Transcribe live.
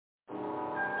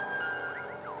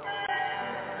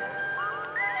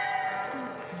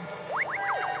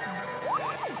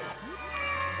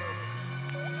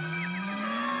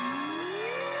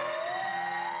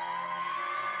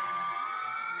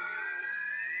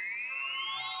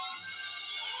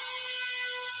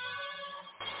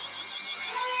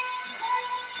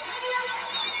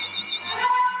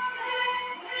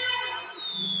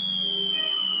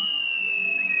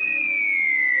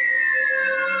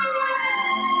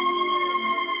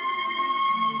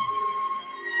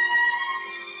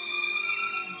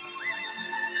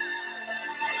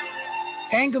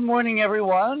And good morning,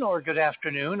 everyone, or good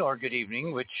afternoon, or good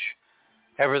evening,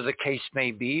 whichever the case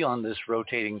may be on this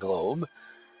rotating globe.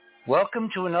 Welcome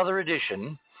to another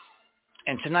edition,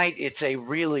 and tonight it's a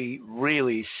really,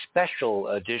 really special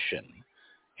edition,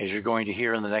 as you're going to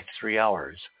hear in the next 3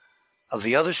 hours, of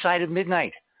The Other Side of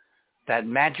Midnight, that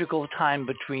magical time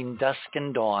between dusk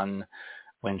and dawn,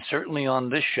 when certainly on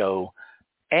this show,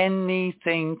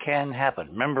 anything can happen.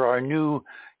 Remember, our new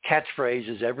catchphrase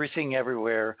is everything,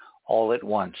 everywhere, all at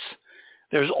once.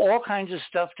 There's all kinds of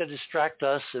stuff to distract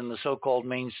us in the so-called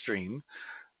mainstream.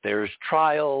 There's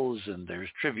trials, and there's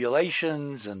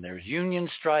tribulations, and there's union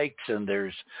strikes, and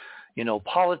there's,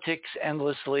 politics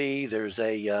endlessly. There's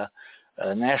a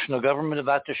national government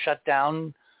about to shut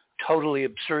down, totally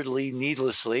absurdly,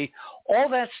 needlessly. All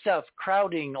that stuff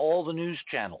crowding all the news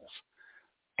channels.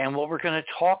 And what we're going to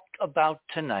talk about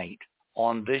tonight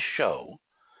on this show,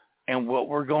 and what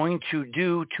we're going to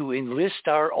do to enlist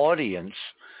our audience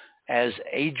as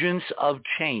agents of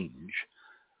change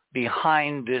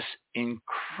behind this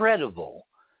incredible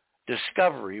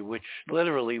discovery, which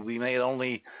literally we made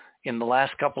only in the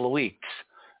last couple of weeks.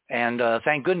 And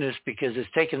thank goodness, because it's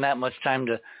taken that much time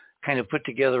to kind of put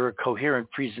together a coherent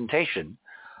presentation.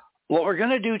 What we're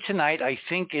going to do tonight, I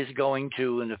think, is going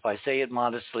to, and if I say it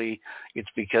modestly,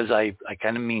 it's because I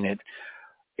kind of mean it,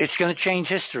 it's going to change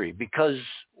history, because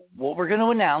what we're going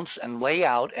to announce and lay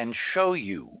out and show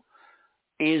you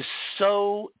is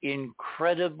so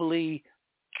incredibly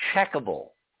checkable,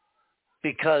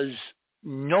 because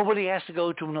nobody has to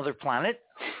go to another planet.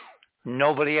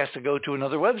 Nobody has to go to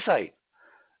another website.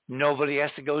 Nobody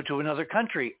has to go to another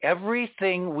country.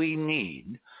 Everything we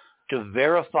need to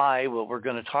verify what we're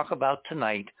going to talk about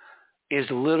tonight is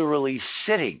literally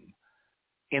sitting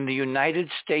in the United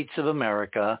States of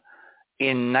America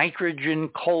in nitrogen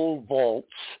coal vaults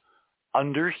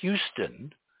under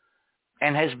Houston,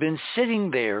 and has been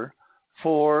sitting there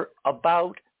for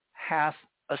about half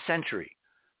a century,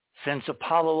 since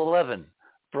Apollo 11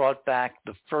 brought back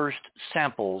the first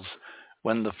samples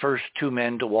when the first two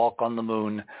men to walk on the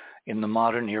moon in the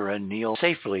modern era kneel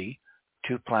safely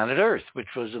to planet Earth, which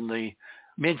was in the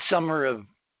midsummer of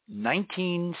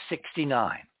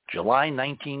 1969, July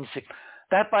 1960.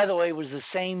 That, by the way, was the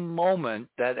same moment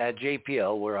that at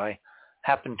JPL, where I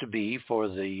happened to be for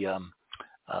the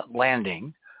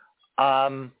landing,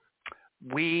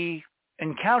 we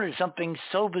encountered something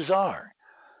so bizarre,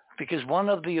 because one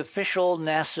of the official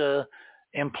NASA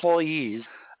employees,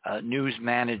 news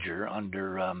manager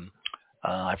under,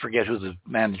 I forget who the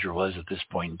manager was at this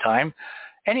point in time.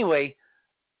 Anyway,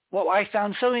 what I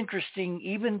found so interesting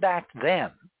even back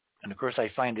then, and of course I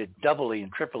find it doubly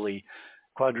and triply,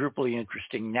 quadruply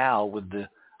interesting now with the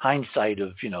hindsight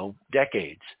of,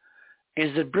 decades,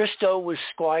 is that Bristow was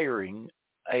squiring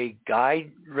a guy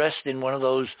dressed in one of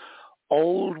those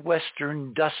old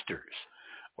Western dusters,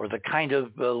 or the kind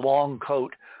of long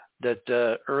coat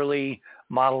that early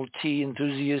Model T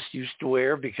enthusiasts used to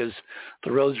wear, because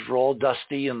the roads were all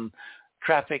dusty and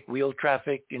wheel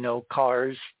traffic,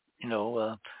 cars,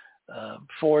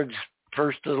 Ford's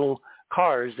first little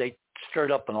cars, they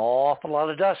stirred up an awful lot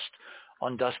of dust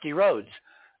on dusty roads.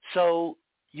 So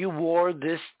you wore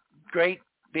this great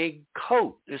big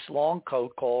coat, this long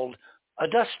coat called a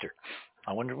duster.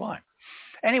 I wonder why.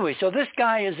 Anyway, so this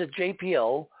guy is at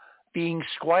JPL being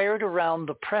squired around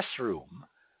the press room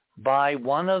by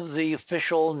one of the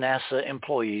official NASA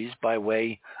employees by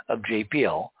way of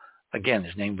JPL. Again,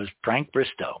 his name was Frank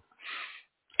Bristow.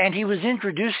 And he was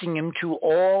introducing him to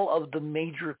all of the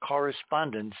major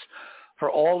correspondents for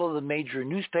all of the major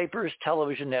newspapers,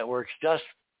 television networks,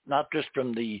 not just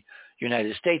from the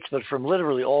United States, but from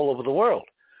literally all over the world.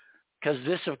 Because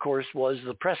this, of course, was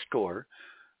the press corps,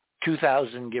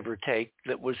 2000 give or take,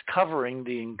 that was covering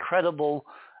the incredible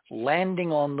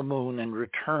landing on the moon and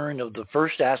return of the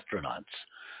first astronauts,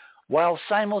 while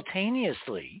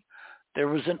simultaneously there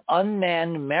was an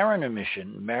unmanned Mariner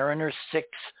mission, Mariner 6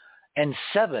 and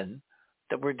 7,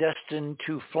 that were destined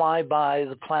to fly by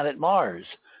the planet Mars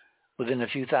within a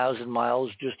few thousand miles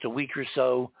just a week or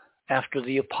so after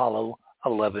the Apollo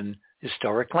 11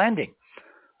 historic landing.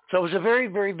 So it was a very,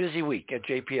 very busy week at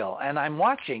JPL, and I'm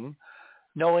watching,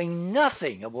 knowing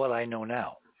nothing of what I know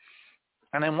now.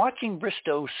 And I'm watching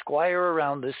Bristow squire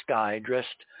around this guy dressed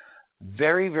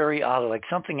very, very odd, like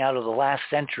something out of the last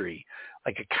century,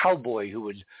 like a cowboy who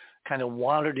had kind of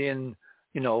wandered in,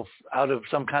 out of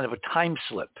some kind of a time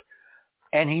slip.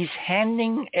 And he's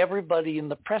handing everybody in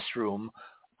the press room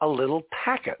a little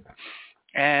packet.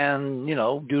 And,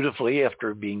 dutifully,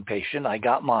 after being patient, I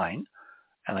got mine,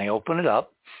 and I open it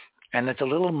up, and it's a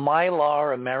little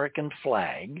Mylar American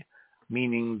flag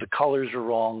meaning the colors are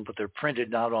wrong, but they're printed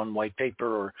not on white paper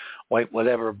or white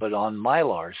whatever, but on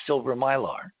mylar, silver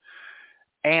mylar.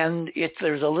 And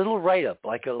there's a little write-up,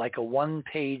 like a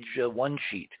one-page one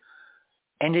sheet.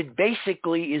 And it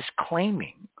basically is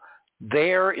claiming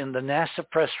there in the NASA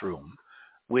press room,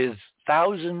 with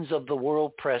thousands of the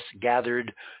world press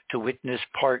gathered to witness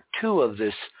part 2 of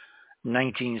this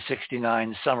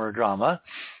 1969 summer drama,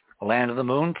 Land of the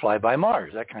Moon, Flyby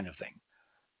Mars, that kind of thing.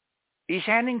 He's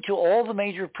handing to all the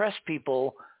major press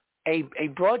people a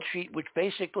broadsheet which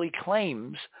basically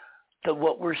claims that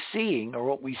what we're seeing, or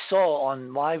what we saw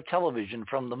on live television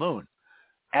from the moon,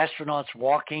 astronauts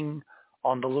walking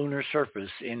on the lunar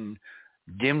surface in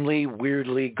dimly,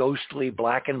 weirdly, ghostly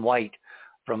black and white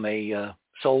from a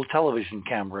Seoul television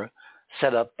camera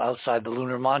set up outside the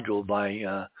lunar module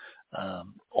by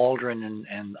Aldrin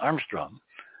and Armstrong.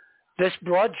 This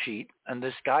broadsheet and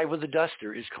this guy with the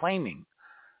duster is claiming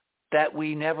that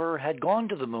we never had gone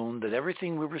to the moon, that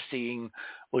everything we were seeing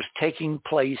was taking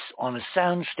place on a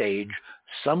soundstage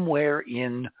somewhere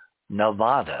in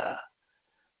Nevada.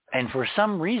 And for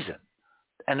some reason,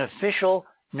 an official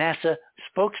NASA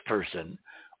spokesperson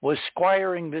was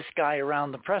squiring this guy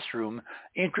around the press room,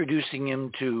 introducing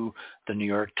him to the New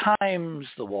York Times,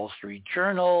 the Wall Street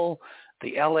Journal,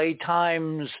 the LA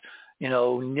Times,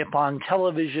 Nippon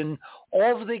Television,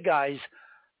 all the big guys,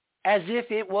 as if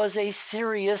it was a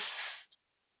serious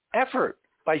effort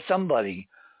by somebody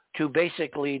to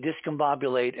basically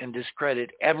discombobulate and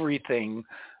discredit everything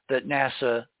that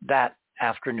NASA that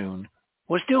afternoon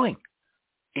was doing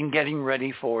in getting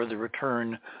ready for the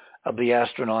return of the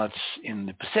astronauts in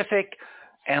the Pacific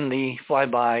and the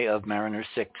flyby of Mariner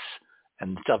 6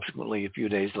 and subsequently a few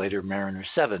days later Mariner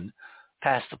 7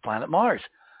 past the planet Mars.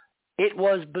 It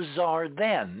was bizarre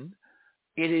then.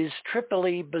 It is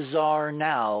triply bizarre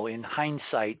now in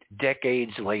hindsight,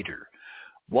 decades later.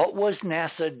 What was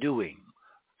NASA doing?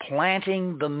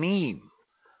 Planting the meme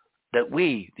that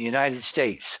we, the United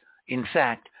States, in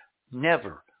fact,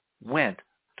 never went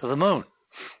to the moon.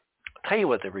 I'll tell you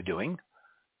what they were doing.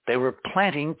 They were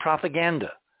planting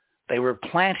propaganda. They were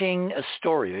planting a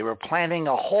story. They were planting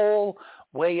a whole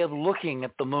way of looking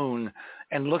at the moon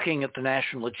and looking at the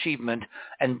national achievement,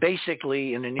 and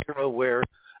basically in an era where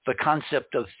the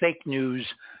concept of fake news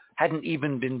hadn't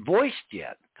even been voiced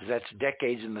yet, because that's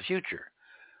decades in the future.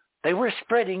 They were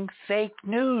spreading fake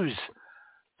news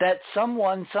that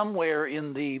someone somewhere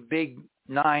in the Big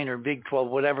 9 or Big 12,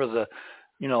 whatever the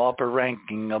upper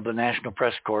ranking of the National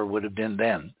Press Corps would have been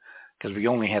then, because we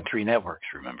only had 3 networks,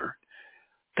 remember.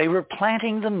 They were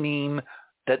planting the meme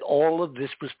that all of this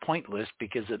was pointless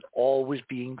because it all was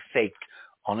being faked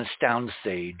on a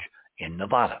soundstage in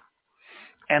Nevada.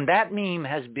 And that meme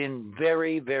has been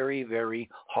very, very, very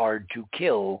hard to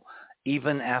kill,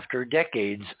 even after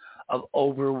decades of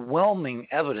overwhelming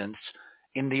evidence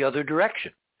in the other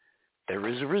direction. There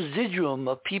is a residuum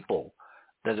of people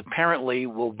that apparently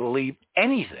will believe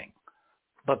anything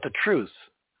but the truth,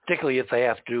 particularly if they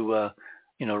have to,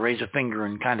 raise a finger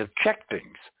and kind of check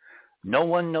things. No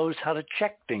one knows how to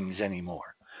check things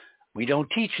anymore. We don't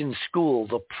teach in school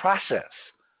the process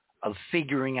of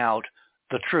figuring out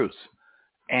the truth,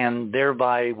 and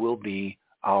thereby will be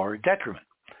our detriment.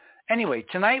 Anyway,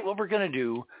 tonight what we're going to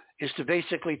do is to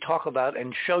basically talk about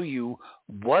and show you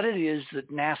what it is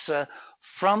that NASA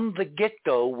from the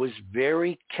get-go was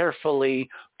very carefully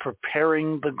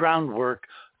preparing the groundwork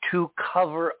to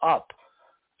cover up.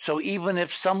 So even if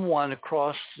someone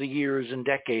across the years and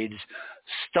decades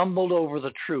stumbled over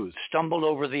the truth, stumbled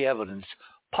over the evidence,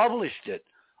 published it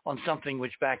on something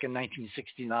which back in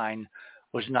 1969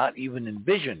 was not even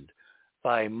envisioned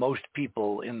by most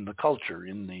people in the culture,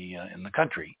 in the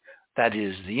country, that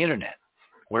is the internet,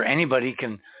 where anybody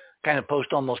can kind of post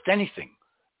almost anything,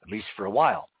 at least for a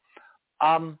while.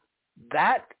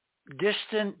 That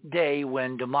distant day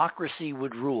when democracy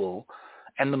would rule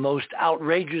and the most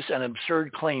outrageous and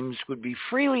absurd claims would be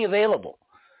freely available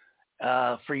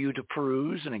for you to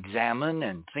peruse and examine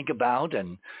and think about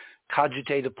and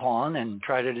cogitate upon and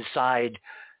try to decide,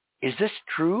 is this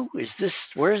true?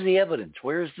 Where's the evidence?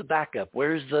 Where's the backup?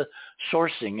 Where's the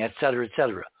sourcing, et cetera, et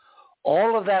cetera?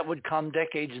 All of that would come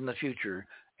decades in the future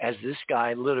as this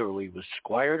guy literally was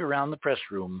squired around the press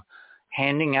room,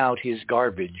 handing out his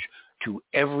garbage to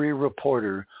every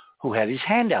reporter who had his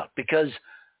hand out because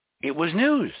it was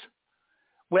news.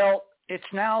 Well, it's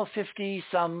now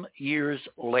 50-some years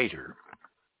later,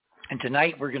 and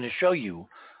tonight we're going to show you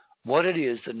what it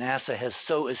is that NASA has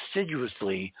so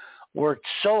assiduously worked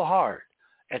so hard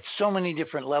at so many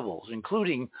different levels,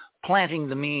 including planting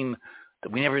the meme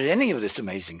that we never did any of this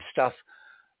amazing stuff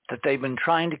that they've been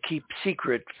trying to keep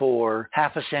secret for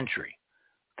half a century.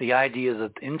 the idea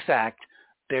that, in fact,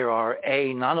 there are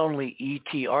not only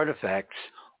ET artifacts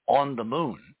on the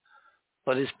moon,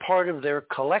 but as part of their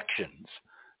collections,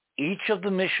 each of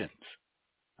the missions,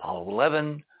 Apollo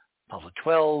 11, Apollo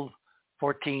 12,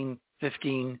 14,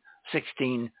 15,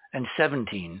 16, and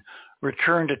 17,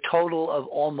 returned a total of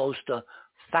almost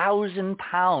 1,000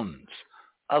 pounds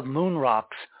of moon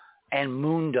rocks and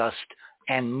moon dust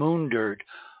and moon dirt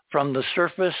from the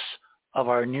surface of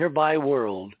our nearby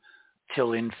world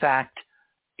till, in fact,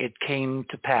 it came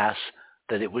to pass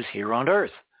that it was here on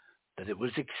Earth, that it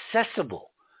was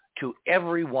accessible to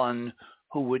everyone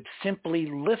who would simply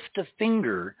lift a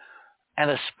finger and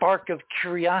a spark of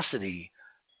curiosity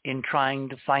in trying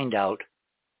to find out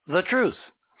the truth.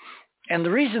 And the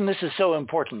reason this is so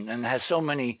important and has so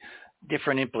many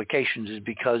different implications is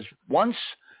because once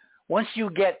you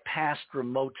get past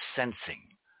remote sensing,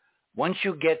 once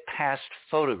you get past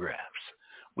photographs,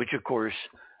 which of course,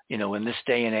 in this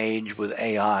day and age with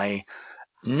AI,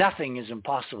 nothing is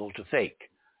impossible to fake.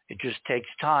 It just takes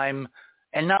time,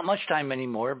 and not much time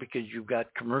anymore because you've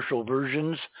got commercial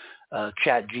versions,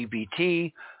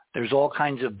 ChatGPT. There's all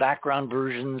kinds of background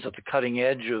versions at the cutting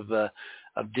edge of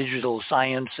digital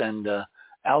science and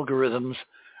algorithms,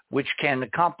 which can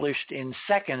accomplish in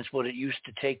seconds what it used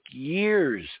to take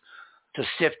years to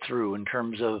sift through in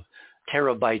terms of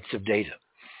terabytes of data.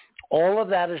 All of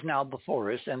that is now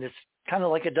before us, and it's kind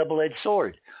of like a double-edged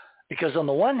sword, because on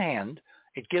the one hand,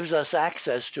 it gives us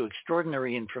access to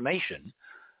extraordinary information.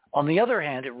 On the other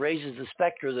hand, it raises the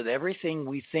specter that everything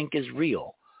we think is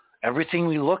real, everything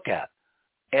we look at,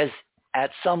 is at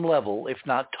some level, if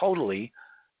not totally,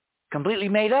 completely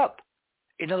made up.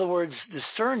 In other words,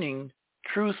 discerning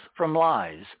truth from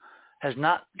lies has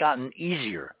not gotten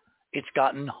easier. It's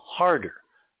gotten harder.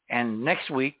 And next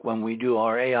week, when we do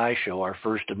our AI show, our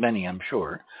first of many, I'm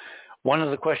sure, one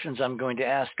of the questions I'm going to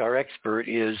ask our expert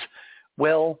is,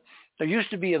 well, there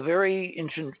used to be a very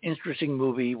interesting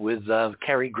movie with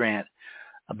Cary Grant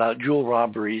about jewel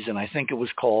robberies, and I think it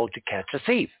was called To Catch a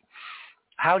Thief.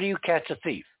 How do you catch a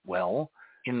thief? Well,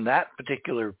 in that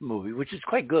particular movie, which is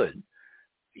quite good,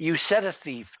 you set a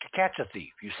thief to catch a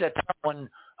thief. You set someone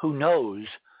who knows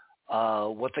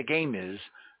what the game is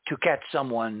to catch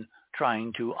someone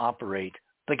trying to operate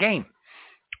the game.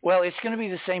 Well, it's going to be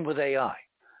the same with AI.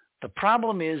 The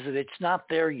problem is that it's not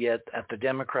there yet at the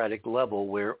democratic level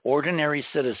where ordinary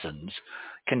citizens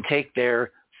can take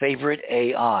their favorite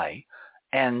AI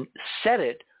and set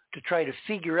it to try to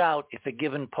figure out if a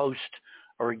given post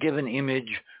or a given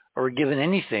image or a given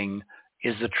anything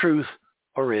is the truth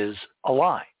or is a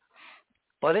lie.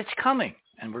 But it's coming,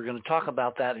 and we're going to talk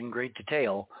about that in great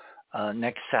detail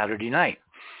next Saturday night.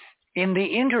 In the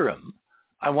interim,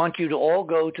 I want you to all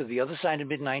go to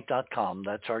theothersideofmidnight.com.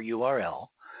 That's our URL.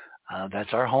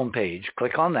 That's our homepage.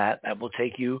 Click on that. That will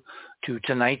take you to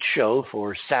tonight's show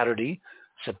for Saturday,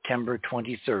 September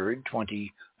 23rd,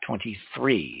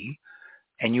 2023.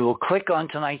 And you will click on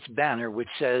tonight's banner, which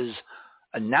says,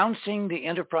 Announcing the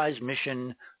Enterprise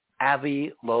Mission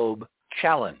Avi Loeb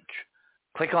Challenge.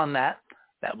 Click on that.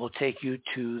 That will take you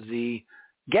to the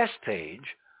guest page.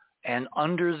 And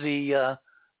under the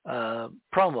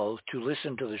promo to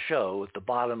listen to the show at the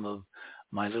bottom of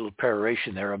my little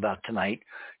peroration there about tonight,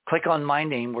 click on my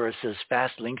name where it says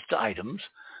Fast Links to Items.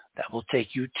 That will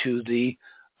take you to the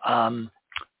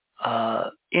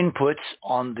inputs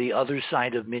on the other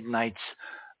side of Midnight's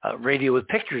Radio with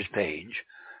Pictures page.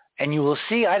 And you will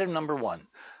see item number 1.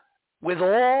 With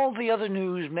all the other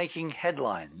news making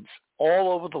headlines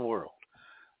all over the world,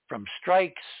 from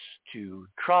strikes to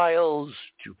trials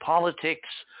to politics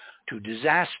to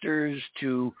disasters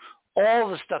to all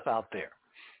the stuff out there,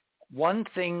 one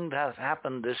thing that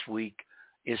happened this week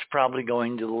is probably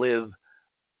going to live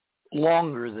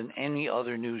longer than any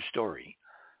other news story.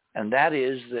 And that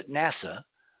is that NASA,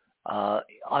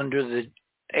 under the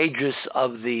aegis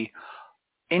of the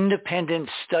Independent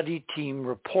Study Team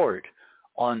Report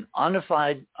on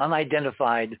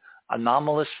Unidentified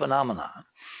Anomalous Phenomena,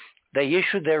 they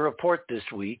issued their report this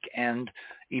week and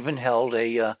even held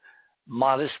a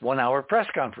modest 1-hour press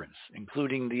conference,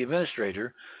 including the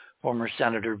administrator, former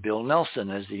Senator Bill Nelson,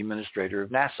 as the administrator of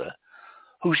NASA,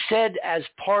 who said as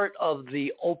part of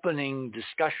the opening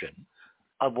discussion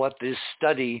of what this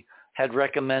study had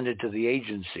recommended to the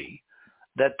agency,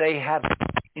 that they have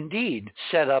indeed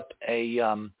set up a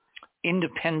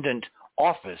independent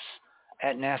office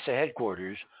at NASA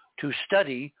headquarters to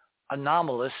study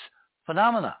anomalous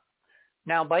phenomena.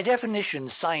 Now, by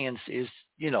definition, science is,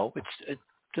 it's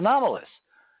anomalous.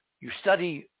 You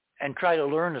study and try to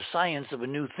learn a science of a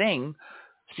new thing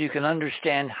so you can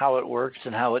understand how it works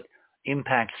and how it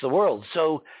impacts the world.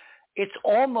 So it's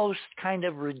almost kind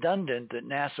of redundant that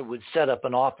NASA would set up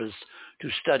an office to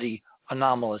study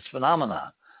anomalous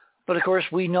phenomena. But of course,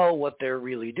 we know what they're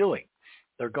really doing.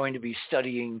 They're going to be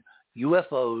studying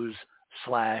UFOs /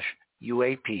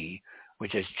 UAP,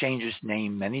 which has changed its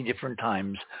name many different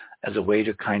times as a way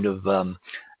to kind of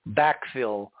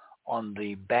backfill on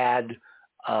the bad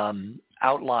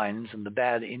outlines and the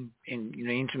bad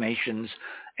intimations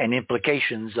and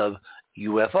implications of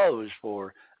UFOs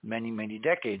for many, many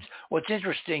decades. What's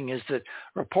interesting is that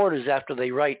reporters, after they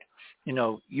write,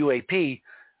 UAP,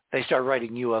 they start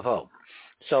writing UFO.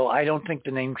 So I don't think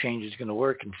the name change is going to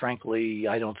work, and frankly,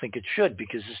 I don't think it should,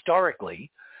 because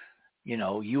historically,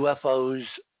 UFOs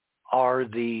are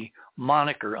the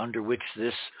moniker under which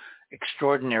this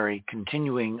extraordinary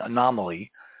continuing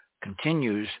anomaly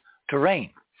continues to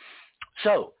reign.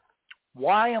 So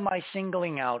why am I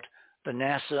singling out the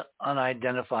NASA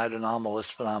Unidentified Anomalous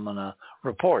Phenomena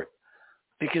report?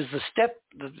 Because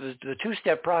the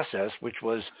two-step process, which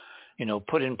was,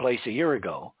 put in place a year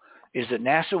ago, is that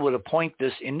NASA would appoint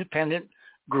this independent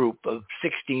group of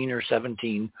 16 or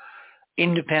 17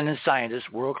 independent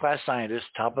scientists, world-class scientists,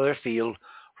 top of their field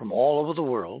from all over the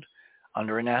world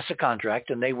under a NASA contract,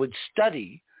 and they would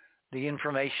study the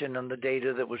information and the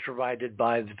data that was provided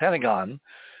by the Pentagon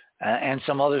and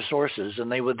some other sources,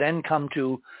 and they would then come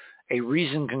to a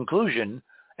reasoned conclusion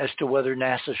as to whether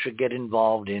NASA should get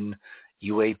involved in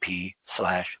UAP /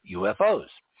 UFOs.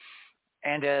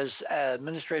 And as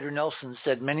Administrator Nelson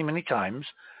said many, many times,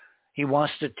 he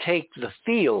wants to take the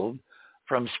field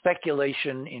from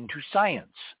speculation into science.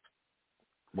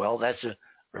 Well, that's a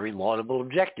very laudable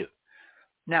objective.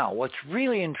 Now, what's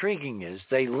really intriguing is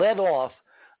they led off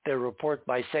their report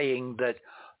by saying that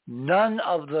none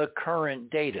of the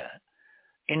current data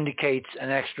indicates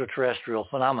an extraterrestrial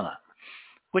phenomena,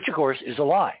 which of course is a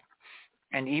lie.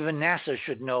 And even NASA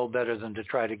should know better than to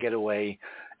try to get away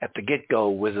at the get-go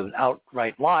with an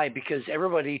outright lie, because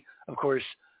everybody, of course,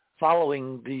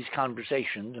 following these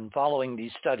conversations and following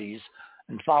these studies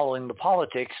and following the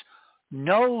politics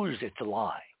knows it's a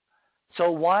lie. So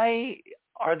why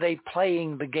are they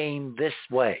playing the game this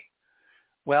way?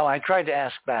 Well, I tried to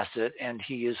ask Bassett, and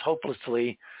he is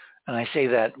hopelessly, and I say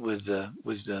that with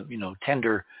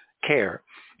tender care,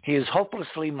 he is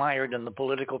hopelessly mired in the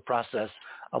political process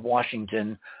of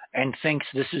Washington and thinks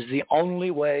this is the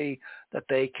only way that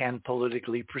they can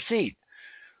politically proceed.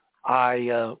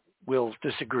 I will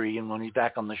disagree, and when he's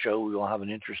back on the show, we will have an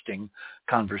interesting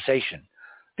conversation.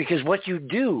 Because what you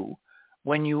do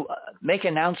when you make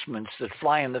announcements that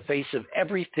fly in the face of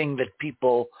everything that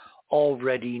people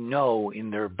already know in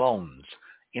their bones,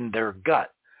 in their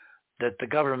gut, that the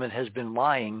government has been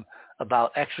lying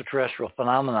about extraterrestrial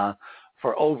phenomena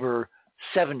for over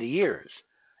 70 years,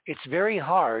 it's very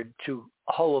hard to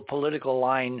hoe a political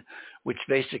line which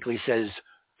basically says,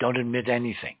 don't admit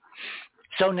anything.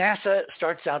 So NASA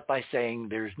starts out by saying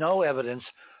there's no evidence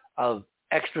of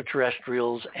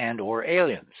extraterrestrials and or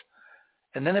aliens.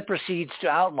 And then it proceeds to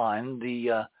outline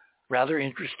the rather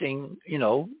interesting,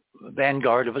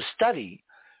 vanguard of a study,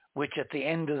 which at the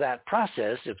end of that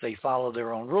process, if they follow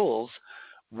their own rules,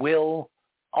 will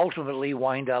ultimately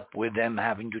wind up with them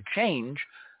having to change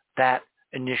that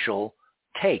initial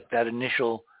take, that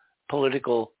initial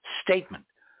political statement.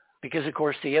 Because, of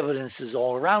course, the evidence is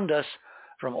all around us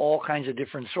from all kinds of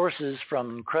different sources,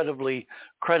 from incredibly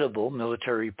credible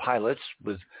military pilots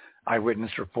with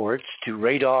eyewitness reports to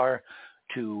radar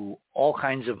to all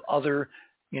kinds of other,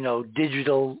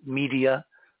 digital media,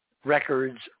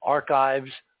 records,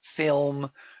 archives, film,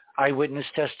 eyewitness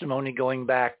testimony going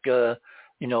back,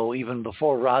 even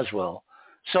before Roswell.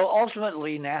 So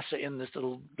ultimately, NASA, in this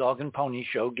little dog and pony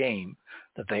show game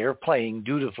that they are playing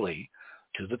dutifully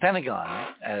to the Pentagon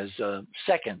as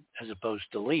second as opposed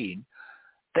to lead,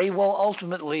 they will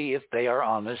ultimately, if they are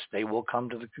honest, they will come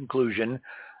to the conclusion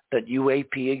that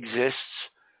UAP exists.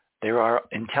 There are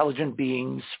intelligent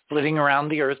beings flitting around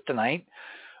the Earth tonight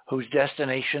whose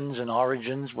destinations and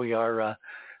origins we are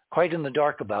quite in the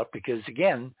dark about, because,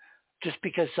 again, just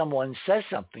because someone says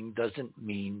something doesn't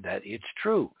mean that it's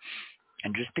true.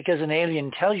 And just because an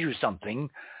alien tells you something,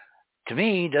 to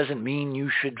me, doesn't mean you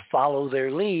should follow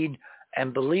their lead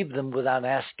and believe them without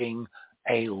asking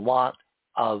a lot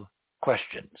of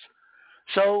questions.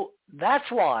 So that's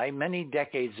why many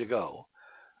decades ago,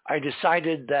 I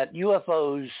decided that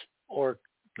UFOs, or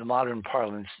the modern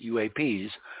parlance, UAPs,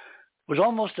 was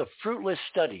almost a fruitless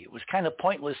study. It was kind of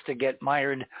pointless to get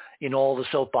mired in all the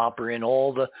soap opera and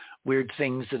all the weird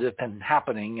things that have been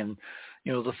happening, and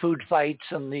the food fights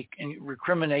and the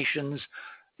recriminations,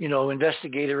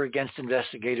 investigator against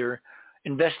investigator,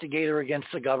 investigator against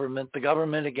the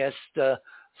government against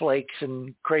flakes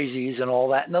and crazies and all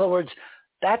that. In other words,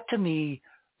 that to me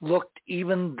looked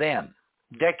even then,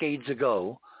 decades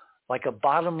ago, like a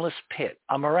bottomless pit,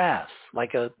 a morass, well,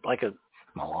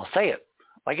 I'll say it,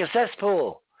 like a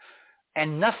cesspool.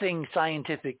 And nothing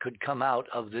scientific could come out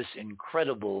of this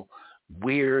incredible,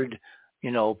 weird,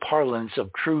 parlance of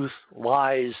truth,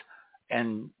 lies,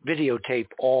 and videotape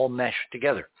all meshed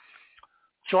together.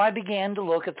 So I began to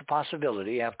look at the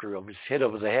possibility, after I was hit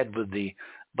over the head with the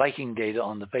Viking data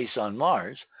on the face on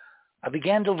Mars, I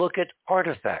began to look at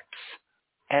artifacts,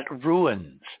 at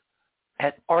ruins,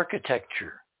 at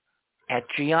architecture, at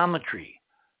geometry,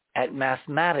 at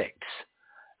mathematics,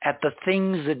 at the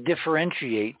things that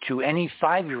differentiate to any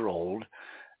 5-year-old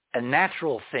a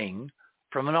natural thing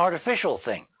from an artificial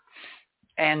thing.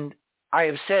 And I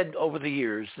have said over the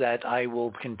years that I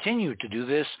will continue to do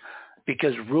this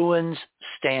because ruins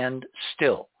stand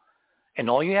still. And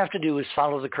all you have to do is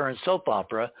follow the current soap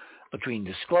opera between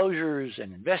disclosures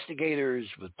and investigators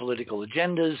with political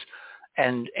agendas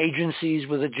and agencies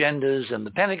with agendas and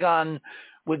the Pentagon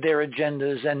with their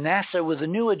agendas and NASA with a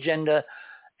new agenda.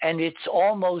 And it's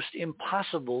almost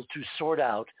impossible to sort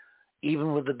out,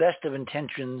 even with the best of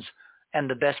intentions and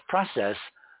the best process,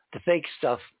 the fake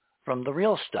stuff from the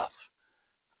real stuff.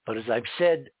 But as I've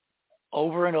said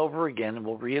over and over again, and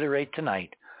we'll reiterate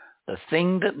tonight, the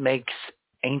thing that makes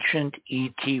ancient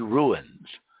ET ruins,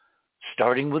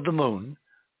 starting with the moon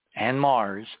and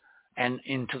Mars and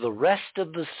into the rest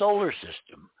of the solar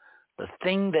system, the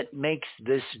thing that makes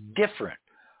this different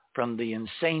from the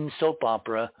insane soap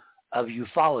opera of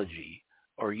ufology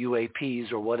or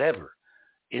UAPs or whatever,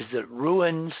 is that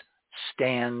ruins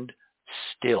stand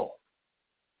still.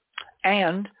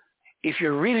 And if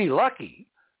you're really lucky,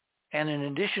 and in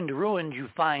addition to ruins, you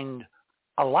find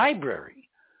a library,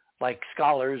 like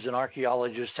scholars and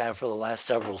archaeologists have for the last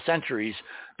several centuries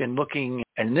been looking,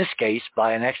 in this case,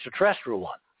 by an extraterrestrial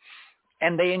one.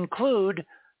 And they include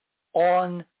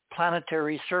on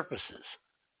planetary surfaces.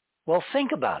 Well,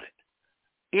 think about it.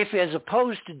 If, as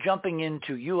opposed to jumping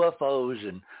into UFOs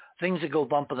and things that go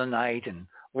bump in the night and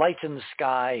lights in the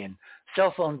sky and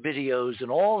cell phone videos and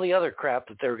all the other crap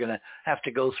that they're going to have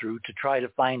to go through to try to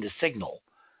find a signal,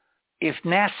 if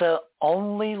NASA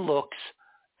only looks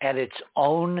at its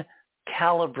own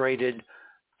calibrated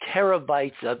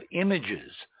terabytes of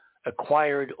images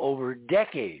acquired over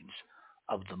decades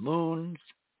of the moons,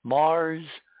 Mars,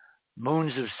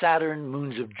 moons of Saturn,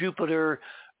 moons of Jupiter,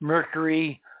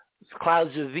 Mercury,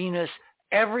 clouds of Venus,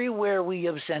 everywhere we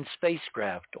have sent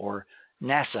spacecraft, or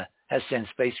NASA has sent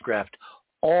spacecraft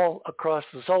all across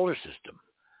the solar system,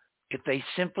 if they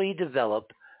simply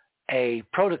develop a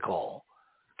protocol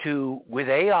to, with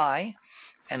AI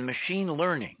and machine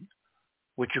learning,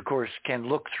 which of course can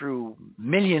look through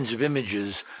millions of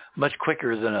images much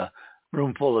quicker than a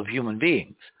room full of human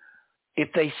beings, if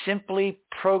they simply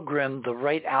program the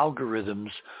right algorithms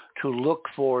to look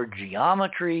for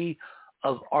geometry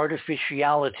of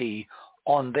artificiality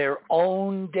on their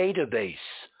own database,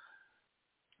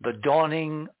 the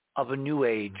dawning of a new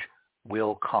age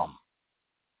will come.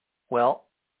 Well,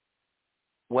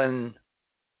 when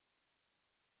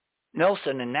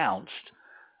Nelson announced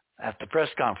at the press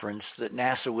conference that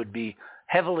NASA would be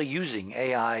heavily using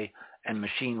AI and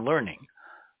machine learning,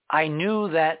 I knew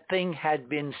that thing had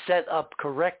been set up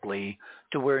correctly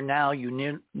to where now you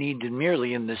need to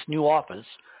merely, in this new office,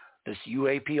 this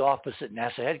UAP office at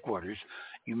NASA headquarters,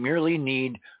 you merely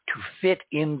need to fit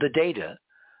in the data,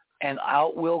 and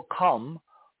out will come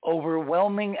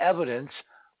overwhelming evidence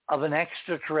of an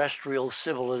extraterrestrial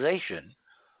civilization,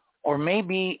 or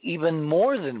maybe even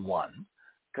more than one,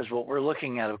 because what we're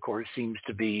looking at, of course, seems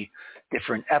to be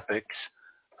different epochs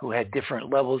who had different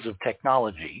levels of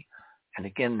technology. And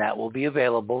again, that will be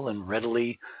available and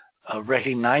readily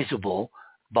recognizable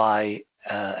by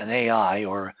an AI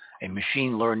or a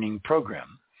machine learning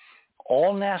program.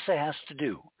 All NASA has to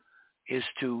do is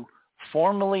to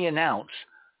formally announce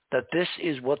that this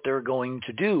is what they're going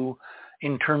to do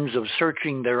in terms of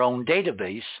searching their own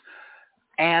database,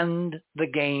 and the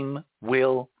game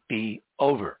will be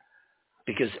over.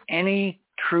 Because any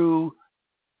true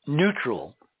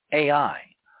neutral AI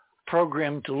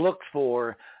programmed to look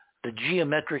for the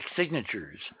geometric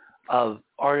signatures of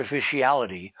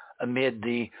artificiality amid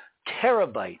the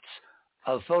terabytes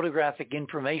of photographic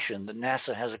information that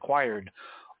NASA has acquired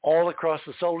all across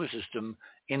the solar system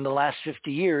in the last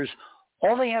 50 years,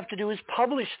 all they have to do is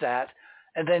publish that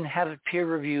and then have it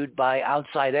peer-reviewed by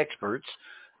outside experts,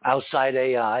 outside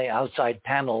AI, outside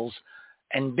panels,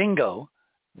 and bingo,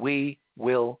 we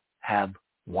will have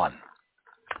won.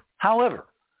 However,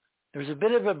 there's a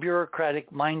bit of a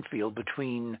bureaucratic minefield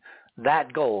between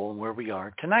that goal and where we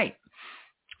are tonight.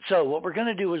 So what we're going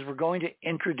to do is we're going to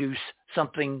introduce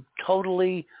something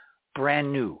totally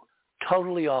brand new,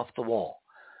 totally off the wall.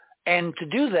 And to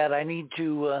do that, I need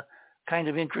to kind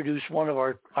of introduce one of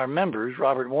our members,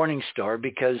 Robert Morningstar,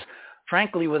 because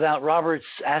frankly, without Robert's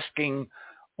asking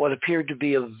what appeared to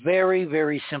be a very,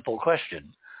 very simple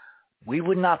question, we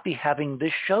would not be having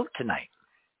this show tonight.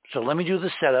 So let me do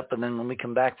the setup, and then when we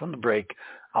come back from the break,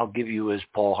 I'll give you, as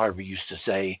Paul Harvey used to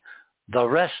say, the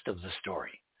rest of the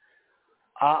story.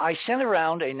 I sent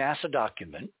around a NASA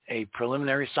document, a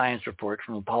preliminary science report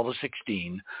from Apollo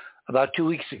 16, about 2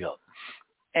 weeks ago.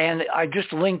 And I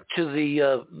just linked to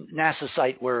the NASA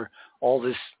site where all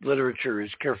this literature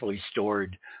is carefully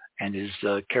stored and is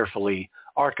carefully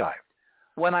archived.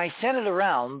 When I sent it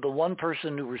around, the one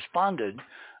person who responded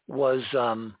was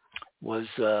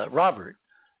Robert.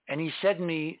 And he said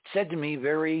to me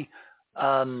very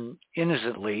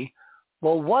innocently,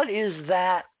 well, what is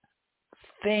that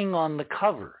thing on the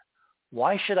cover?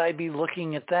 Why should I be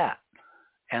looking at that?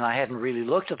 And I hadn't really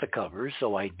looked at the cover,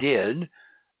 so I did.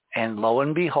 And lo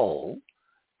and behold,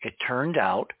 it turned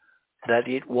out that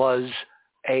it was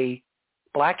a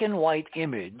black and white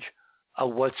image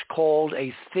of what's called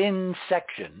a thin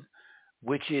section,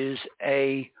 which is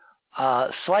a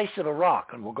slice of a rock.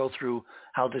 And we'll go through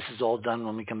how this is all done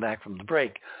when we come back from the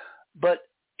break. But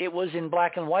it was in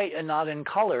black and white and not in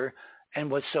color. And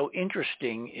what's so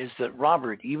interesting is that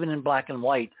Robert, even in black and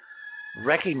white,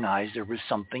 recognized there was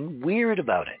something weird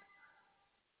about it.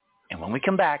 And when we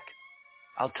come back,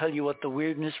 I'll tell you what the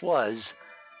weirdness was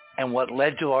and what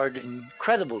led to our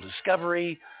incredible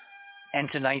discovery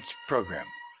and tonight's program.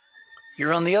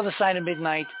 You're on the other side of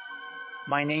midnight.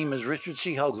 My name is Richard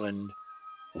C. Hoagland.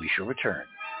 We shall return.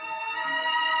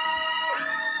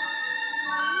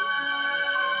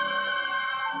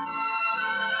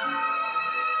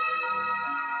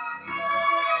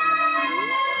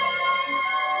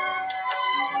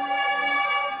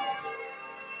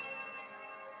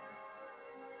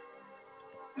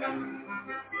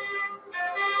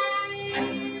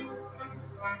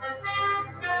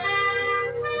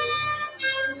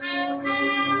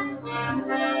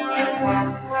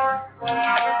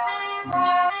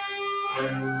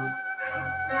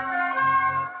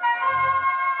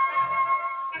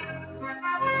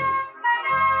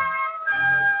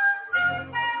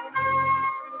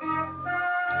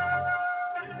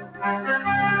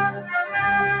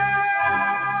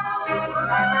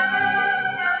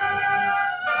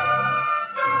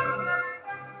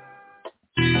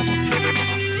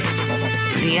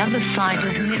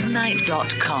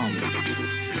 theothersideofmidnight.com.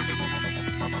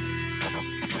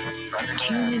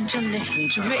 Tune in to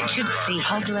listen to Richard C.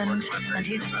 Hoagland and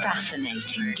his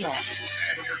fascinating guests.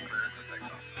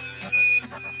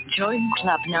 Join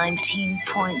Club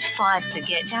 19.5 to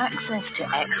get access to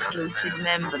exclusive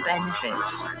member benefits.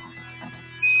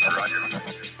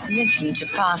 Listen to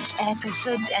past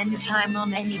episodes anytime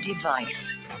on any device.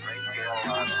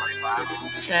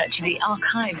 Search the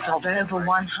archives of over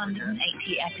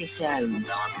 180 episodes.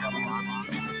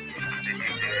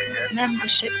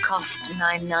 Membership costs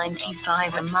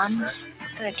 $9.95 a month,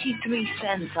 33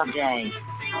 cents a day.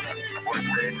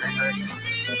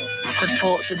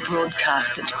 Supports a broadcast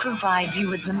that provides you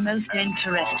with the most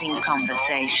interesting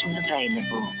conversation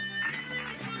available.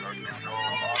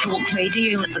 Talk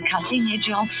radio at the cutting edge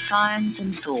of science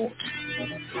and thought.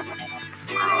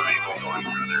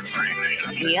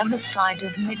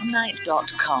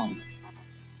 theothersideofmidnight.com.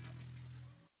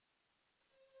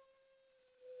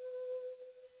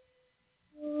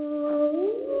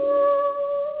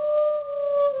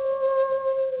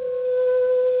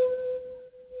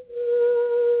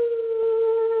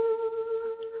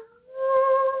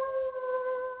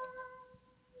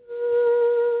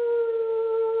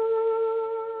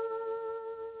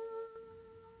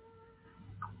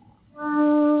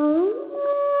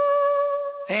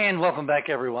 And welcome back,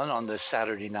 everyone, on this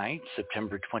Saturday night,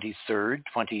 September 23rd,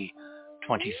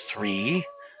 2023.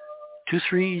 Two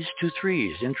threes.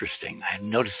 Interesting. I hadn't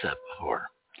noticed that before.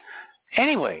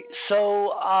 Anyway,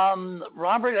 so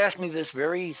Robert asked me this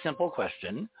very simple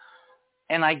question,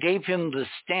 and I gave him the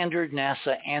standard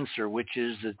NASA answer, which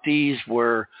is that these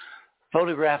were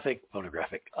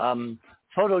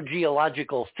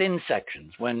photogeological thin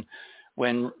sections.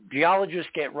 When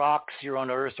geologists get rocks here on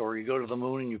Earth, or you go to the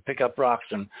moon and you pick up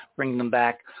rocks and bring them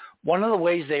back, one of the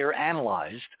ways they are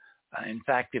analyzed, in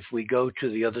fact, if we go to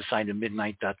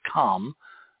theothersideofmidnight.com,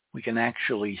 we can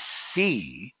actually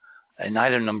see in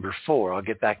item number 4, I'll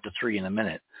get back to 3 in a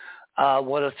minute,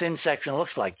 what a thin section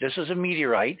looks like. This is a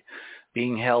meteorite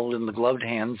being held in the gloved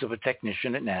hands of a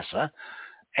technician at NASA,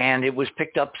 And it was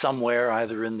picked up somewhere,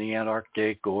 either in the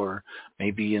Antarctic or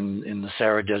maybe in the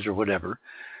Sahara Desert, whatever.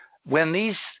 When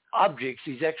these objects,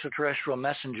 these extraterrestrial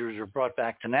messengers, are brought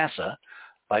back to NASA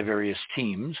by various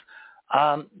teams,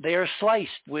 they are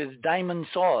sliced with diamond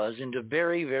saws into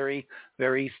very, very,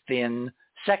 very thin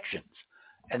sections.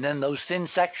 And then those thin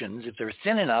sections, if they're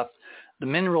thin enough, the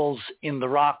minerals in the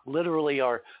rock literally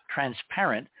are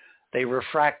transparent. They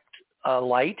refract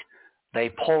light. They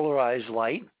polarize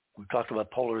light. We've talked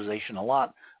about polarization a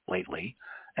lot lately.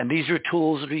 And these are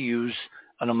tools that are used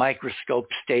on a microscope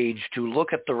stage to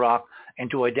look at the rock and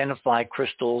to identify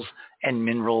crystals and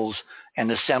minerals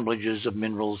and assemblages of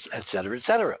minerals, et cetera, et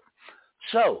cetera.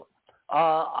 So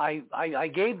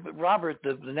I gave Robert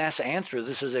the NASA answer.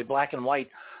 This is a black and white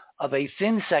of a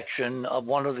thin section of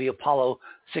one of the Apollo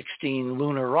 16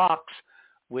 lunar rocks,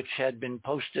 which had been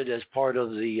posted as part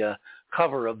of the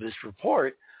cover of this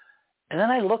report. And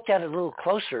then I looked at it a little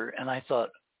closer and I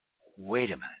thought,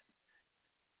 wait a minute.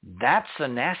 That's the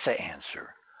NASA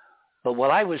answer. But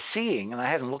what I was seeing, and I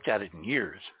hadn't looked at it in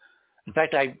years. In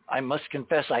fact, I must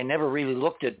confess I never really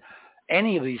looked at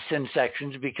any of these thin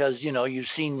sections because, you know, you've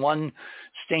seen one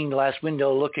stained glass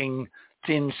window looking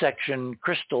thin section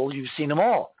crystal, you've seen them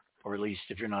all, or at least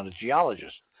if you're not a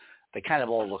geologist. They kind of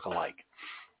all look alike.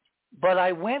 But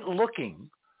I went looking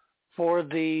for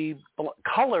the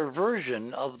color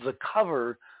version of the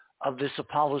cover of this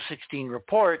Apollo 16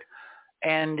 report,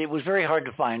 and it was very hard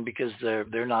to find because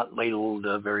they're not labeled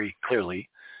very clearly.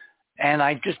 And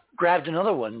I just grabbed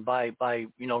another one by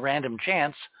random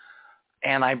chance,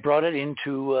 and I brought it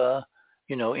into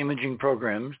imaging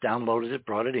programs, downloaded it,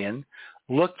 brought it in,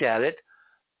 looked at it,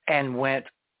 and went,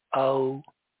 oh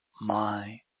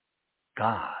my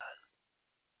God.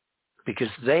 Because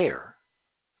there,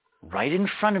 right in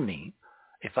front of me,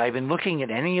 if I've been looking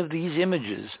at any of these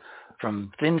images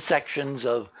from thin sections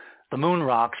of the moon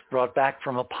rocks brought back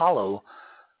from Apollo,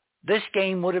 this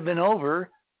game would have been over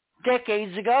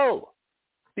decades ago.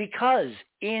 Because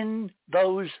in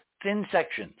those thin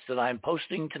sections that I'm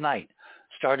posting tonight,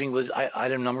 starting with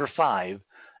item number 5,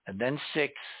 and then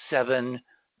 6, 7,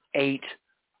 8,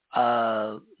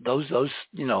 those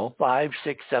 5,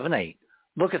 6, 7, 8,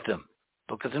 look at them.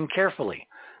 Look at them carefully.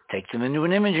 Take them into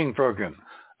an imaging program.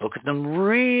 Look at them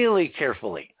really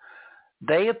carefully.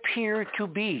 They appear to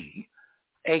be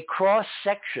a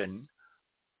cross-section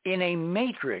in a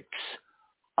matrix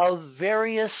of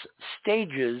various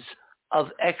stages of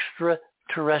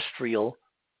extraterrestrial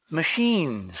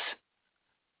machines.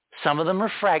 Some of them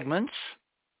are fragments.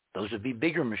 Those would be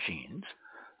bigger machines.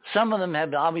 Some of them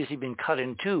have obviously been cut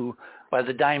in two by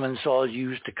the diamond saws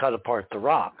used to cut apart the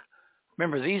rock.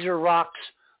 Remember, these are rocks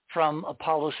from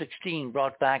Apollo 16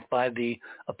 brought back by the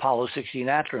Apollo 16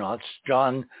 astronauts,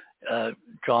 John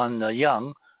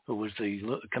Young, who was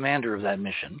the commander of that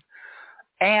mission.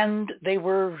 And they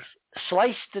were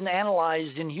sliced and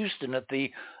analyzed in Houston at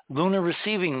the Lunar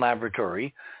Receiving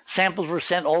Laboratory. Samples were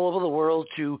sent all over the world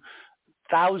to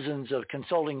thousands of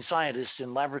consulting scientists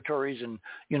in laboratories and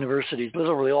universities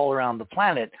literally all around the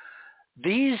planet.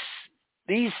 These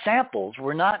samples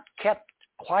were not kept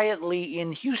quietly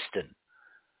in Houston.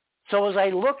 So as I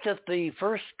looked at the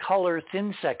first color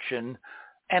thin section,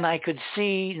 and I could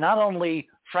see not only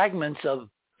fragments of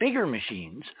bigger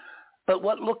machines, but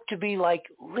what looked to be like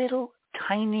little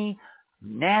tiny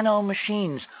nano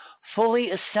machines,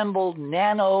 fully assembled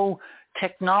nano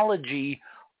technology,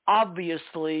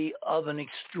 obviously of an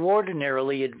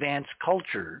extraordinarily advanced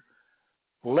culture,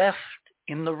 left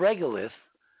in the regolith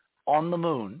on the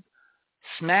moon,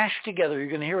 smashed together. You're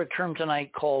going to hear a term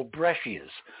tonight called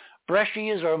breccias.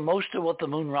 Breccias are most of what the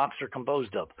moon rocks are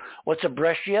composed of. What's a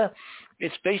breccia?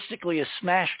 It's basically a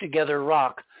smashed together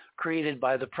rock created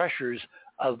by the pressures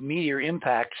of meteor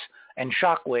impacts and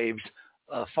shock waves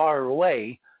far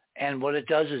away. And what it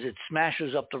does is it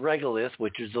smashes up the regolith,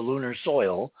 which is the lunar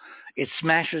soil. It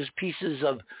smashes pieces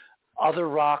of other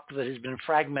rock that has been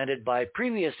fragmented by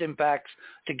previous impacts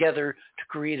together to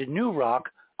create a new rock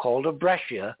called a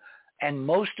breccia. And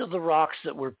most of the rocks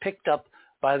that were picked up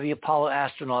by the Apollo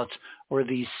astronauts were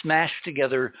these smashed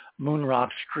together moon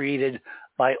rocks created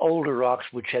by older rocks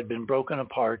which had been broken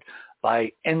apart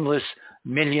by endless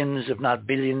millions, if not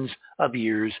billions, of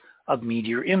years of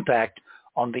meteor impact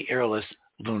on the airless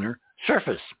lunar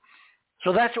surface.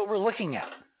 So that's what we're looking at.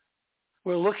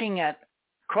 We're looking at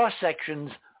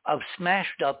cross-sections of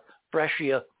smashed up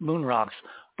breccia moon rocks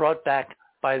brought back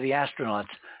by the astronauts.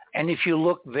 And if you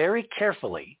look very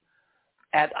carefully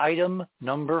at item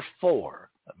number 4,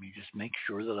 let me just make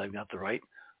sure that I've got the right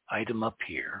item up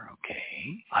here.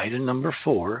 Okay. Item number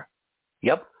 4.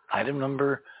 Yep. Item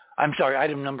number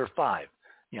 5.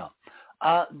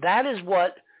 That is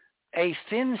what a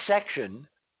thin section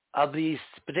of the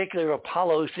particular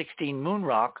Apollo 16 moon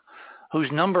rock,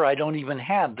 whose number I don't even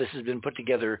have. This has been put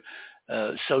together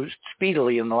so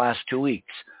speedily in the last 2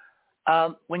 weeks.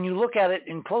 When you look at it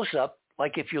in close-up,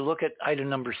 like if you look at item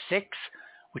number 6,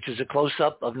 which is a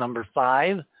close-up of number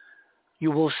 5,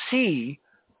 you will see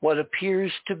what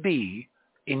appears to be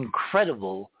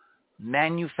incredible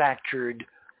manufactured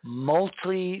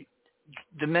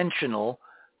multi-dimensional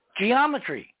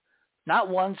geometry. Not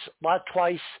once, not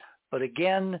twice, but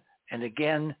again and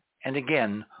again and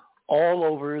again, all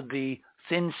over the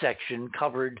thin section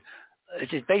covered.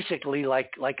 It's basically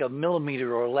like a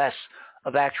millimeter or less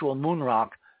of actual moon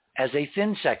rock as a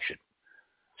thin section.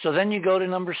 So then you go to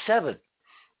number 7.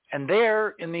 And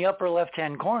there in the upper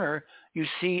left-hand corner, you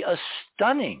see a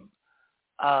stunning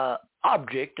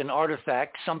object, an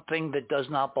artifact, something that does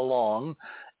not belong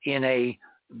in a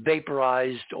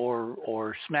vaporized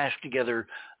or smashed together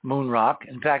moon rock.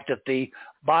 In fact, at the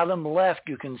bottom left,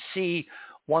 you can see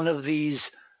one of these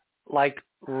like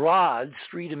rods,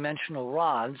 three-dimensional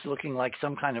rods, looking like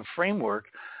some kind of framework,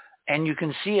 and you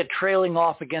can see it trailing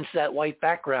off against that white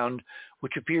background,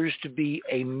 which appears to be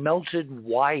a melted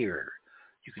wire.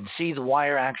 You can see the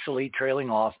wire actually trailing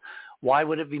off. Why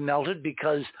would it be melted?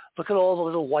 Because look at all the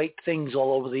little white things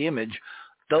all over the image.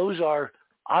 Those are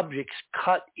objects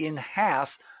cut in half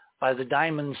by the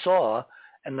diamond saw,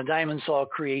 and the diamond saw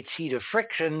creates heat of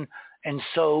friction, and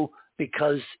so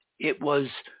because it was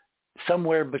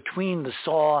somewhere between the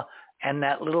saw and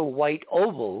that little white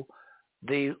oval,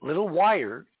 the little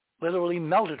wire literally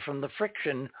melted from the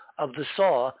friction of the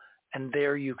saw, and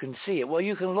there you can see it. Well,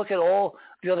 you can look at all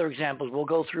the other examples. We'll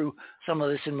go through some of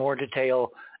this in more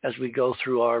detail as we go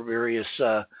through our various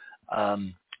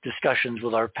discussions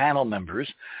with our panel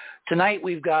members. Tonight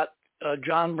we've got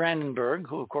John Brandenburg,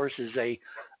 who of course is a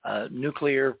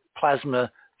nuclear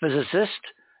plasma physicist.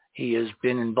 He has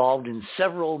been involved in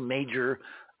several major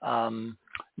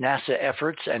NASA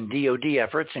efforts and DoD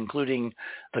efforts, including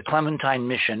the Clementine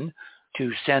mission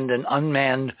to send an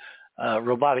unmanned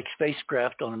robotic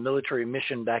spacecraft on a military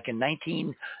mission back in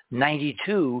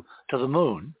 1992 to the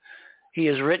moon. He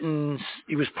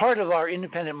was part of our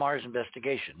independent Mars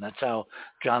investigation. That's how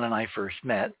John and I first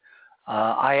met.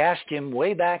 I asked him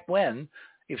way back when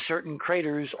if certain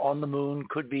craters on the moon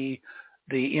could be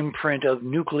the imprint of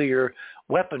nuclear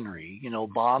weaponry,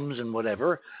 bombs and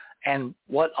whatever, and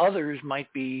what others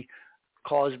might be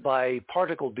caused by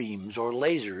particle beams or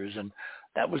lasers. And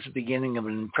that was the beginning of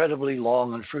an incredibly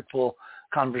long and fruitful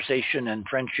conversation and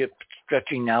friendship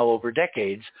stretching now over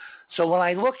decades. So when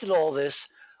I looked at all this,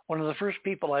 one of the first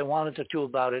people I wanted to do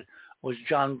about it was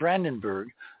John Brandenburg.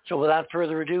 So without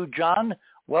further ado, John,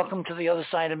 welcome to the other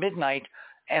side of midnight.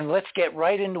 And let's get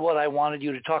right into what I wanted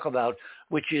you to talk about,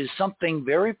 which is something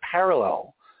very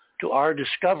parallel to our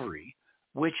discovery,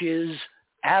 which is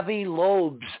Avi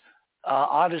Loeb's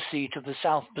odyssey to the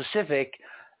South Pacific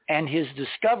and his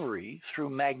discovery through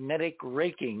magnetic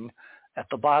raking at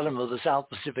the bottom of the South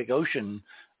Pacific Ocean,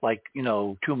 like,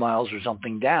 2 miles or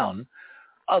something down,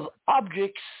 of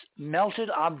objects, melted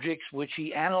objects, which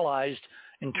he analyzed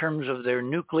in terms of their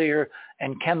nuclear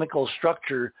and chemical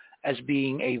structure as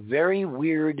being a very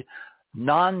weird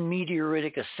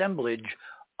non-meteoritic assemblage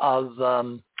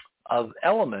of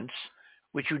elements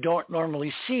which you don't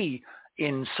normally see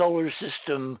in solar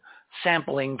system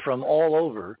sampling from all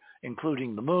over,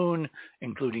 including the moon,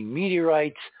 including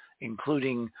meteorites,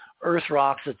 including earth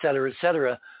rocks, et cetera, et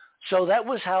cetera. So that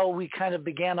was how we kind of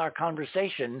began our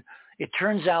conversation. It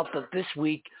turns out that this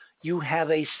week you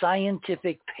have a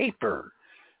scientific paper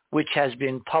which has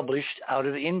been published out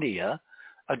of India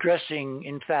addressing,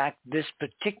 in fact, this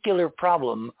particular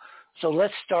problem. So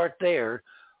let's start there.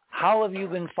 How have you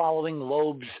been following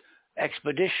Loeb's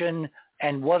expedition,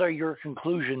 and what are your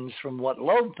conclusions from what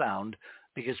Loeb found?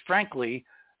 Because frankly,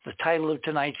 the title of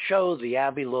tonight's show, the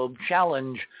Avi Loeb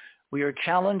Challenge, we are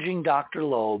challenging Dr.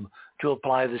 Loeb to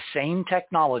apply the same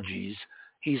technologies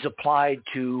he's applied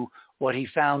to what he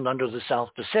found under the South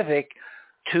Pacific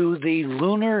to the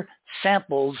lunar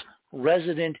samples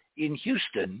resident in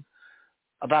Houston,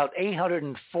 about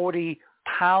 840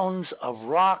 pounds of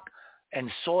rock and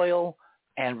soil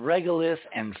and regolith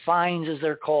and fines, as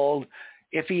they're called.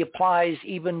 If he applies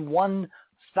even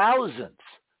 1,000th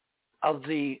of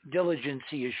the diligence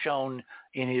he has shown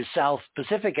in his South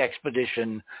Pacific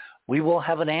expedition, we will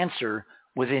have an answer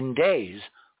within days.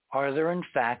 Are there, in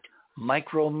fact,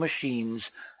 micro machines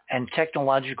and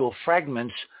technological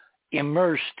fragments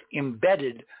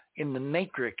embedded in the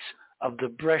matrix of the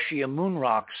Brescia moon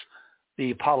rocks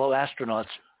the Apollo astronauts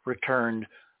returned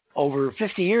over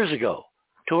 50 years ago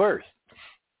to Earth?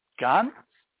 John?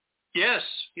 Yes,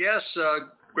 yes.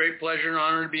 Great pleasure and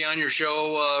honor to be on your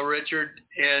show, Richard.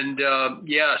 And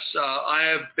yes, I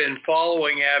have been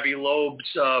following Avi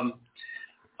Loeb's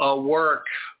work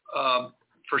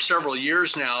for several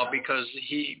years now, because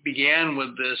he began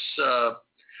with this,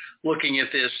 looking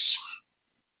at this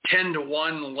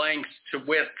 10-to-1 length to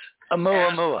width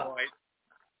Oumuamua,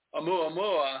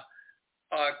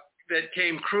 that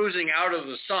came cruising out of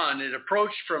the sun. It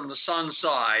approached from the sun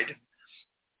side.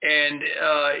 And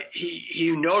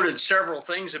he noted several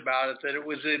things about it, that it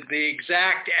was the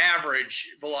exact average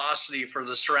velocity for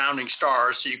the surrounding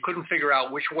stars, so you couldn't figure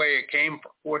out which way it came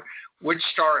from, which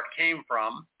star it came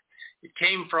from. It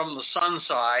came from the sun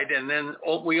side, and then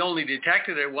we only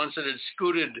detected it once it had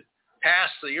scooted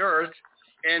past the Earth.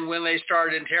 And when they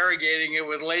started interrogating it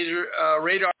with laser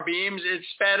radar beams, it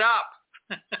sped up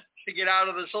to get out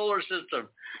of the solar system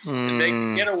to make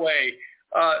the getaway.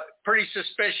 Pretty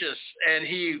suspicious, and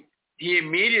he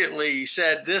immediately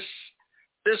said this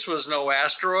was no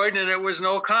asteroid and it was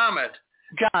no comet.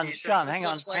 John, hang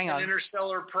on. An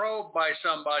interstellar probe by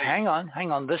somebody. Hang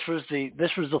on. This was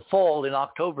the fall in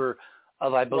October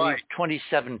of, I believe,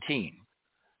 2017.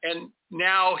 And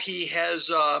now he has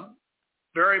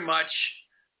very much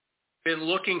been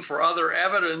looking for other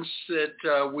evidence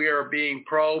that we are being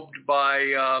probed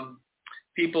by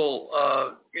people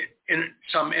in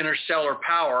some interstellar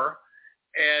power.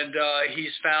 And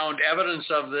he's found evidence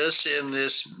of this in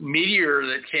this meteor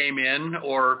that came in,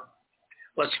 or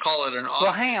let's call it an object.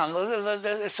 Well, hang on.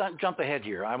 Let's not jump ahead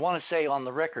here. I want to say on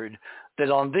the record that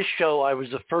on this show, I was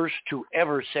the first to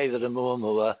ever say that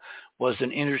Oumuamua was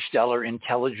an interstellar,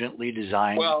 intelligently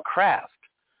designed craft.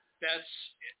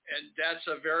 That's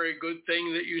a very good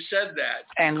thing that you said that.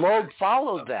 And Loeb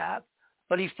followed that,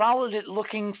 but he followed it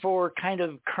looking for kind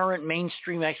of current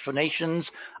mainstream explanations.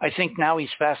 I think now he's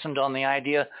fastened on the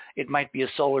idea it might be a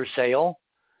solar sail,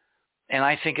 and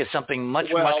I think it's something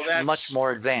much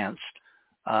more advanced.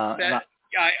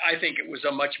 I think it was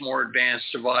a much more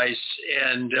advanced device,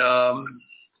 and a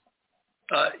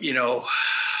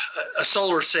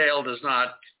solar sail does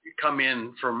not come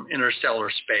in from interstellar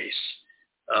space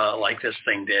like this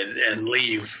thing did and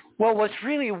leave. Well, what's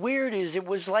really weird is it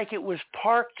was like it was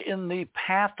parked in the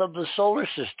path of the solar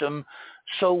system,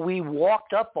 so we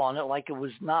walked up on it like it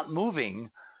was not moving,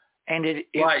 and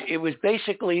it was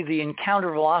basically the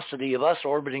encounter velocity of us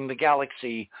orbiting the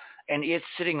galaxy and it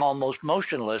sitting almost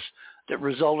motionless that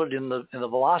resulted in the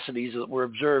velocities that were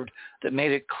observed that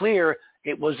made it clear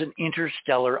it was an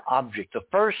interstellar object, the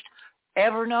first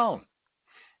ever known.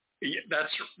 Yeah,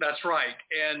 that's right,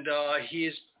 and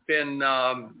he's been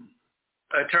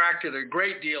attracted a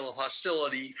great deal of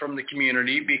hostility from the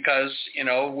community because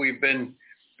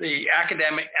the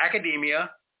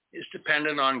academia is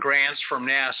dependent on grants from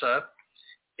NASA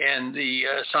and the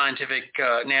Scientific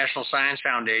National Science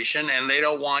Foundation, and they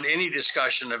don't want any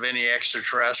discussion of any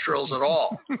extraterrestrials at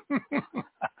all.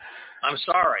 I'm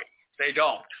sorry, they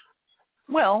don't.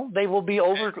 Well, they will be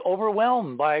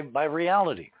overwhelmed by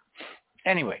reality.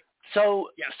 Anyway, so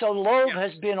Loeb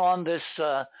has been on this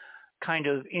kind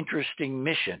of interesting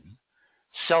mission,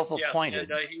 self-appointed.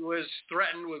 Yeah, and he was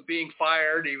threatened with being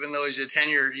fired, even though he's a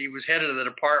tenured. He was head of the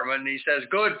department, and he says,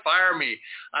 "Good, fire me.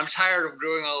 I'm tired of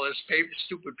doing all this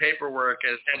stupid paperwork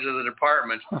as head of the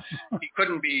department." He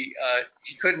couldn't be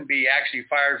actually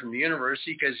fired from the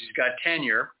university because he's got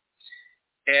tenure.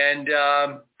 And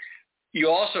you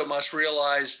also must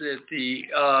realize that the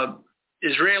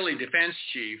Israeli defense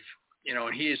chief,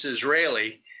 and he is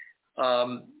Israeli.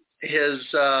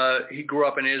 He grew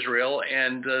up in Israel,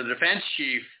 and the defense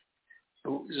chief,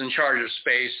 who's in charge of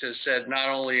space, has said not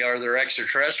only are there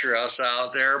extraterrestrials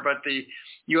out there, but the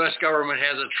U.S. government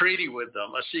has a treaty with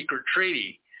them, a secret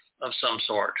treaty of some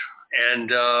sort.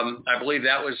 And I believe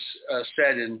that was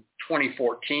said in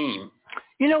 2014.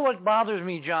 You know what bothers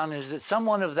me, John, is that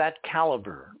someone of that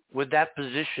caliber, with that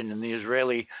position in the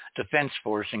Israeli Defense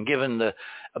Force, and given the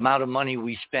amount of money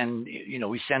we spend,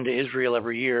 we send to Israel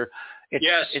every year,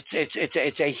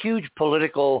 it's a huge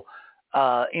political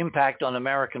impact on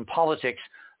American politics.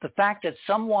 The fact that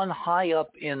someone high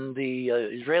up in the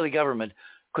Israeli government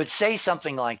could say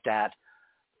something like that,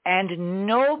 and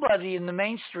nobody in the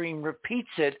mainstream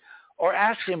repeats it or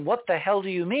asks him, "What the hell do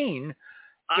you mean?"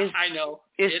 I know.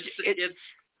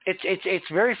 It's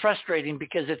very frustrating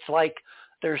because it's like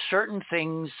there are certain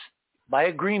things by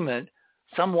agreement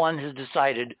someone has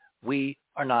decided we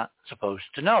are not supposed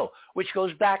to know, which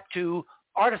goes back to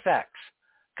artifacts,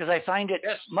 because I find it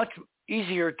much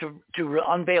easier to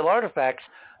unveil artifacts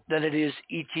than it is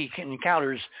ET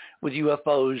encounters with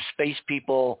UFOs, space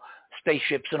people,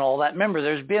 spaceships, and all that. Remember,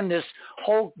 there's been this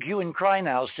whole hue and cry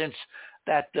now since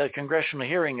that congressional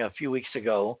hearing a few weeks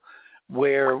ago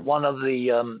where one of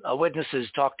the witnesses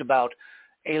talked about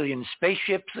alien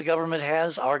spaceships the government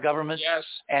has, our government, Yes.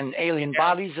 and alien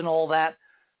bodies and all that.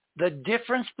 The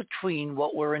difference between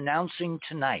what we're announcing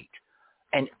tonight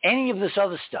and any of this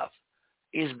other stuff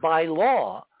is by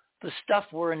law, the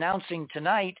stuff we're announcing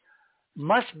tonight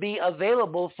must be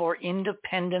available for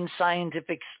independent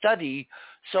scientific study.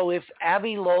 So if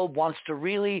Avi Loeb wants to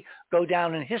really go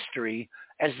down in history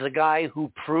as the guy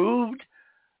who proved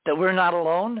that we're not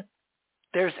alone,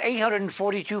 there's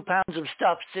 842 pounds of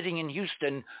stuff sitting in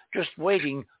Houston just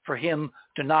waiting for him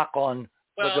to knock on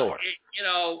the door.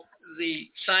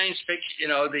 The science fiction,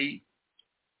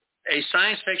 a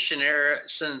science fiction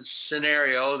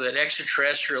scenario that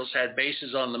extraterrestrials had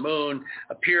bases on the moon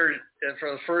appeared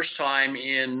for the first time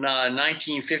in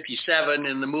 1957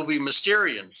 in the movie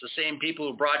Mysterians, the same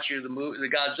people who brought you the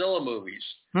Godzilla movies.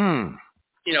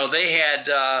 They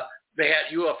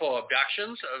had UFO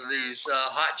abductions of these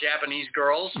hot Japanese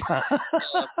girls,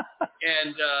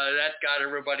 and that got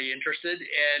everybody interested.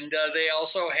 And they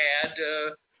also had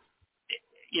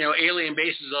alien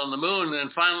bases on the moon,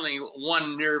 and finally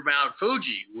one near Mount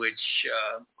Fuji, which,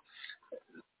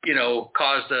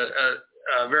 caused a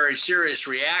very serious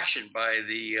reaction by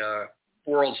the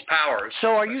world's powers. So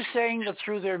are you saying that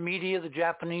through their media, the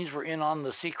Japanese were in on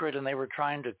the secret and they were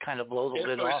trying to kind of blow the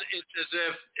lid off?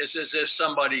 It's as if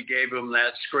somebody gave them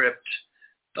that script,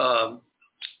 out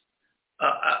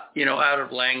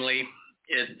of Langley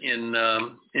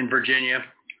in Virginia.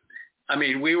 I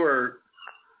mean, we were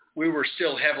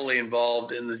still heavily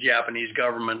involved in the Japanese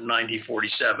government in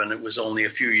 1947. It was only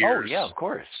a few years. Oh, yeah, of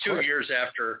course. 2 years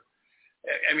after.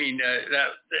 I mean, this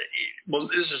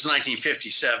is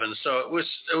 1957, so it was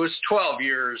 12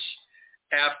 years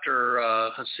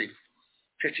after.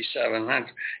 57.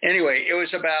 Anyway, it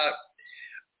was about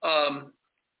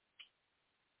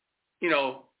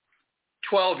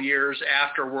 12 years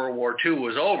after World War II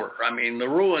was over. I mean, the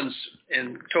ruins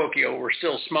in Tokyo were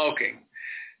still smoking.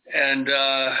 And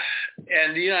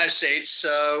the United States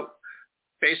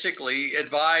basically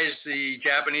advised the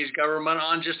Japanese government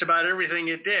on just about everything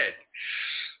it did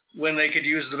when they could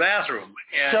use the bathroom.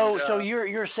 And, so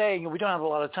you're saying we don't have a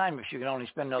lot of time if you can only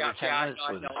spend another 10 minutes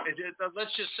with it.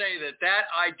 Let's just say that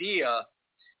idea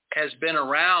has been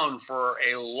around for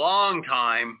a long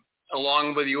time,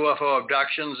 along with UFO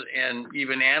abductions and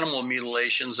even animal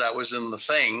mutilations. That was in The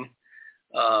Thing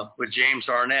with James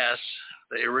Arness,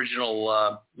 the original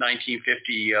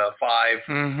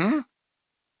 1955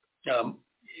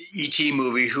 E.T.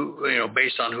 movie,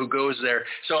 based on Who Goes There.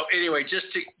 So anyway,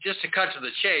 just to cut to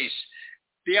the chase,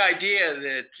 the idea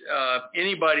that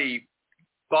anybody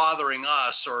bothering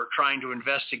us or trying to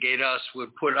investigate us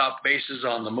would put up bases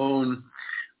on the moon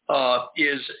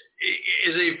is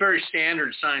a very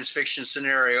standard science fiction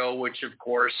scenario, which of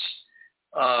course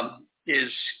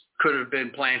could have been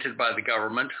planted by the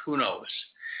government. Who knows?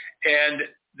 And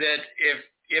that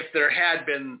if there had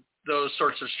been those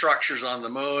sorts of structures on the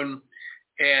moon,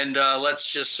 and let's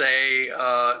just say,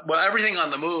 everything on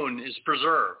the moon is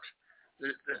preserved.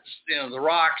 The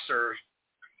rocks are,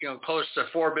 close to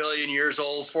 4 billion years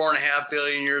old, 4.5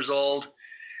 billion years old.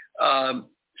 Well,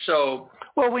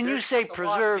 when you say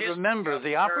preserved, remember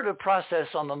the operative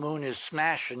process on the moon is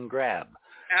smash and grab.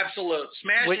 Absolute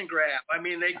smash and grab. I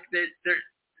mean,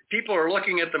 people are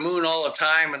looking at the moon all the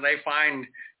time, and they find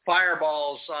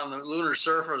fireballs on the lunar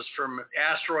surface from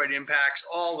asteroid impacts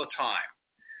all the time.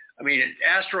 I mean,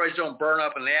 asteroids don't burn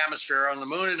up in the atmosphere. On the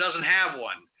moon, it doesn't have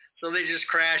one. So they just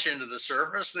crash into the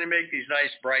surface, and they make these nice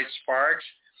bright sparks.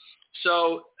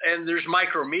 So, and there's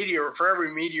micrometeor. For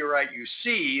every meteorite you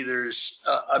see, there's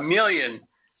a million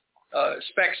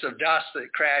specks of dust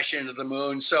that crash into the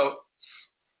moon. So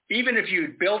even if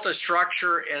you built a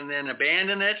structure and then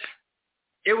abandon it,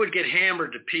 it would get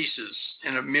hammered to pieces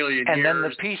in a million years. And then the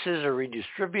pieces are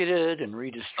redistributed and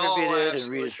redistributed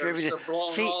and redistributed.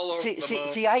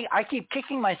 See, I keep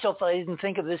kicking myself that I didn't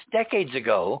think of this decades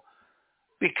ago,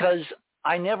 because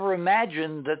I never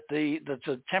imagined that the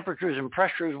temperatures and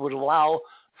pressures would allow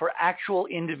for actual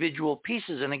individual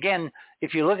pieces. And again,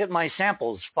 if you look at my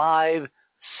samples, 5,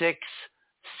 6,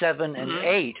 7, and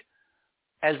 8,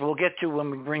 as we'll get to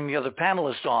when we bring the other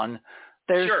panelists on,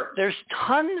 there's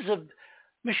tons of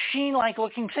machine-like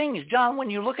looking things. John,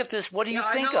 when you look at this, what do you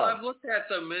think of? I've looked at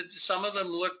them. Some of them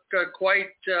look quite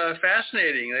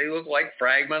fascinating. They look like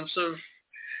fragments of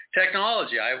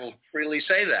technology. I will freely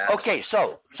say that. Okay,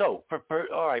 so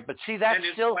all right, but see, that's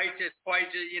still it's quite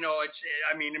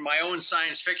I mean, in my own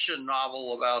science fiction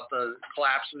novel about the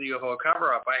collapse of the UFO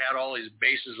cover-up, I had all these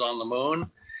bases on the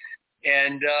moon,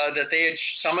 and that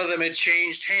some of them had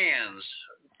changed hands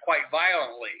quite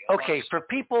violently. Okay, for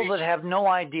people that have no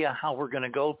idea how we're going to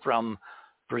go from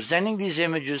presenting these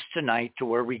images tonight to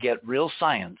where we get real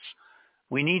science,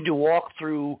 we need to walk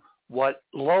through what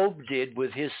Loeb did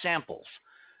with his samples.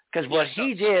 Because what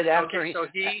he did after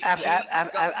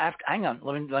hang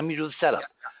on, let me do the setup.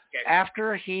 Okay.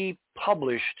 After he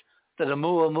published that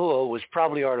Oumuamua was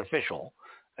probably artificial,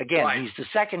 again, Right. he's the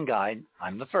second guy,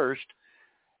 I'm the first,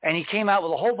 and he came out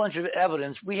with a whole bunch of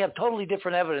evidence. We have totally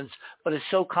different evidence, but it's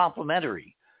so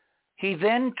complementary. He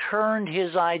then turned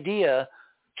his idea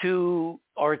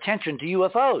or attention to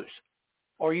UFOs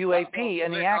or UAP,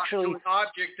 and he actually... an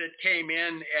object that came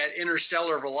in at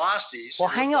interstellar velocities. Well,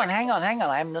 hang on.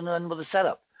 I haven't done with the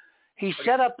setup. He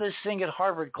set up this thing at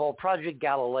Harvard called Project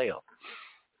Galileo,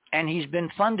 and he's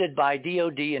been funded by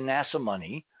DOD and NASA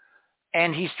money,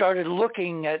 and he started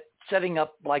looking at setting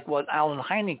up like what Alan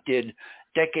Hynek did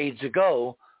decades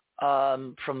ago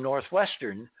from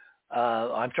Northwestern.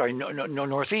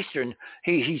 Northeastern.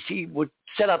 He would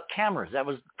set up cameras. That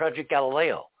was Project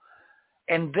Galileo.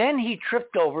 And then he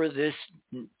tripped over this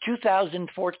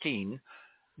 2014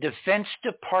 Defense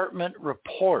Department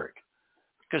report.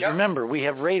 Because remember, we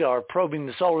have radar probing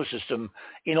the solar system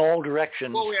in all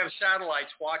directions. Well, we have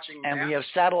satellites watching. And we have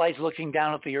satellites looking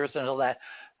down at the Earth and all that.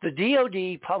 The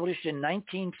DOD published in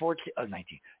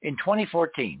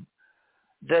 2014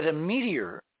 that a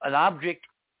meteor, an object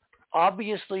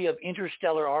obviously of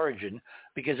interstellar origin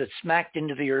because it smacked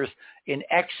into the Earth in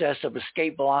excess of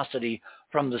escape velocity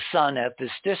from the sun at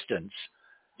this distance,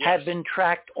 had been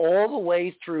tracked all the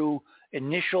way through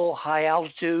initial high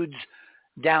altitudes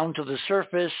down to the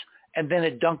surface, and then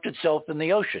it dunked itself in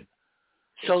the ocean.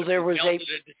 So there was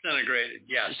disintegrated.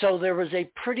 Yes. So there was a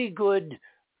pretty good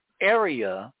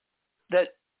area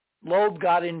that Loeb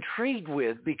got intrigued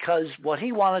with, because what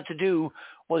he wanted to do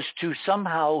was to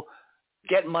somehow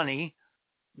get money,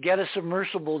 get a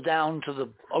submersible down to the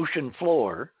ocean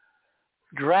floor,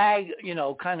 drag,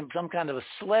 some kind of a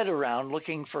sled around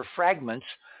looking for fragments.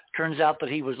 Turns out that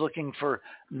he was looking for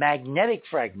magnetic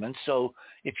fragments. So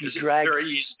if you drag... It's very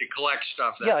easy to collect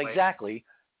stuff that way. Yeah, exactly.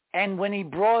 And when he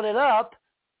brought it up,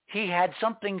 he had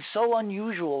something so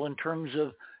unusual in terms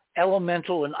of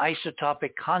elemental and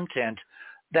isotopic content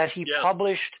that he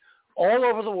published all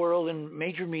over the world in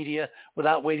major media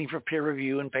without waiting for peer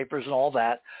review and papers and all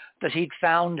that he'd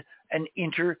found an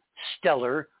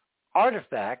interstellar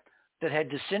artifact that had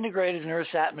disintegrated in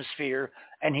Earth's atmosphere,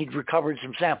 and he'd recovered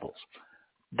some samples.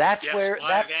 That's where...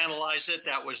 I've analyzed it.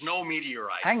 That was no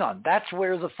meteorite. Hang on. That's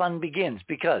where the fun begins,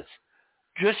 because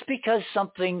just because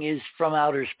something is from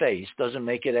outer space doesn't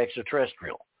make it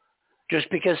extraterrestrial. Just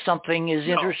because something is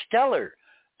interstellar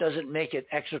doesn't make it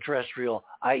extraterrestrial,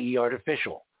 i.e.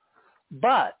 artificial.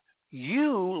 But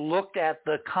you looked at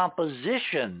the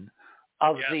composition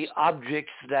of the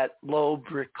objects that Loeb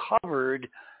recovered,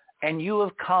 and you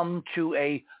have come to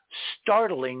a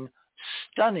startling,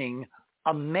 stunning,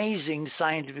 amazing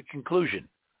scientific conclusion.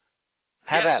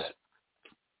 Have at it.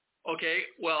 Okay.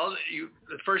 Well,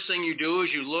 the first thing you do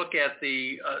is you look at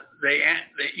the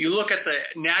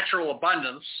natural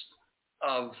abundance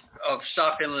of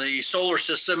stuff in the solar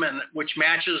system, and which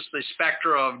matches the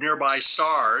spectra of nearby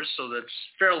stars. So that's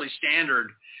fairly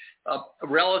standard.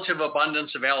 Relative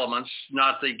abundance of elements,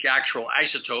 not the actual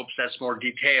isotopes. That's more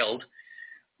detailed.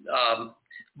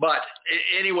 But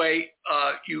anyway,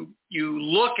 you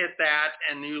look at that,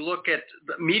 and you look at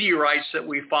the meteorites that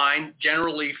we find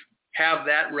generally have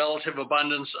that relative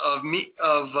abundance of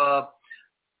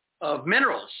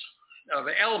minerals, of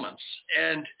elements,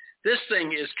 and this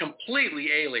thing is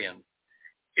completely alien.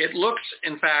 It looks,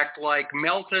 in fact, like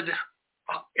melted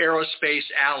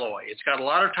aerospace alloy. It's got a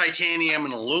lot of titanium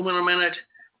and aluminum in it,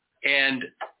 and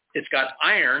it's got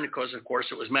iron because, of course,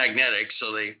 it was magnetic,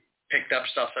 so they picked up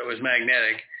stuff that was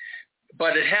magnetic,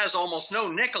 but it has almost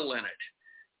no nickel in it.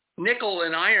 Nickel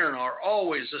and iron are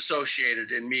always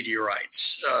associated in meteorites,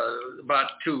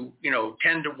 about 10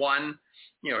 to 1,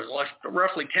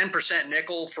 roughly 10%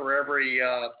 nickel for every,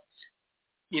 of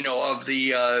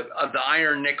the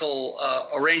iron nickel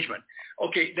arrangement.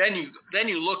 Okay, then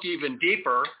you look even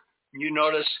deeper. You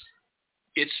notice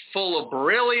it's full of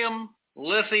beryllium,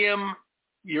 lithium,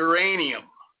 uranium,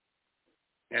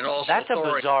 and also that's a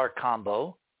thorium. Bizarre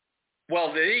combo.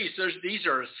 Well, these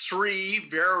are three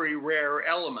very rare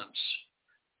elements.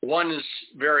 One is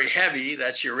very heavy,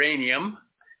 that's uranium,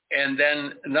 and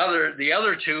then the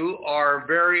other two are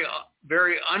very,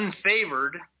 very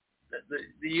unfavored.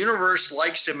 The universe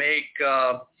likes to make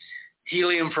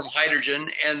helium from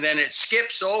hydrogen, and then it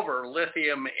skips over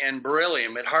lithium and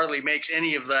beryllium. It hardly makes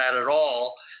any of that at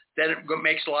all. Then it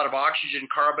makes a lot of oxygen,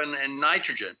 carbon, and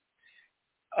nitrogen.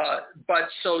 But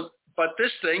so But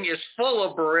this thing is full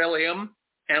of beryllium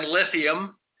and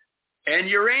lithium and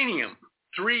uranium,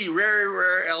 3 very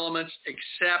rare elements,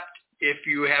 except if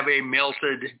you have a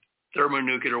melted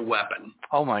thermonuclear weapon.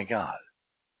 Oh, my God.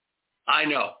 I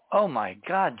know. Oh, my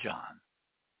God, John.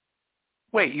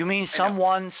 Wait, you mean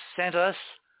someone sent us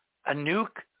a nuke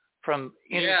from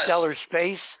interstellar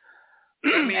space?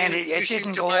 And it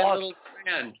didn't go off?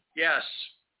 Yes.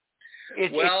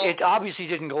 It obviously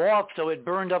didn't go off, so it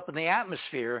burned up in the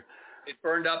atmosphere. It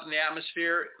burned up in the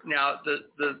atmosphere. Now,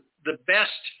 the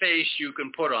best face you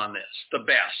can put on this, the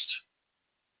best,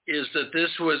 is that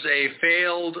this was a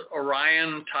failed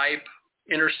Orion-type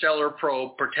interstellar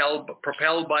probe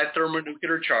propelled by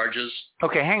thermonuclear charges.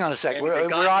 Okay, hang on a second. We're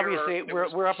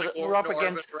up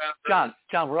against John.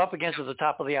 We're up against at the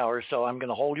top of the hour, so I'm going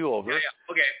to hold you over.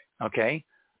 Yeah. Okay.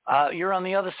 You're on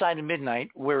the other side of midnight.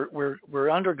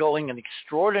 We're undergoing an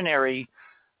extraordinary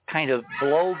kind of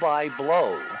blow by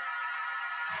blow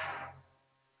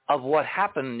of what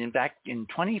happened back in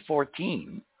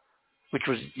 2014, which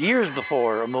was years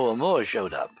before Oumuamua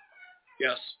showed up.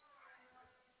 Yes.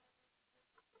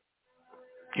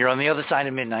 You're on the other side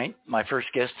of midnight. My first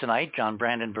guest tonight, John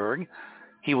Brandenburg.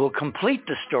 He will complete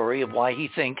the story of why he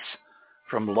thinks,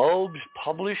 from Loeb's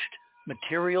published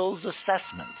materials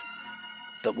assessment,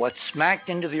 that what smacked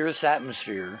into the Earth's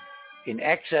atmosphere in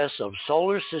excess of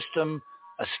solar system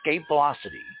escape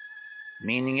velocity,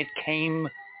 meaning it came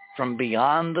from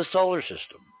beyond the solar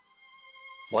system,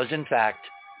 was in fact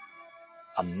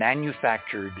a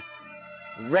manufactured,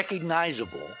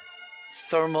 recognizable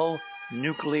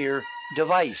thermonuclear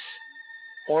device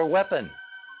or weapon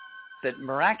that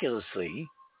miraculously,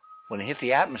 when it hit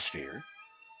the atmosphere,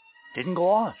 didn't go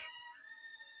off.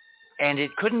 And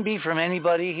it couldn't be from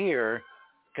anybody here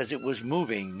because it was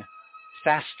moving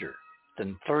faster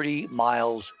than 30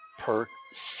 miles per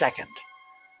second.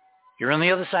 You're on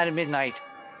the other side of midnight.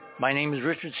 My name is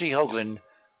Richard C. Hoagland.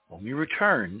 When we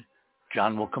return,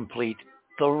 John will complete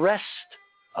the rest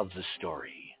of the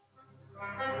story.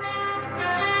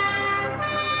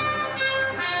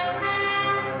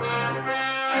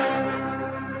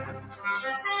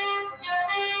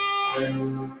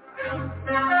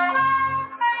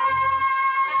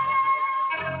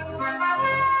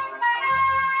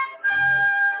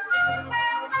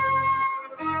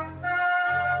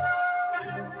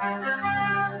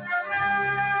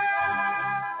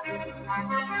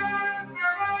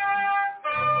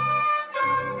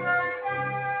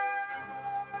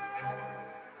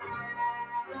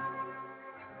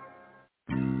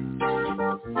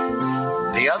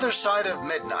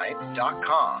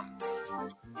 TheOtherSideOfMidnight.com.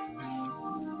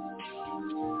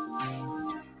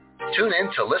 Tune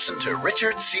in to listen to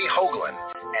Richard C. Hoagland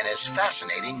and his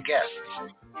fascinating guests.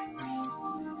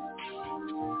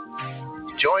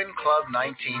 Join Club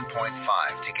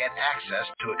 19.5 to get access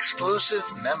to exclusive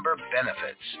member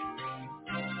benefits.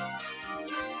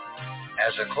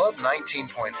 As a Club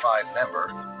 19.5 member,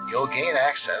 you'll gain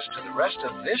access to the rest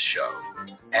of this show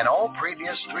and all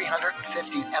previous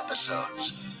 350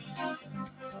 episodes.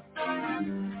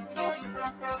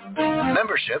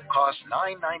 Membership costs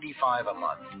 $9.95 a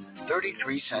month,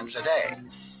 33 cents a day.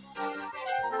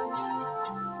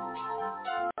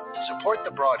 Support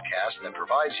the broadcast that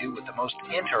provides you with the most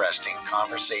interesting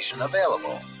conversation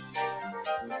available.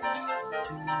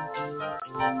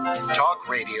 Talk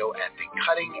radio at the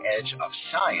cutting edge of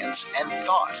science and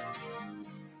thought.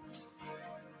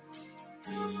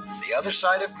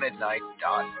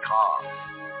 TheOtherSideOfMidnight.com.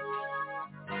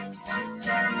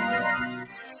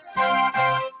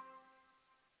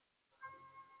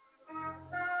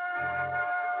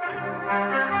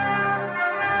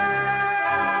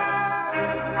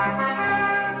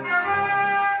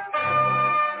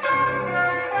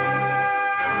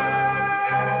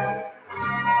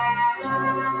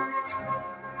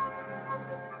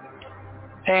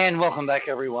 And welcome back,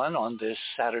 everyone, on this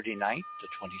Saturday night, the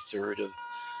 23rd of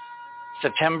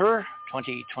September,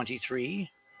 2023.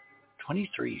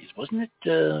 23s, wasn't it?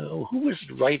 Who was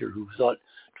the writer who thought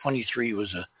 23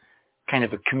 was a kind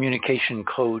of a communication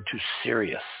code to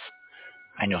Sirius?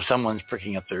 I know someone's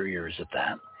pricking up their ears at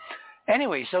that.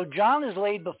 Anyway, so John has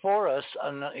laid before us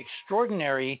an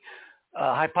extraordinary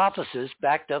hypothesis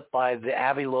backed up by the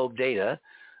Avi Loeb data,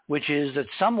 which is that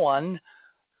someone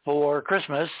for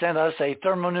Christmas sent us a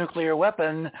thermonuclear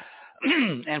weapon,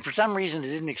 and for some reason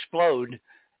it didn't explode.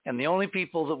 And the only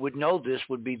people that would know this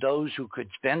would be those who could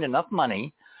spend enough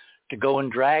money to go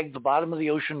and drag the bottom of the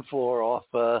ocean floor off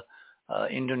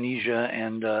Indonesia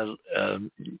and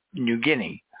New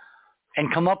Guinea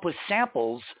and come up with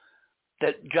samples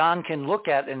that John can look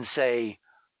at and say,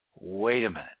 wait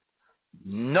a minute,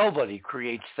 nobody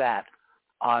creates that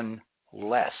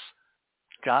unless.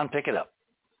 John, pick it up.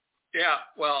 Yeah,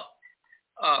 well,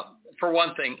 for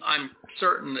one thing, I'm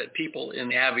certain that people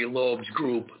in Avi Loeb's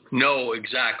group know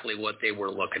exactly what they were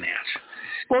looking at.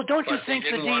 Well, don't you think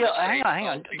the hang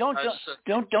on.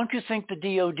 Don't you think the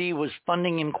DOD was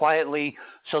funding him quietly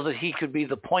so that he could be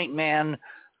the point man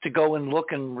to go and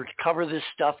look and recover this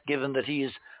stuff, given that he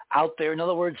is out there? In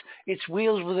other words, it's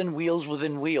wheels within wheels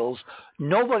within wheels.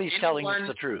 Nobody's telling us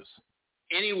the truth.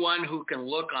 Anyone who can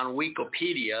look on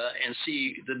Wikipedia and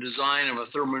see the design of a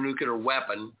thermonuclear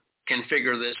weapon can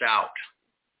figure this out.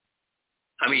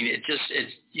 I mean,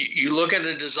 you look at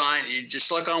the design, you just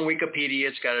look on Wikipedia,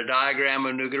 it's got a diagram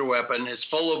of a nuclear weapon. It's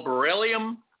full of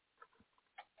beryllium,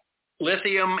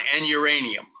 lithium, and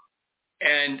uranium.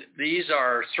 And these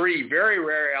are three very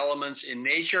rare elements in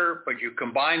nature, but you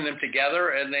combine them together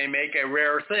and they make a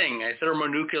rare thing, a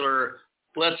thermonuclear,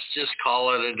 let's just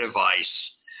call it a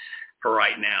device for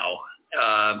right now.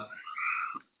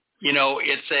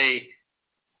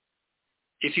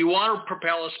 If you want to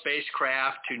propel a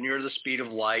spacecraft to near the speed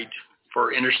of light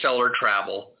for interstellar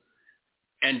travel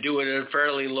and do it at a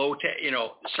fairly low,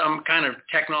 some kind of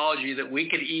technology that we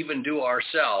could even do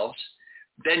ourselves,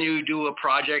 then you do a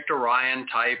Project Orion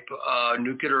type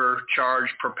nuclear charge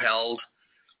propelled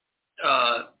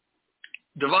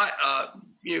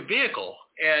vehicle.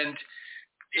 And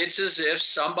it's as if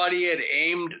somebody had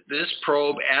aimed this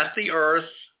probe at the Earth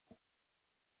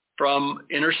from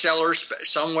interstellar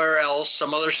somewhere else,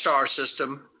 some other star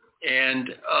system, and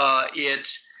it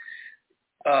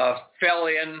fell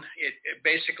in. It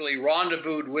basically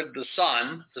rendezvoused with the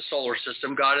sun, the solar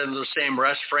system, got into the same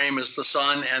rest frame as the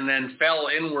sun, and then fell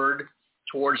inward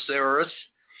towards the Earth.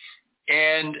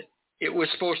 And it was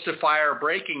supposed to fire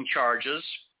braking charges,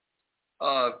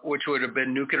 which would have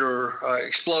been nuclear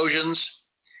explosions,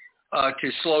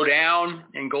 to slow down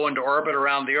and go into orbit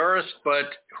around the Earth. But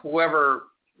whoever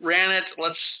ran it,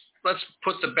 let's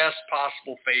put the best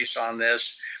possible face on this.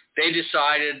 They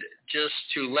decided just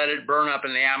to let it burn up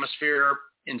in the atmosphere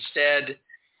instead,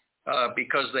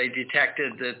 because they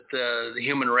detected that the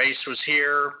human race was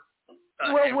here.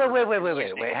 Wait.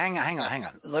 Hang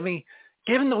on.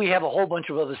 Given that we have a whole bunch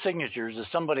of other signatures, that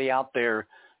somebody out there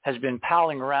has been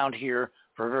palling around here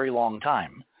for a very long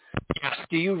time. Yes.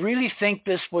 Do you really think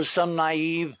this was some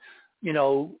naive,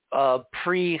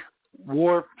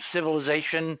 pre-war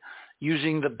civilization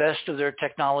using the best of their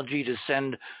technology to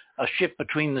send a ship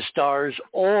between the stars,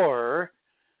 or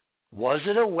was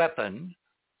it a weapon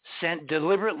sent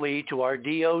deliberately to our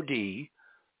DOD,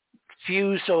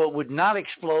 fused so it would not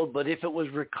explode, but if it was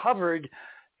recovered,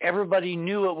 everybody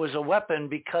knew it was a weapon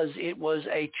because it was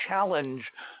a challenge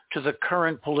to the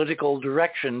current political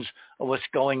directions of what's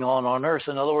going on Earth?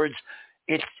 In other words,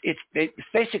 it's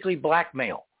basically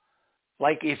blackmail.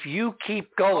 Like, if you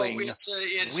keep going,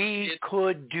 we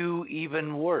could do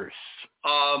even worse.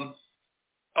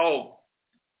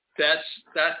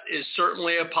 That is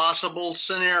certainly a possible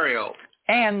scenario.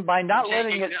 And by not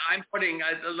letting it...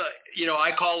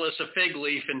 I call this a fig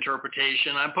leaf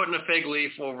interpretation. I'm putting a fig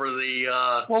leaf over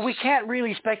the... Well, we can't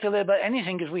really speculate about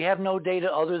anything because we have no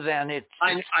data other than it.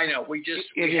 I know. We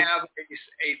have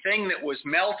a thing that was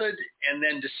melted and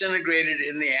then disintegrated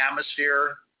in the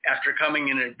atmosphere after coming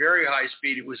in at very high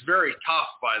speed. It was very tough,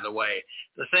 by the way.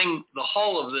 The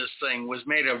hull of this thing was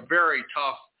made of very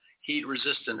tough,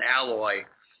 heat-resistant alloy,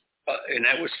 and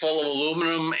that was full of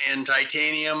aluminum and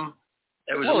titanium.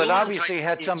 It obviously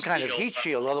had some kind of heat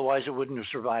shield, otherwise it wouldn't have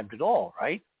survived at all,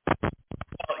 right?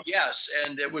 Yes,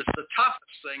 and it was the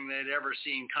toughest thing they'd ever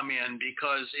seen come in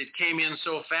because it came in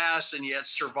so fast and yet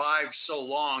survived so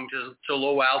long to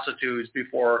low altitudes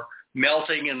before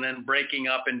melting and then breaking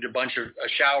up into a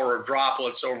shower of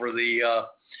droplets over the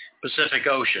Pacific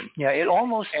Ocean. Yeah, it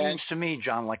almost seems to me,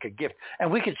 John, like a gift.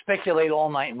 And we could speculate all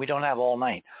night, and we don't have all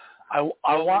night.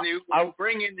 When you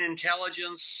bring in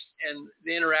intelligence and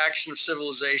the interaction of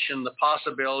civilization, the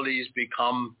possibilities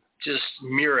become just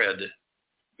myriad.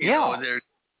 There's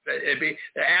the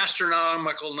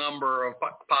astronomical number of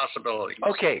possibilities.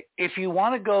 Okay, if you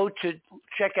want to go to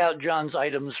check out John's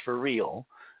items for real,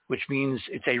 which means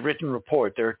it's a written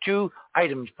report, there are 2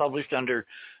 items published under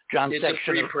John's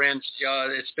section. It's a preprint.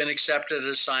 It's been accepted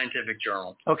as scientific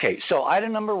journal. Okay, so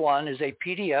item number 1 is a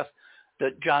PDF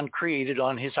that John created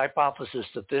on his hypothesis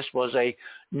that this was a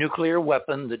nuclear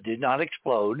weapon that did not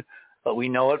explode, but we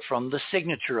know it from the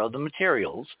signature of the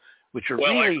materials, which are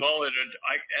really... I call it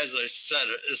as I said,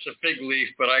 it's a fig leaf,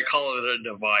 but I call it a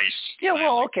device. Yeah,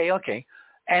 well, okay.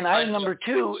 And item number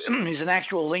 2 is an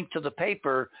actual link to the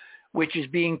paper, which is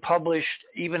being published,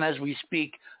 even as we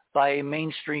speak, by a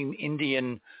mainstream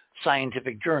Indian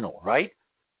scientific journal, right?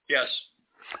 Yes.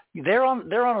 They're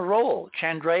on a roll.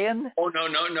 Chandrayaan? Oh no.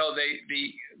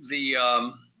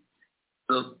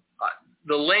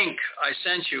 The link I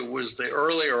sent you was the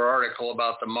earlier article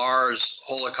about the Mars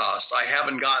Holocaust. I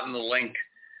haven't gotten the link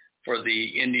for the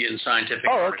Indian scientific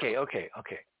article. Okay.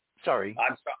 Sorry.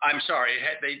 I'm sorry.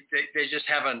 They just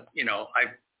haven't,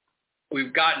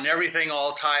 we've gotten everything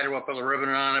all tied up with a ribbon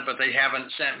on it, but they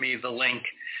haven't sent me the link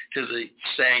to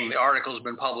saying the article's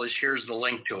been published. Here's the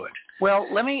link to it. Well,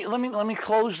 let me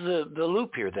close the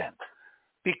loop here then,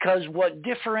 because what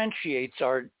differentiates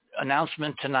our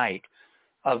announcement tonight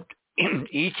of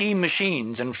ET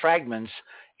machines and fragments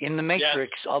in the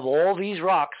matrix of all these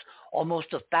rocks,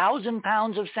 almost 1,000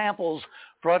 pounds of samples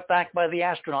brought back by the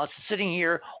astronauts sitting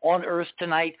here on Earth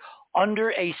tonight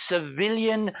under a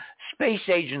civilian space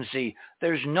agency.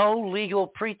 There's no legal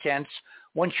pretense,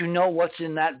 once you know what's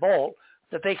in that vault,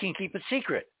 that they can keep it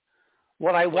secret.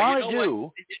 What I want to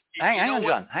do, hang on,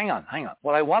 John, hang on.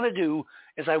 What I want to do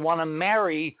is I want to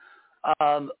marry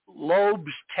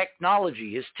Loeb's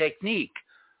technology, his technique,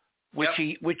 which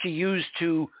he used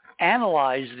to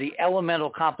analyze the elemental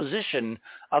composition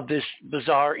of this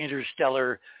bizarre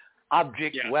interstellar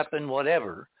object, weapon,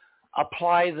 whatever,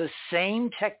 apply the same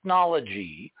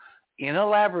technology in a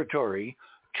laboratory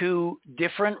to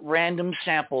different random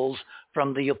samples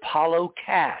from the Apollo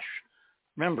cache.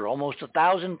 Remember, almost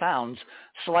 1,000 pounds,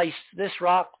 slice this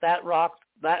rock, that rock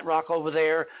over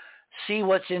there, see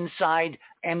what's inside,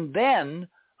 and then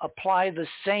apply the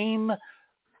same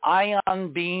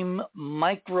ion beam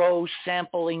micro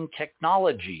sampling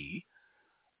technology,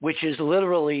 which is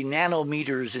literally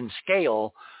nanometers in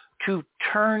scale, to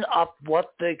turn up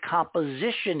what the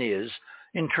composition is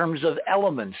in terms of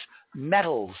elements,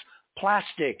 metals,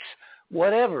 plastics,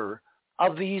 whatever,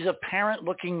 of these apparent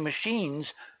looking machines,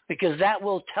 because that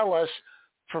will tell us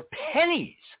for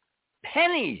pennies,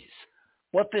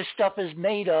 what this stuff is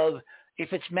made of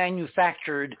if it's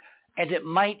manufactured, and it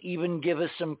might even give us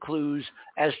some clues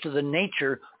as to the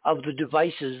nature of the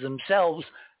devices themselves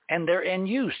and their end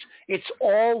use. It's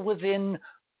all within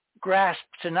grasp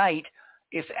tonight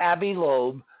if Avi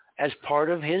Loeb, as part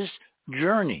of his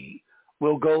journey,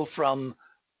 will go from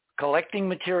collecting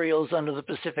materials under the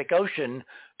Pacific Ocean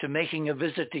to making a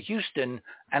visit to Houston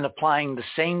and applying the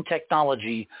same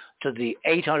technology to the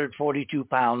 842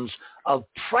 pounds of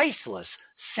priceless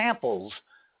samples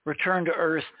returned to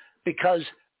Earth, because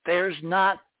there's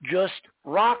not just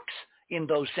rocks in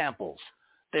those samples.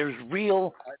 There's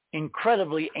real,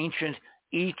 incredibly ancient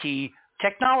ET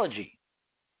technology.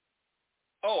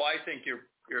 Oh, I think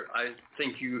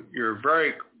you're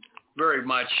very, very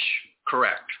much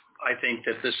correct. I think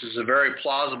that this is a very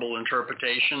plausible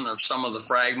interpretation of some of the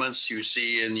fragments you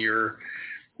see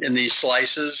in these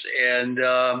slices, and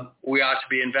we ought to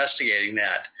be investigating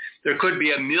that. There could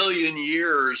be 1 million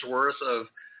years worth of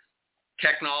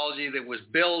technology that was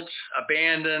built,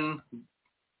 abandoned,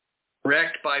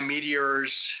 wrecked by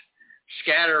meteors,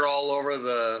 scattered all over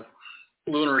the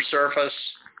lunar surface,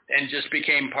 and just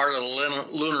became part of the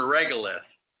lunar regolith.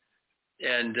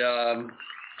 And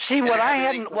see what I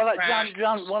hadn't. Well, John,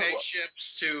 spaceships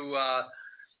to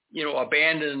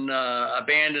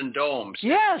abandoned domes.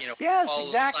 Yes, all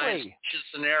exactly.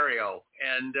 Scenario,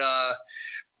 and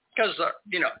because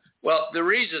the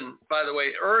reason, by the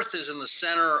way, Earth is in the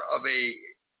center of a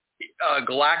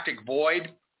galactic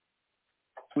void.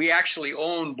 We actually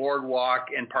own Boardwalk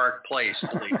and Park Place,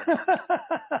 believe it.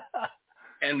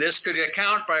 And this could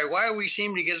account by why we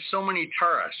seem to get so many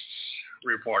tourists,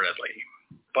 reportedly.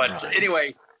 But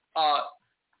anyway,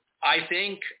 I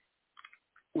think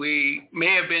we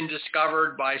may have been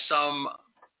discovered by some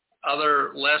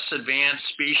other less advanced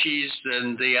species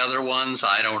than the other ones.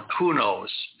 Who knows?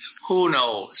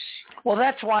 Well,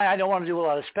 that's why I don't want to do a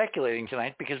lot of speculating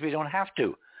tonight, because we don't have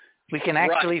to. We can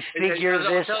actually figure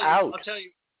this out. I'll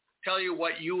tell you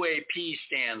what UAP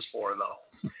stands for, though.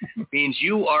 Means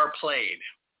you are played.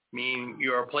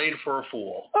 You are played for a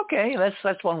fool. Okay,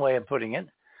 that's one way of putting it.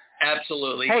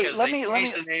 Absolutely. Hey, let me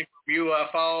the name from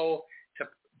UFO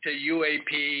to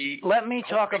UAP. Let me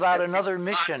talk about another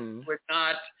mission. Would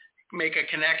not make a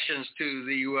connections to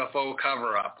the UFO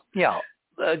cover-up. Yeah.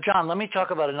 John, let me talk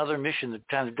about another mission that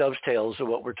kind of dovetails to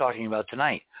what we're talking about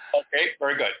tonight. Okay,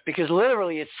 very good. Because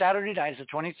literally it's Saturday night, it's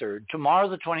the 23rd, tomorrow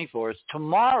the 24th.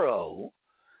 Tomorrow,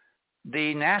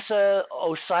 the NASA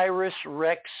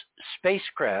OSIRIS-REx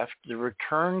spacecraft, the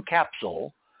return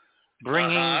capsule,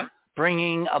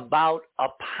 bringing about a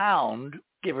pound,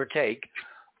 give or take,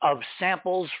 of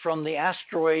samples from the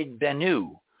asteroid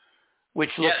Bennu,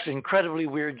 which looks incredibly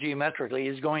weird geometrically,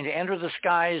 is going to enter the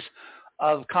skies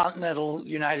of continental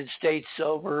United States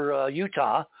over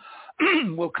Utah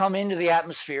will come into the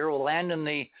atmosphere, will land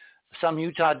in some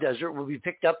Utah desert, will be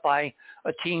picked up by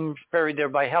a team ferried there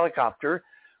by helicopter,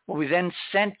 will be then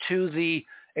sent to the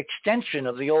extension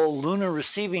of the old lunar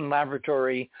receiving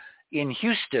laboratory in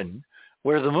Houston,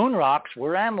 where the moon rocks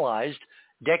were analyzed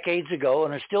decades ago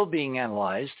and are still being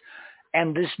analyzed.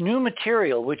 And this new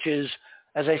material, which is,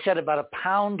 as I said, about a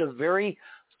pound of very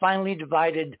finely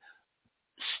divided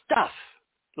stuff,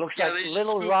 looks like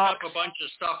little rocks. Up a bunch of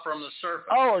stuff from the surface.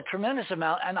 Oh, a tremendous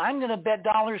amount. And I'm going to bet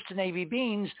dollars to Navy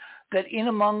beans that in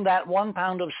among that 1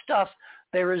 pound of stuff,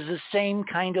 there is the same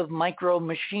kind of micro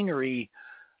machinery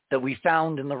that we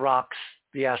found in the rocks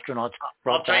the astronauts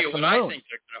brought back from the moon. I'll tell you what I think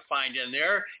they're going to find in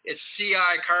there. It's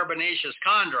CI carbonaceous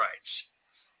chondrites,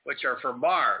 which are for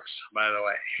Mars, by the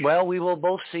way. Well, we will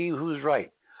both see who's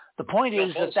right. The point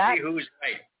is that see who's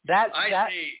right.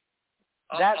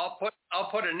 I'll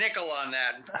put a nickel on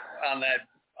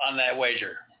that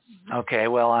wager. Okay,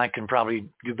 well, I can probably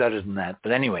do better than that.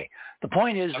 But anyway, the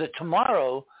point is that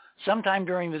tomorrow, sometime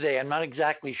during the day, I'm not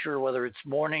exactly sure whether it's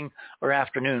morning or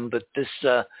afternoon, but this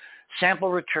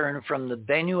sample return from the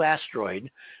Bennu asteroid,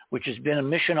 which has been a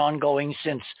mission ongoing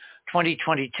since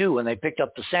 2022 when they picked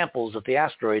up the samples of the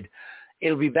asteroid,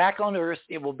 it'll be back on Earth.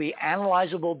 It will be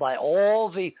analyzable by all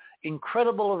the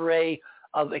incredible array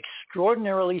of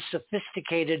extraordinarily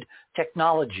sophisticated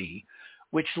technology,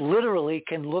 which literally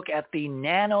can look at the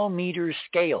nanometer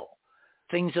scale,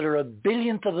 things that are a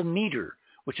billionth of a meter,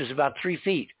 which is about 3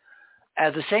 feet.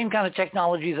 As the same kind of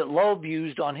technology that Loeb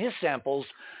used on his samples,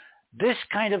 this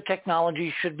kind of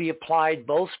technology should be applied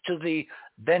both to the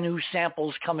Bennu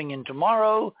samples coming in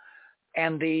tomorrow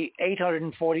and the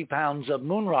 840 pounds of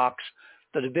moon rocks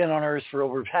that have been on Earth for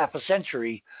over half a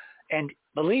century. And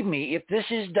believe me, if this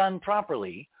is done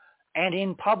properly and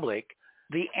in public,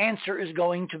 the answer is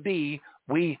going to be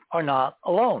we are not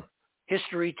alone.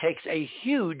 History takes a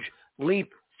huge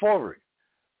leap forward.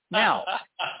 Now,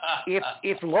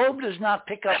 if Loeb does not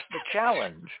pick up the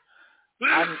challenge,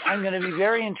 I'm going to be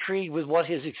very intrigued with what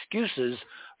his excuses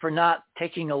for not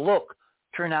taking a look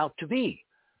turn out to be.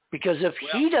 Because if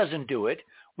he doesn't do it,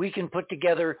 we can put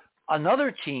together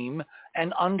another team,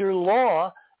 and under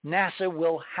law, NASA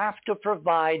will have to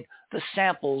provide the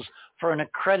samples for an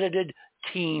accredited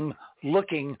team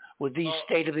looking with these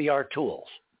state-of-the-art tools.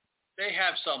 They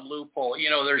have some loophole. You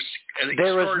know, there is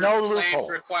no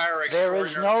loophole. There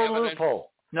is no evidence.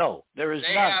 Loophole. No, there is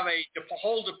none. They have a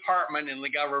whole department in the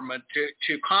government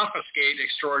to confiscate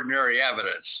extraordinary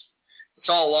evidence. It's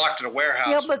all locked in a warehouse.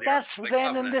 Yeah, but that's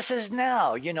then and this is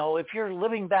now. You know, if you're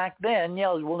living back then,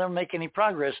 we'll never make any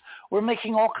progress. We're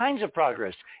making all kinds of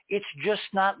progress. It's just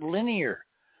not linear.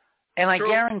 And I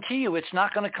guarantee you it's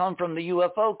not going to come from the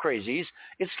UFO crazies.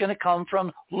 It's going to come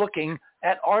from looking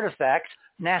at artifacts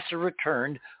NASA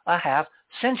returned a half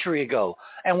century ago.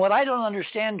 And what I don't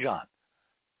understand, John,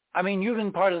 I mean, you've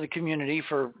been part of the community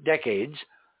for decades.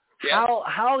 Yep.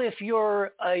 How if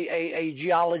you're a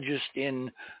geologist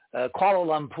in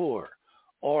Kuala Lumpur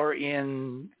or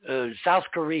in South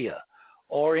Korea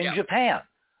or in Japan,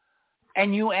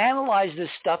 and you analyze this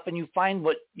stuff and you find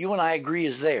what you and I agree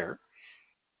is there,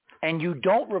 and you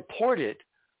don't report it,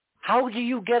 how do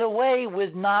you get away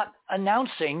with not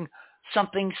announcing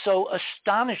something so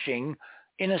astonishing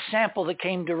in a sample that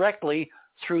came directly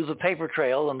through the paper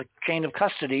trail and the chain of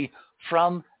custody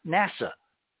from NASA?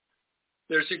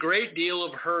 There's a great deal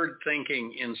of herd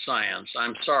thinking in science.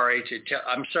 I'm sorry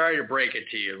to break it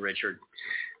to you, Richard.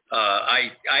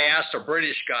 I asked a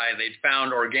British guy, they'd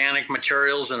found organic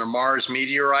materials in a Mars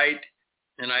meteorite.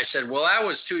 And I said, well, that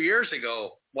was 2 years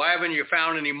ago. Why haven't you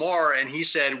found any more? And he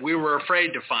said, we were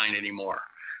afraid to find any more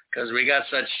because we got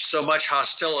so much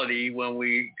hostility when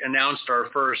we announced our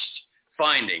first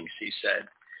findings, he said.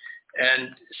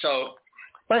 And so...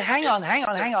 But hang on.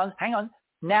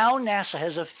 Now NASA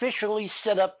has officially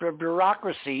set up a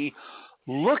bureaucracy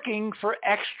looking for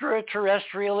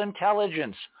extraterrestrial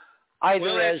intelligence,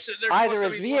 either as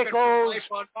vehicles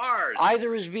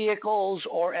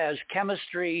or as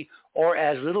chemistry or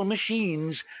as little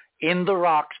machines in the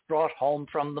rocks brought home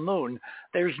from the moon.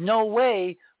 There's no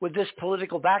way with this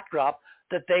political backdrop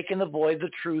that they can avoid the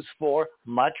truth for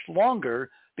much longer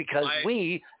because this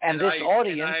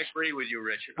audience. I agree with you,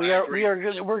 Richard.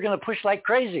 We're going to push like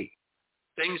crazy.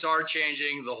 Things are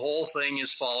changing. The whole thing is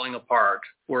falling apart.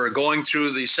 We're going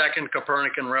through the second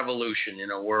Copernican revolution,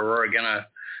 where we're going to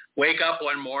wake up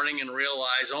one morning and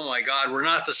realize, oh my God, we're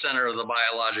not the center of the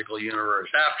biological universe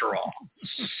after all.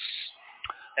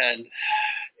 And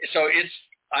so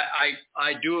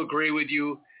I do agree with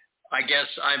you. I guess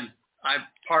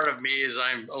part of me is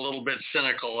I'm a little bit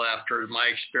cynical after my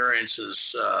experiences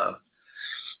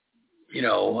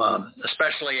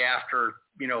especially after,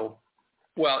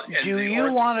 well, do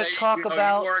you want to talk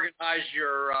about? You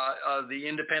organized the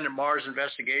Independent Mars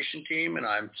Investigation Team, and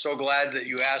I'm so glad that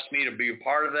you asked me to be a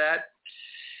part of that.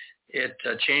 It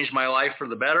changed my life for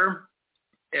the better.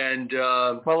 And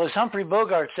well, as Humphrey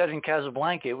Bogart said in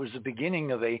Casablanca, it was the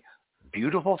beginning of a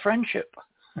beautiful friendship.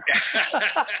 There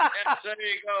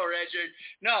you go, Richard.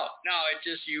 No,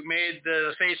 you made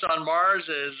the face on Mars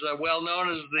as well known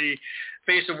as the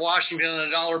face of Washington on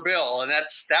a dollar bill, and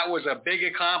that was a big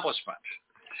accomplishment.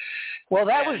 Well,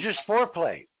 that was just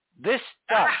foreplay. This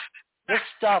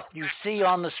stuff you see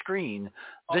on the screen,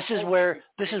 this is where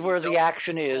the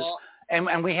action is.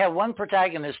 And we have one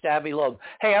protagonist, Avi Loeb.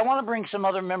 Hey, I want to bring some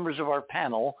other members of our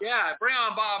panel. Yeah, bring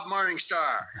on Bob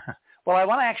Morningstar. Well, I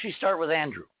want to actually start with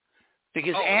Andrew,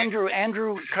 because Andrew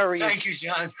Curry. Thank you,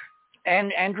 John.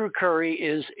 And Andrew Curry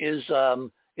is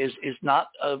not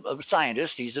a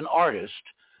scientist. He's an artist,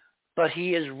 but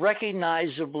he is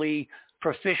recognizably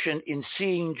proficient in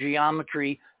seeing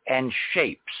geometry and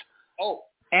shapes. Oh,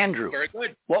 Andrew, very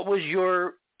good. What was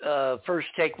your first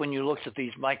take when you looked at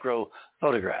these micro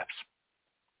photographs?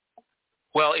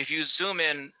 Well, if you zoom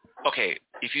in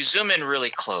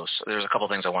really close, there's a couple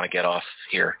things I want to get off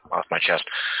my chest.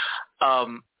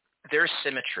 There's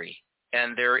symmetry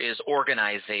and there is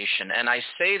organization. And I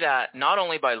say that not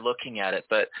only by looking at it,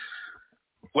 but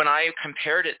when I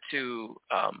compared it to,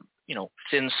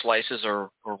 thin slices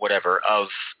or whatever of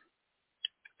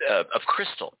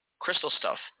crystal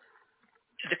stuff,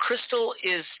 the crystal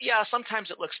is, sometimes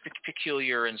it looks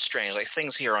peculiar and strange, like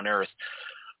things here on Earth,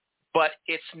 but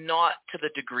it's not to the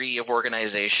degree of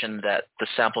organization that the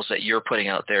samples that you're putting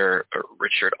out there,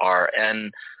 Richard, are.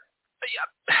 And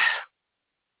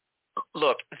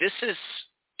look, this is,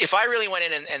 if I really went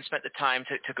in and spent the time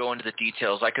to go into the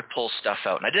details, I could pull stuff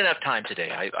out. And I didn't have time today.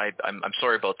 I'm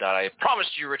sorry about that. I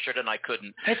promised you, Richard, and I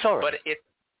couldn't. It's all right.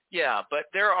 But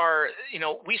there are,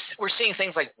 we're seeing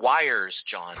things like wires,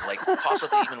 John, like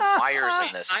possibly even wires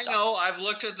in this I stuff. know. I've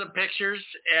looked at the pictures,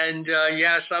 and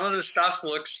some of the stuff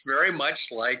looks very much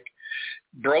like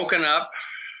broken up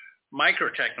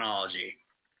microtechnology.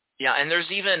 Yeah, and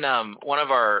there's even one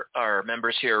of our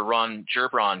members here, Ron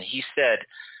Gerbron, he said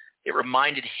it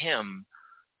reminded him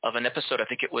of an episode, I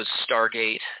think it was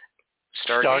Stargate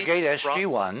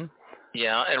SG-1.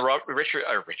 Yeah, and Richard.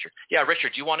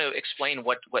 Richard, do you want to explain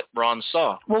what Ron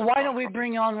saw? Well, why don't we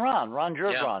bring on Ron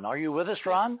Gerbron? Yeah. Are you with us,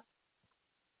 Ron?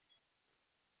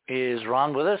 Is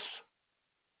Ron with us?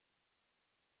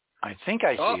 I think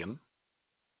I see him.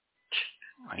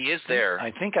 He is there.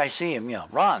 I think I see him, yeah.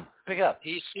 Ron, pick up.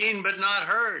 He's seen but not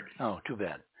heard. Oh, too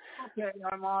bad. Okay,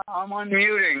 I'm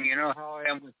unmuting. You know how I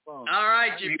am with phones. All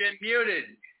right, you've been muted.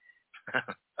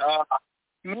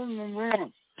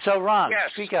 So, Ron,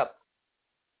 speak up.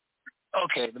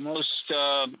 Okay, the most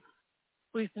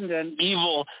recent and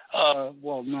evil,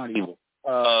 not evil,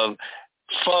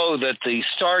 foe that the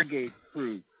Stargate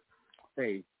crew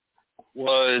faced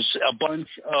was a bunch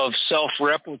of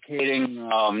self-replicating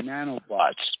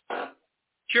nanobots.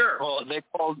 Sure. Well, they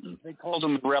called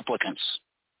them replicants.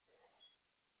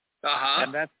 Uh-huh.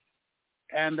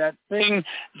 And that thing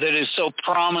that is so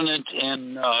prominent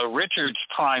in Richard's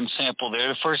prime sample there,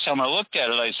 the first time I looked at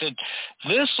it, I said,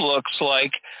 this looks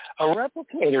like a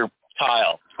replicator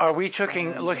tile. Are we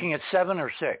looking at 7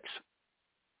 or 6?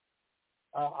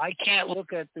 I can't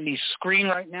look at the screen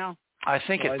right now. I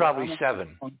think it's probably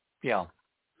 7. Yeah.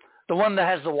 The one that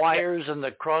has the wires and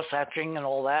the cross-hatching and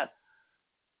all that?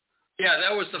 Yeah,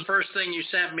 that was the first thing you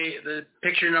sent me, the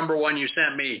picture number 1 you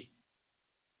sent me.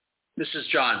 This is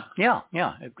John. Yeah.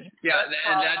 Yeah, and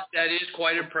that is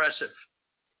quite impressive.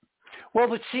 Well,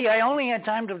 but see, I only had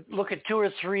time to look at 2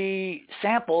 or 3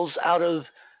 samples out of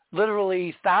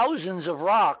literally thousands of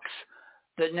rocks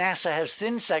that NASA has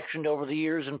thin-sectioned over the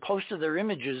years and posted their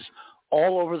images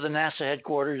all over the NASA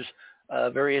headquarters,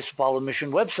 various Apollo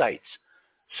mission websites.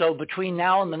 So between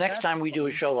now and the next time we do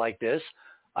a show like this,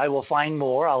 I will find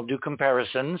more. I'll do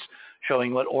comparisons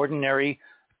showing what ordinary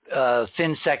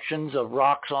thin sections of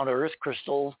rocks on Earth,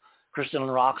 crystalline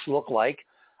rocks, look like.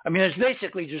 I mean, there's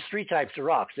basically just 3 types of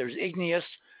rocks. There's igneous,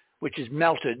 which is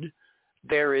melted.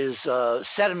 There is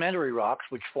sedimentary rocks,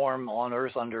 which form on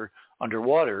Earth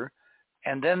underwater.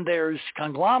 And then there's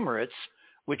conglomerates,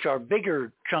 which are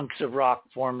bigger chunks of rock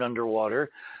formed underwater.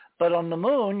 But on the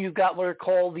moon, you've got what are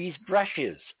called these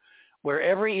breccias, where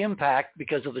every impact,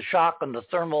 because of the shock and the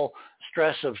thermal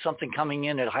stress of something coming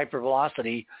in at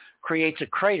hypervelocity, creates a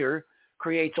crater,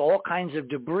 creates all kinds of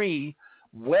debris,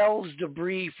 welds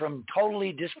debris from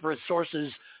totally disparate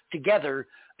sources together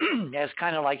as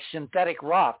kind of like synthetic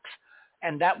rocks.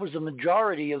 And that was the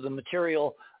majority of the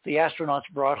material the astronauts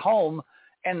brought home.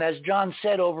 And as John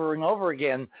said over and over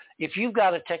again, if you've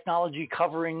got a technology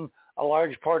covering a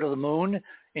large part of the moon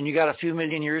and you got a few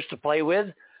million years to play with,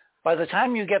 by the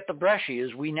time you get the Bresci,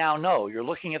 as we now know, you're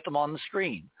looking at them on the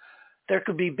screen, there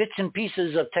could be bits and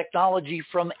pieces of technology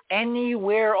from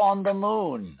anywhere on the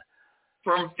moon.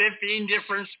 From 15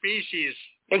 different species.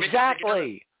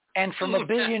 Exactly. And from 1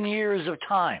 billion years of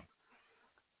time.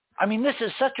 I mean, this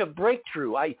is such a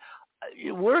breakthrough.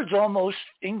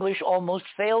 English almost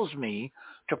fails me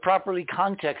to properly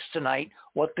context tonight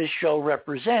what this show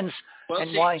represents,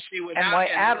 why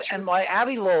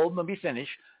Avi Loeb, let me finish,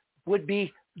 would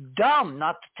be dumb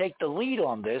not to take the lead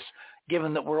on this,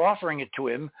 given that we're offering it to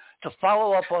him, to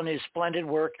follow up on his splendid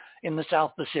work in the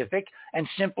South Pacific and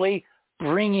simply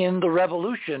bring in the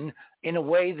revolution in a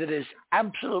way that is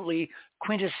absolutely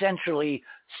quintessentially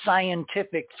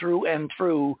scientific through and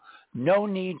through. No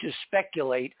need to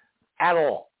speculate at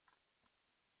all.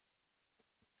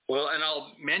 Well, and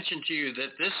I'll mention to you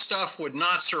that this stuff would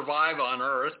not survive on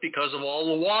Earth because of all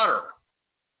the water.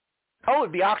 Oh,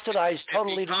 it'd be oxidized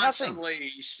totally to nothing.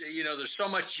 There's so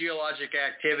much geologic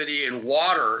activity in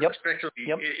water, especially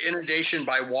inundation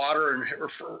by water and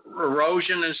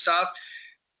erosion and stuff.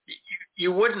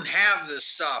 You wouldn't have this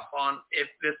stuff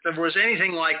if there was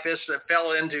anything like this that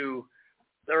fell into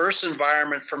the Earth's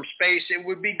environment from space. It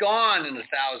would be gone in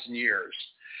 1,000 years.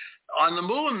 On the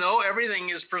moon, though,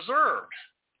 everything is preserved.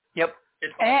 Yep.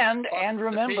 And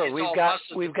remember,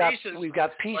 we've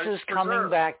got pieces coming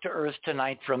back to Earth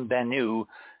tonight from Bennu,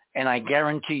 and I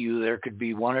guarantee you there could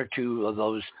be 1 or 2 of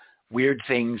those weird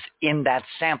things in that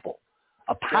sample.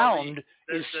 A pound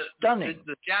is stunning.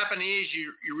 The Japanese,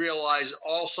 you realize,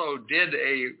 also did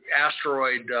a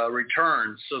asteroid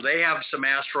return, so they have some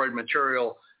asteroid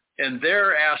material, and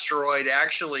their asteroid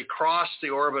actually crossed the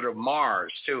orbit of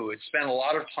Mars too. It spent a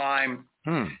lot of time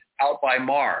out by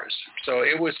Mars. So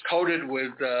it was coated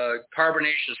with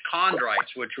carbonaceous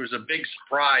chondrites, which was a big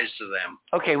surprise to them.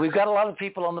 Okay, we've got a lot of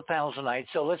people on the panel tonight,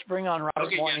 so let's bring on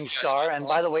Robert Morningstar. Yes. And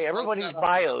by the way, everybody's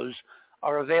bios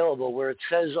are available where it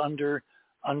says under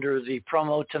the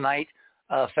promo tonight,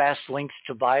 fast links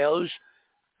to bios.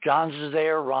 John's is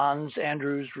there, Ron's,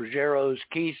 Andrew's, Ruggiero's,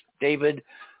 Keith, David,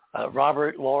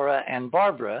 Robert, Laura, and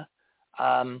Barbara.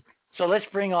 So let's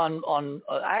bring on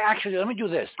actually, let me do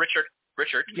this.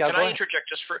 Richard, can I interject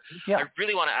just for, I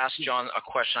really want to ask John a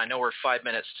question. I know we're 5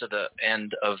 minutes to the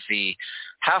end of the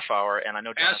half hour, and I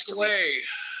know John ask away.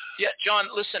 Yeah, John,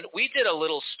 listen, I did a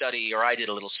little study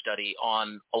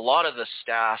on a lot of the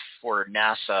staff for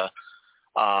NASA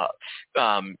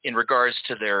in regards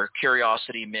to their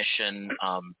Curiosity mission,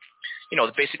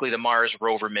 basically the Mars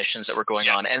rover missions that were going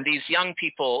on. And these young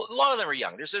people, a lot of them are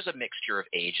young. There's a mixture of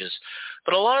ages.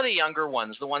 But a lot of the younger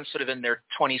ones, the ones sort of in their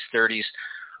 20s, 30s,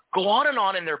 go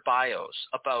on in their bios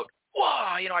about,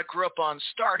 wow, I grew up on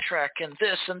Star Trek and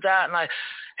this and that,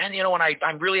 and when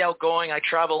I'm really outgoing, I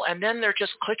travel, and then they're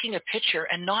just clicking a picture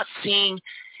and not seeing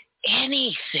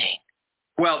anything.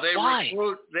 Well, they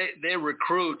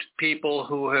recruit people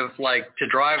who have to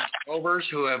drive rovers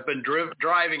who have been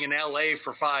driving in L.A.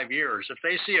 for 5 years. If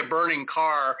they see a burning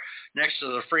car next to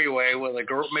the freeway with a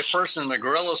person in a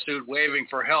gorilla suit waving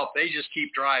for help, they just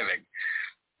keep driving.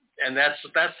 And that's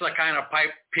the kind of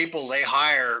people they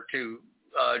hire to,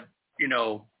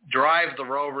 drive the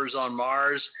rovers on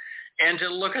Mars and to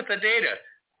look at the data.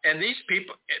 And these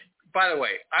people, by the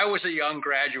way, I was a young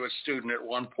graduate student at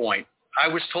one point. I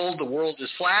was told the world is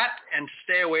flat and to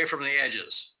stay away from the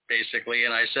edges, basically.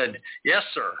 And I said, yes,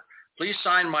 sir. Please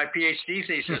sign my PhD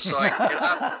thesis so I can get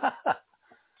out.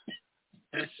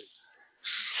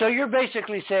 So you're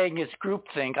basically saying it's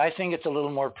groupthink. I think it's a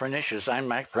little more pernicious.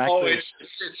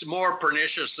 It's more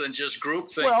pernicious than just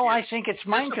groupthink. Well, I think it's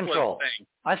mind control.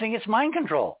 I think it's mind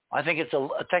control. I think it's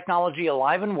a technology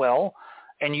alive and well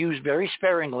and used very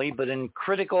sparingly, but in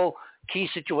critical key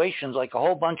situations, like a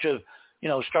whole bunch of,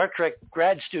 Star Trek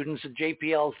grad students at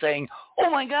JPL saying,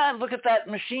 oh my God, look at that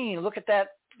machine. Look at that,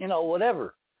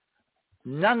 whatever.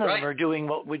 None of them are doing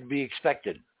what would be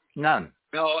expected. None.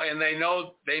 No, and they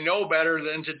know better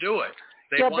than to do it.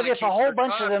 But if a whole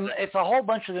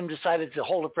bunch of them decided to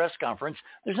hold a press conference,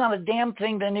 there's not a damn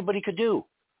thing that anybody could do.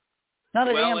 Not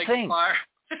a damn thing.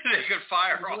 They could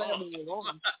fire all of them.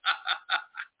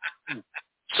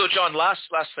 So, John, last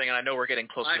thing, and I know we're getting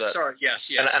close to that. I'm sorry. Yes.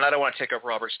 And I don't want to take up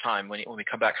Robert's time when we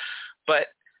come back, but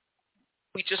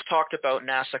we just talked about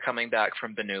NASA coming back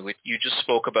from Bennu. You just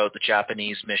spoke about the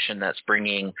Japanese mission that's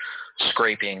bringing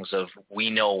scrapings of, we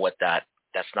know what that's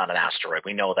not an asteroid.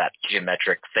 We know that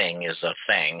geometric thing is a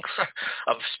thing,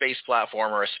 of a space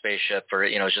platform or a spaceship or,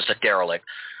 it's just a derelict.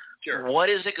 Sure. What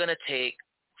is it going to take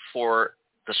for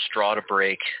the straw to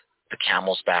break the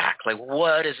camel's back? Like,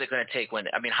 what is it going to take?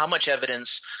 How much evidence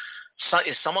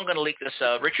is someone going to leak this?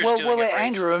 Richard's doing it right.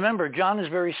 Andrew, remember, John is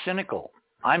very cynical.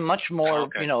 I'm much more,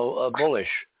 bullish.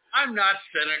 I'm not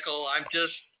cynical. I'm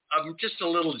just a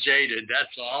little jaded.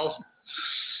 That's all.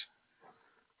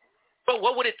 But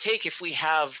what would it take if we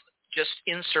have just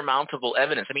insurmountable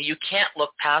evidence? I mean, you can't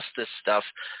look past this stuff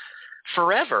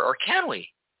forever, or can we?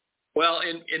 Well,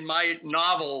 in my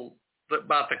novel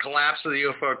about the collapse of the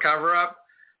UFO cover-up,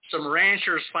 some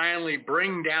ranchers finally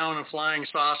bring down a flying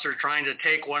saucer trying to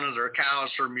take one of their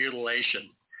cows for mutilation.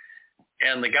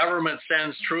 And the government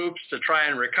sends troops to try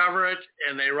and recover it,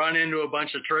 and they run into a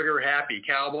bunch of trigger-happy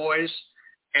cowboys,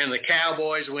 and the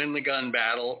cowboys win the gun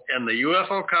battle, and the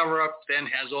UFO cover-up then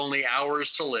has only hours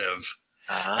to live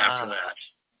after that.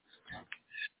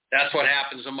 That's what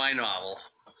happens in my novel.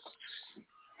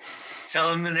 Tell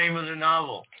them the name of the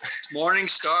novel. Morning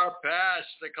Star Pass,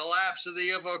 the collapse of the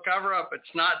UFO cover-up.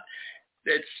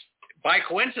 It's by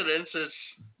coincidence,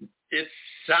 it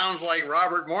sounds like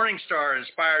Robert Morningstar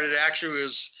inspired it. Actually,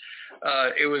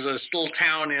 it was a little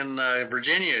town in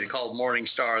Virginia called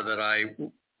Morningstar that I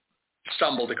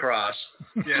stumbled across.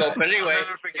 Yeah. So, but anyway,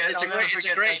 it's a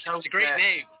great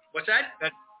name. What's that?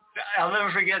 I'll never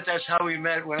forget. That's how we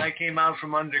met when I came out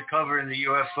from undercover in the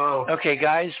UFO. Okay,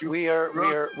 guys, we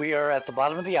are at the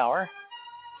bottom of the hour.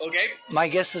 Okay. My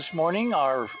guests this morning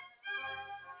are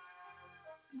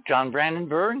John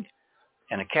Brandenburg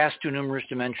and a cast too numerous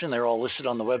to mention. They're all listed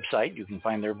on the website. You can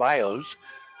find their bios.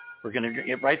 We're going to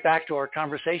get right back to our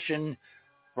conversation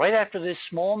right after this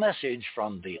small message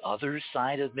from the other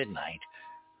side of midnight.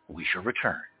 We shall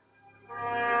return.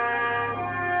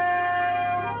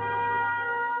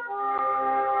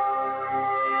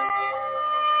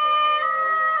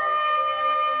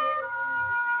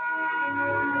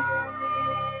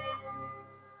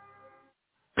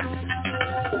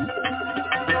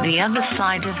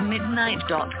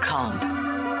 theothersideofmidnight.com.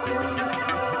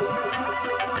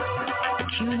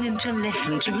 Tune in to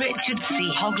listen to Richard C.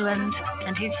 Hoagland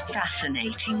and his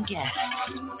fascinating guests.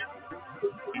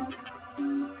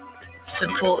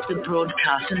 Support the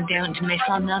broadcast and don't miss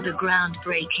another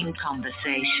groundbreaking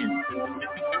conversation.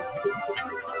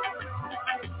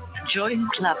 Join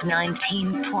Club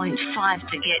 19.5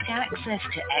 to get access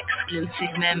to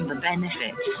exclusive member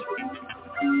benefits.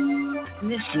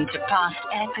 Listen to past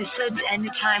episodes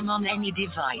anytime on any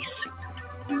device.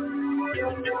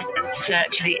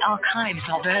 Search the archives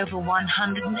of over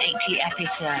 180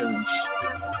 episodes.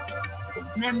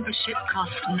 Membership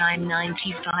costs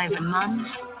 $9.95 a month,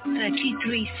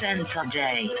 33 cents a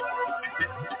day.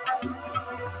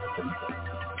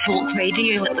 Talk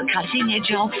radio at the cutting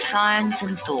edge of science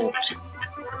and thought.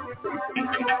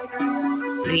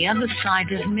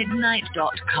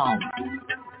 theothersideofmidnight.com.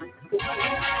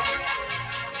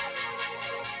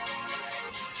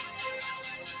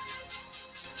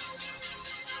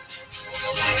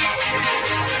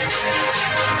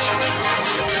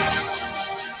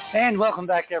 And welcome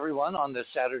back, everyone, on this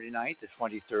Saturday night, the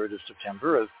 23rd of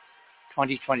September of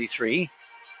 2023.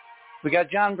 We got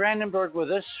John Brandenburg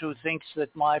with us, who thinks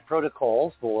that my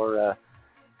protocol for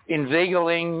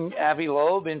inveigling Avi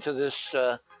Loeb into this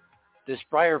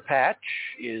briar patch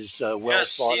is well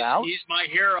thought out. He's my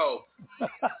hero.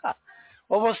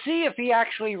 Well, we'll see if he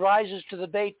actually rises to the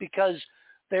bait, because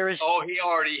there is... Oh, he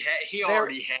already has.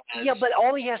 Yeah, but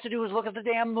all he has to do is look at the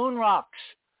damn moon rocks,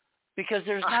 because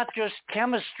there's not just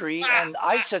chemistry and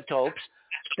isotopes,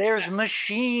 there's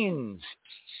machines.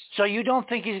 So you don't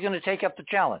think he's going to take up the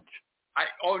challenge?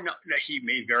 No, he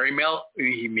may very well do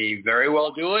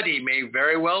it. He may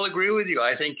very well agree with you.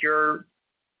 I think your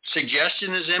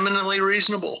suggestion is eminently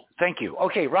reasonable. Thank you.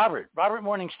 Okay, Robert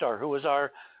Morningstar, who was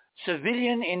our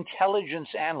civilian intelligence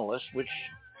analyst, which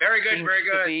very good, seems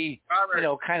to be, Robert,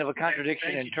 kind of a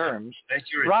contradiction in terms. Thank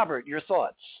you, Robert, your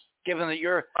thoughts? Given that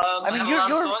you're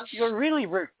really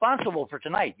responsible for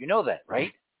tonight. You know that,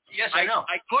 right? Yes, I know.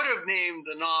 I could have named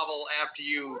the novel after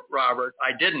you, Robert.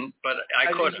 I didn't, but I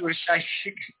could have.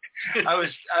 I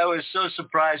was so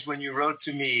surprised when you wrote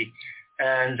to me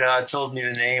and told me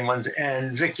the name.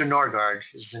 And Victor Norgard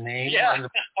is the name. Yeah.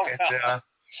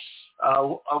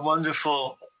 A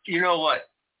wonderful. You know what?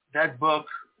 That book,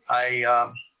 I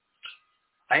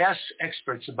asked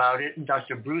experts about it, and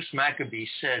Dr. Bruce Maccabee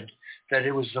said that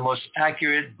it was the most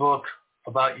accurate book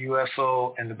about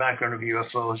UFO and the background of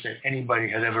UFOs that anybody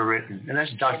had ever written. And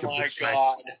that's Dr. Bruce Maccabee.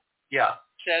 God. Yeah.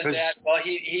 Said that. Well,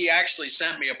 he actually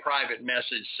sent me a private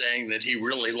message saying that he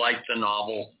really liked the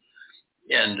novel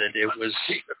and that it was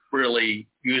really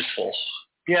useful.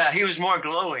 Yeah, he was more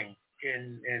glowing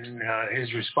in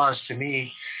his response to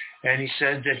me. And he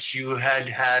said that you had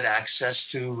access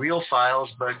to real files,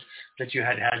 but that you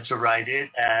had to write it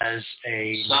as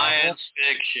a science novel.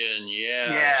 fiction.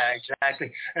 Yeah. Yeah,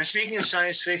 exactly. And speaking of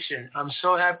science fiction, I'm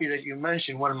so happy that you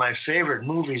mentioned one of my favorite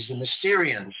movies, The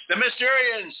Mysterians. The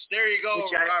Mysterians. There you go,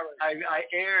 which Robert. I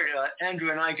aired. Andrew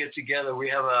and I get together. We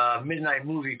have a midnight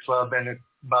movie club, and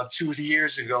about 2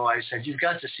 years ago, I said, you've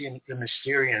got to see The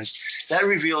Mysterians. That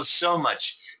reveals so much.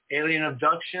 Alien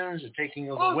abductions, the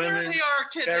taking of the women, there they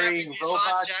are, burying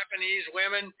robots. Japanese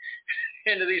women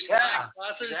into these flying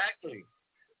saucers. Exactly.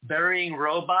 Burying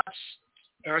robots,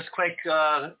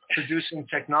 earthquake-producing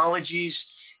technologies.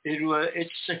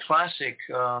 It's a classic.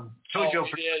 Tojo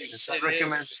Productions. I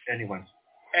recommend it to anyone.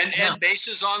 And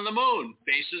bases on the moon.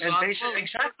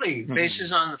 Exactly. Mm-hmm.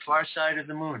 Bases on the far side of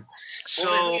the moon. So the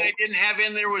only thing I didn't have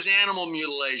in there was animal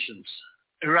mutilations.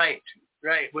 Right.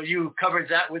 Well, you covered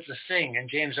that with The Thing and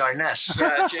James Arness.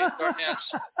 Yeah, James Arness.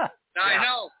 Now, I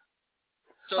know.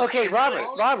 So okay,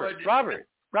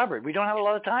 Robert, we don't have a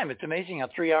lot of time. It's amazing how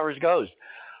 3 hours goes.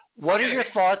 What are your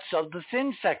thoughts of the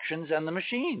thin sections and the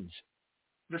machines?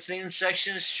 The thin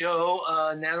sections show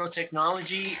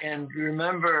nanotechnology, and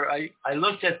remember, I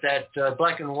looked at that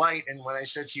black and white, and when I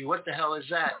said to you, what the hell is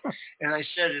that? And I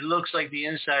said, it looks like the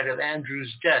inside of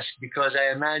Andrew's desk, because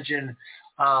I imagine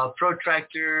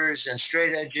protractors and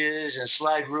straight edges and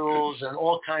slide rules and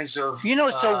all kinds of... You know,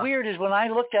 what's so weird is when I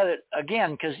looked at it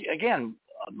again, because again,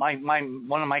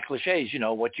 one of my cliches,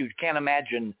 what you can't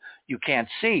imagine, you can't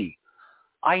see.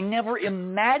 I never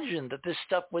imagined that this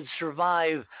stuff would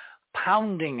survive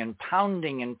pounding and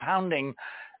pounding and pounding.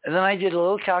 And then I did a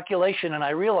little calculation, and I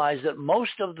realized that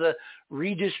most of the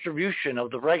redistribution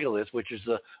of the regolith, which is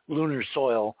the lunar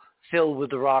soil filled with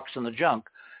the rocks and the junk,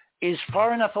 is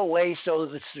far enough away so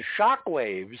that the shock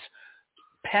waves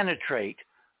penetrate,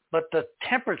 but the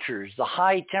temperatures, the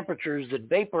high temperatures that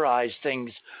vaporize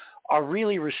things, are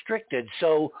really restricted.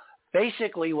 So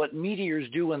basically what meteors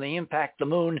do when they impact the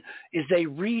moon is they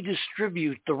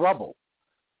redistribute the rubble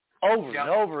over and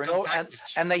over and over,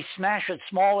 and they smash it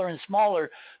smaller and smaller.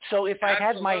 So if I'd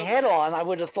had my head on, I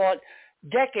would have thought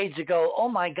decades ago, oh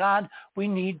my God, we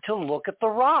need to look at the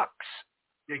rocks.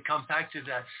 They compacted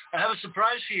that. I have a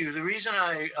surprise for you. The reason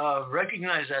I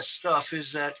recognize that stuff is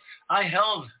that I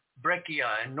held breccia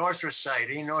and northrisite,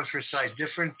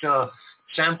 different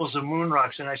samples of moon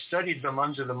rocks, and I studied them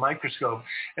under the microscope.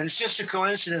 And it's just a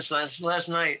coincidence. Last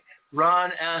night,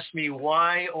 Ron asked me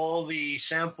why all the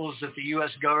samples that the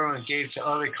U.S. government gave to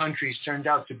other countries turned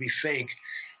out to be fake.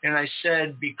 And I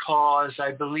said, because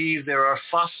I believe there are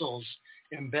fossils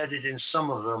embedded in some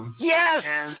of them. Yes!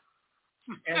 And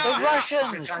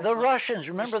the Russians.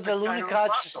 Remember the Lunacods?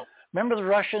 Remember the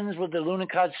Russians with the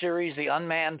Lunacod series, the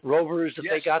unmanned rovers that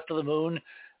they got to the moon,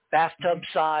 bathtub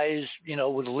size,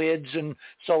 with lids and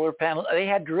solar panels. They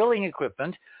had drilling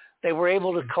equipment. They were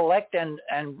able to collect and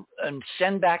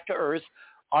send back to Earth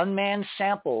unmanned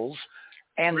samples.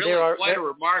 And really quite a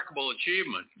remarkable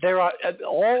achievement. There are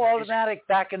all automatic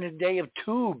back in the day of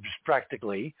tubes,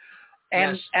 practically.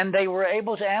 And they were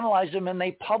able to analyze them, and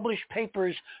they published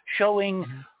papers showing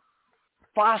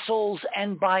fossils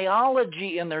and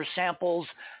biology in their samples,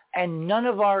 and none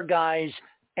of our guys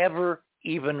ever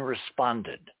even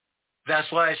responded.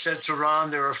 That's why I said to Ron,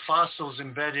 there are fossils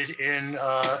embedded in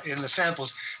the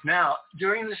samples. Now,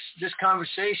 during this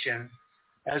conversation,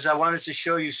 as I wanted to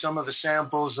show you some of the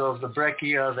samples of the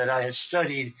breccia that I had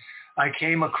studied, I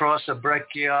came across a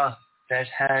breccia that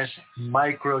has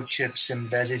microchips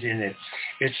embedded in it.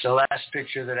 It's the last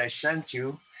picture that I sent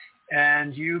you,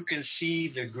 and you can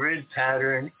see the grid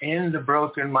pattern in the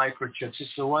broken microchips.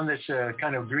 It's the one that's a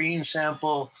kind of green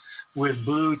sample with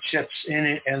blue chips in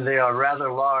it, and they are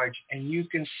rather large, and you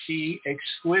can see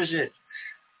exquisite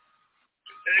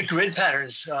grid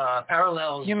patterns,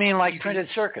 parallels. You mean like printed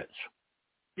circuits?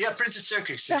 Yeah, printed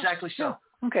circuits, exactly so.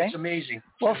 Yeah. Okay. It's amazing.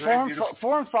 Well,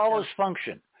 form follows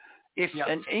function.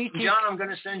 John, I'm going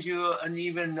to send you an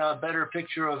even better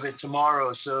picture of it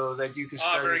tomorrow so that you can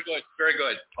study. Oh, very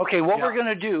good. Okay, what we're going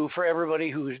to do for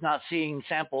everybody who's not seeing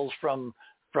samples from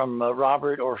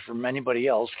Robert or from anybody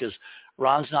else, because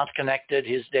Ron's not connected,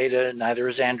 his data, neither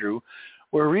is Andrew,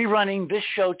 we're rerunning this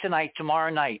show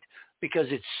tomorrow night, because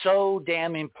it's so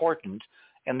damn important,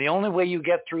 and the only way you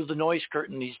get through the noise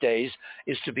curtain these days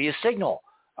is to be a signal,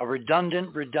 a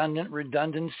redundant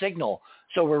signal.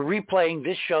 So we're replaying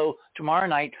this show tomorrow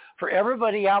night for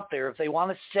everybody out there. If they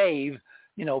want to save,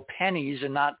 pennies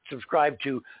and not subscribe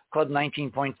to Club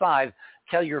 19.5,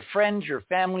 tell your friends, your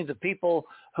family, the people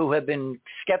who have been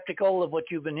skeptical of what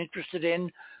you've been interested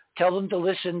in, tell them to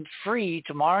listen free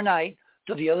tomorrow night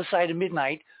to the other side of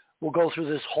midnight. We'll go through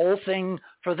this whole thing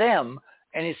for them,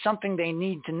 And it's something they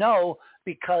need to know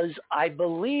because I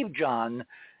believe, John,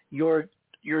 your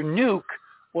nuke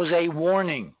was a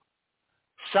warning.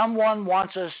 Someone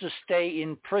wants us to stay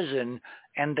in prison,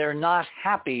 and they're not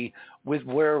happy with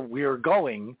where we're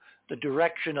going, the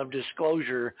direction of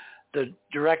disclosure, the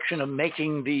direction of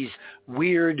making these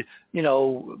weird,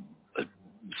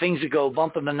 things that go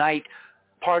bump in the night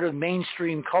part of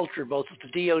mainstream culture, both at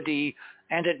the DOD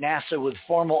and at NASA with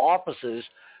formal offices.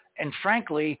 And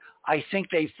frankly, I think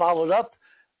they followed up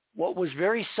what was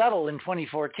very subtle in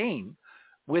 2014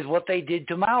 with what they did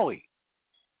to Maui,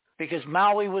 because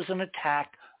Maui was an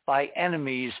attack by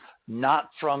enemies, not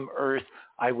from Earth.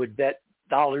 I would bet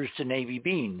dollars to Navy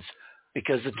beans,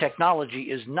 because the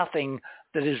technology is nothing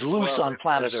that is loose on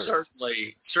planet Earth.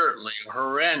 Certainly a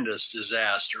horrendous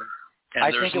disaster. And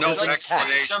I there's think no it was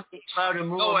explanation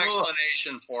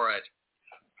for it.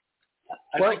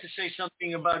 I'd like to say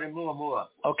something about Oumuamua.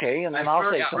 Okay, and then I'll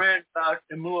say something. I read about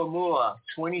Oumuamua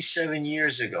 27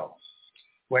 years ago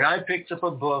when I picked up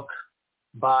a book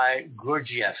by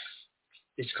Gurdjieff.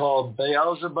 It's called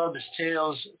Beelzebub's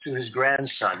Tales to His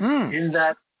Grandson. In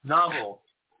that novel,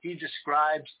 he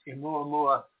describes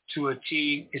Oumuamua to a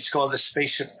T. It's called the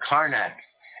spaceship Karnak.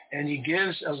 And he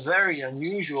gives a very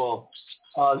unusual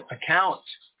account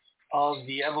of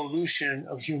the evolution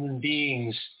of human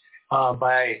beings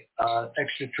by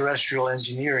extraterrestrial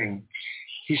engineering.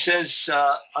 He says,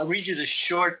 I'll read you the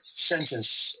short sentence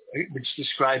which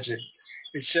describes it.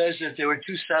 It says that there were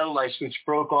two satellites which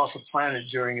broke off a planet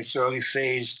during its early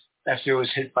phase after it was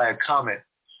hit by a comet,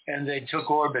 and they took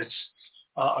orbits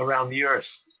around the Earth.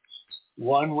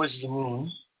 One was the moon,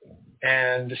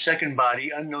 and the second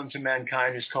body, unknown to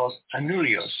mankind, is called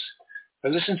Anulios.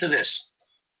 But listen to this.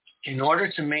 In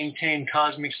order to maintain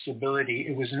cosmic stability,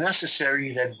 it was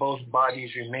necessary that both bodies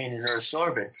remain in Earth's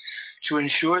orbit. To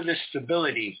ensure this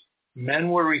stability, men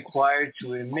were required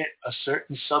to emit a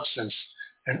certain substance.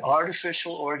 An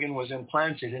artificial organ was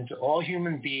implanted into all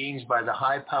human beings by the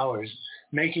high powers,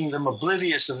 making them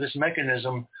oblivious of this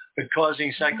mechanism, but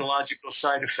causing psychological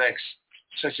side effects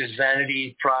such as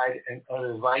vanity, pride, and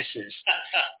other vices.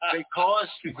 They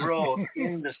caused to grow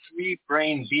in the three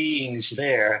brain beings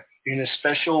there in a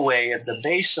special way at the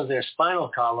base of their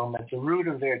spinal column, at the root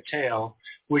of their tail,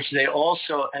 which they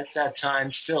also at that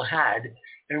time still had,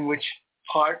 and which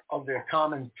part of their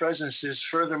common presences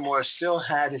furthermore still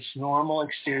had its normal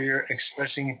exterior,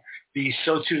 expressing the,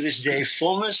 so to this day,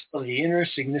 fullness of the inner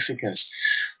significance.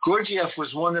 Gurdjieff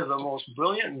was one of the most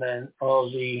brilliant men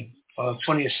of the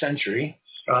 20th century.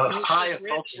 When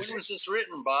was this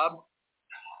written, Bob?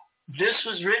 This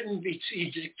was written,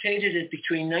 he dictated it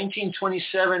between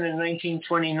 1927 and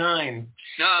 1929.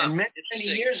 And many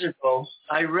years ago,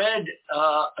 I read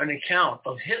an account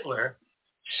of Hitler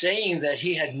saying that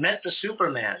he had met the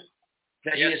Superman,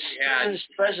 that he had stood in his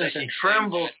presence and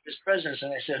trembled at his presence.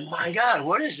 And I said, my God,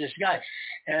 what is this guy?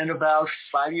 And about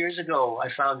 5 years ago, I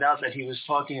found out that he was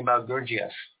talking about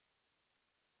Gurdjieff.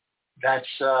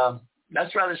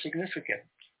 That's rather significant.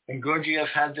 And Gurdjieff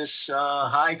had this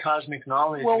high cosmic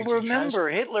knowledge. Well, remember,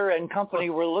 Hitler and company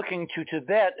were looking to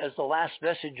Tibet as the last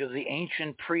vestige of the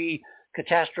ancient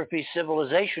pre-catastrophe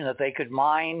civilization that they could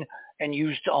mine and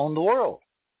use to own the world.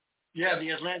 Yeah,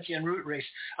 the Atlantean root race.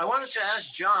 I wanted to ask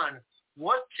John,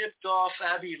 what tipped off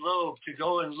Avi Loeb to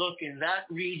go and look in that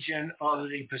region of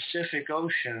the Pacific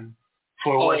Ocean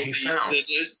for what he found?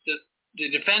 The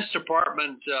Defense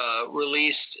Department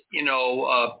released,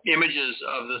 images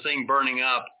of the thing burning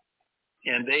up,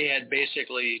 and they had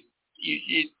basically,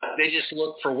 they just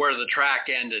looked for where the track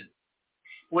ended.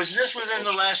 Was this within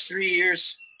the last 3 years?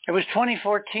 It was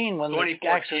 2014 when the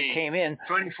access came in.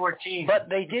 2014. But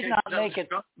they did not make it.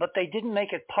 But they didn't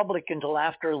make it public until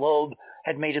after Loeb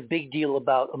had made a big deal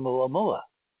about Oumuamua.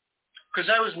 Because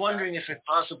I was wondering if it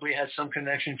possibly had some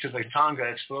connection to the Tonga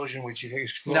explosion, which you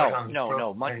explored on the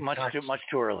No, much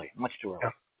too early. Yeah.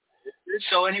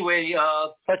 So anyway,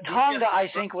 but Tonga, I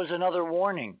think, was another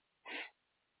warning.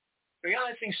 Yeah,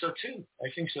 I think so too.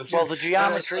 Well, the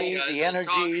geometry, the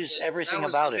energies, everything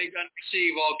about it. That was the big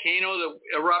undersea volcano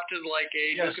that erupted like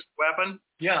a nuclear weapon.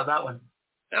 Yeah, that one.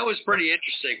 That was pretty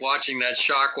interesting, watching that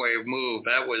shockwave move.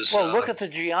 That was. Well, look at the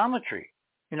geometry.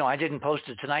 I didn't post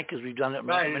it tonight because we've done it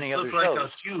many other shows. Like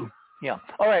a cube. Yeah.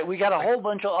 All right, we got a whole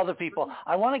bunch of other people.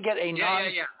 I want to get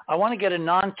I want to get a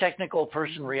non-technical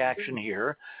person reaction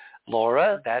here.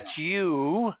 Laura, that's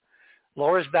you.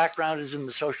 Laura's background is in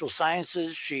the social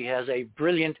sciences. She has a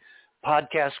brilliant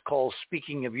podcast called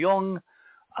Speaking of Jung.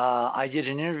 I did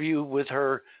an interview with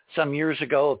her some years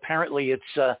ago. Apparently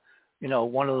it's,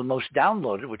 one of the most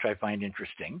downloaded, which I find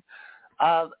interesting.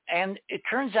 And it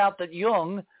turns out that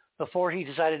Jung, before he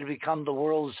decided to become the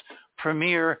world's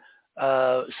premier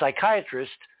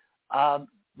psychiatrist,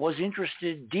 was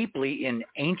interested deeply in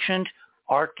ancient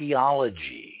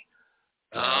archaeology.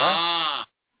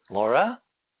 Laura?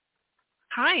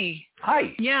 Hi.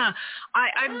 Hi. Yeah,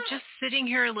 I'm just sitting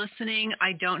here listening.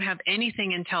 I don't have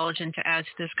anything intelligent to add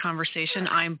to this conversation.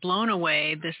 I'm blown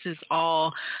away. This is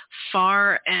all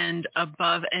far and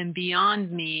above and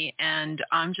beyond me, and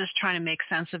I'm just trying to make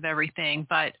sense of everything.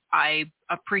 But I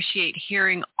appreciate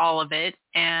hearing all of it.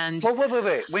 And well,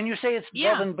 wait. When you say it's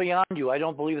above and beyond you, I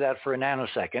don't believe that for a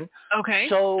nanosecond. Okay.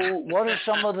 So what are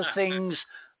some of the things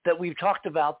that we've talked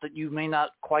about that you may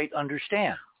not quite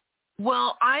understand?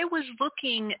 Well, I was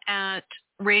looking at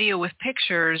Radio with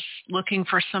Pictures, looking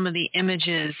for some of the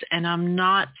images, and I'm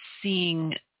not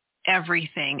seeing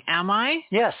everything. Am I?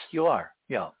 Yes, you are.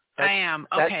 Yeah. I am.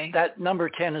 Okay. That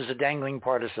number 10 is a dangling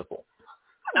participle.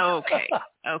 Okay.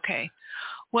 Okay.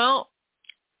 Well,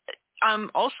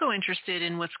 I'm also interested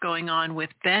in what's going on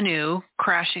with Bennu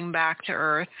crashing back to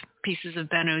Earth, pieces of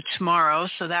Bennu tomorrow.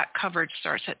 So that coverage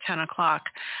starts at 10 o'clock.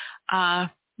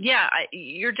 Yeah,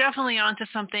 you're definitely onto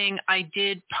something. I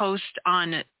did post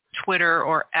on Twitter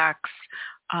or X.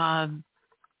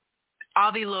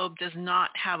 Avi Loeb does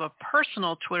not have a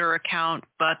personal Twitter account,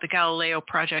 but the Galileo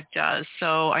Project does.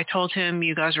 So I told him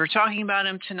you guys were talking about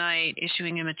him tonight,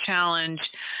 issuing him a challenge.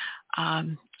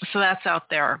 So that's out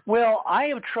there. Well, I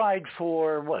have tried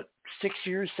for, 6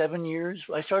 years, 7 years?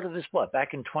 I started this,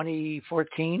 back in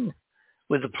 2014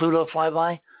 with the Pluto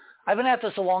flyby? I've been at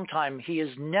this a long time. He has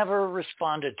never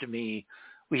responded to me.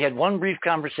 We had one brief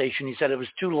conversation. He said it was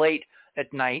too late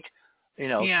at night,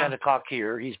 10 o'clock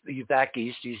here. He's back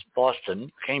east. He's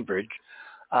Boston, Cambridge.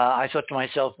 I thought to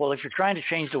myself, well, if you're trying to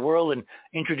change the world and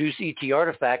introduce ET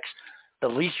artifacts, the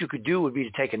least you could do would be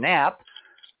to take a nap.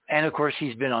 And, of course,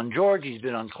 he's been on George. He's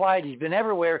been on Clyde. He's been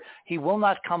everywhere. He will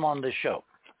not come on this show.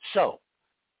 So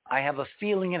I have a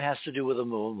feeling it has to do with the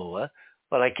Muamua,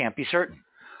 but I can't be certain.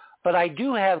 But I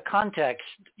do have contacts,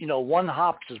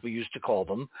 one-hops, as we used to call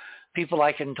them, people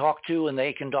I can talk to and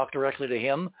they can talk directly to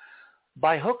him.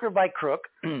 By hook or by crook,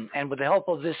 and with the help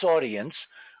of this audience,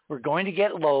 we're going to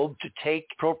get Loeb to take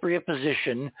appropriate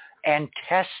position and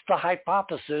test the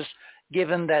hypothesis,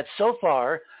 given that so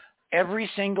far every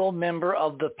single member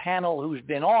of the panel who's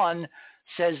been on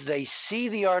says they see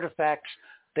the artifacts,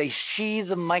 they see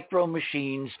the micro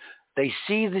machines, they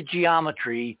see the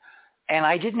geometry. And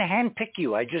I didn't handpick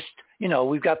you. I just,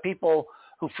 we've got people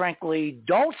who frankly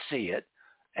don't see it.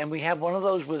 And we have one of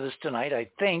those with us tonight, I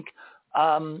think.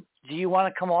 Do you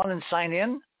want to come on and sign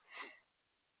in?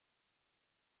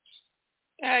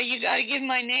 You got to give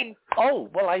my name. Oh,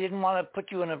 well, I didn't want to put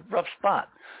you in a rough spot.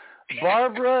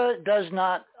 Barbara does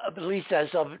not, at least as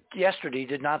of yesterday,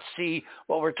 did not see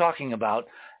what we're talking about.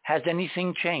 Has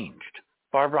anything changed?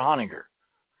 Barbara Honegger.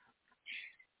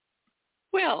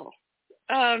 Well,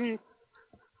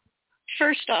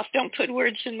 first off, don't put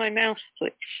words in my mouth,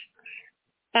 please.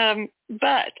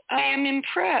 But I am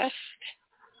impressed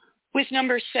with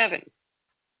number 7.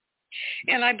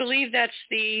 And I believe that's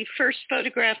the first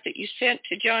photograph that you sent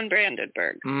to John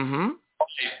Brandenburg. Mm-hmm.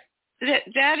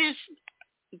 That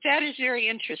is very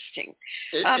interesting.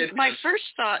 My first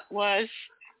thought was,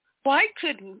 why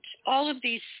couldn't all of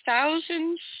these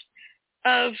thousands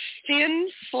of thin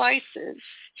slices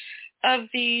of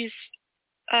these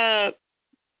are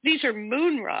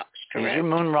moon rocks, correct? These are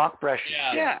moon rock brushes.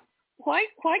 Yeah. Why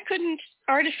couldn't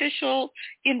artificial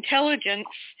intelligence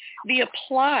be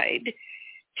applied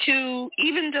to,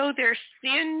 even though they're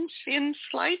thin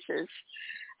slices,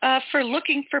 for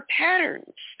looking for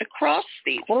patterns across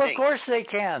these Well, things? Of course they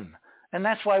can. And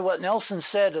that's why what Nelson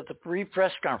said at the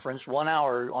pre-press conference 1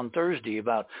 hour on Thursday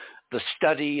about the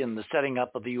study and the setting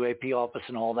up of the UAP office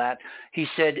and all that, he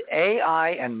said AI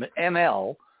and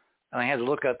ML, and I had to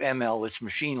look up ML, it's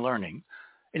machine learning.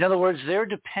 In other words, they're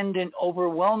dependent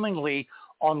overwhelmingly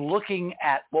on looking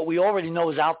at what we already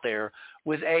know is out there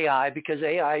with AI, because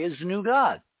AI is the new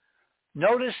God.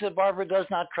 Notice that Barbara does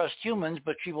not trust humans,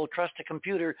 but she will trust a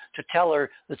computer to tell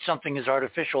her that something is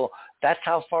artificial. That's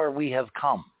how far we have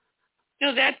come.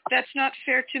 No, that's not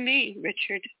fair to me,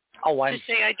 Richard. To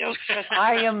say I don't trust.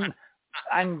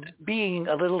 I'm being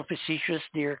a little facetious,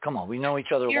 dear. Come on, we know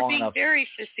each other You're long being enough. very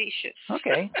facetious.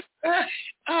 Okay.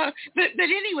 But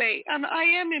anyway, I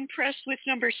am impressed with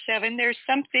number 7. There's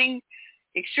something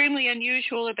extremely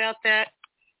unusual about that.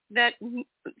 It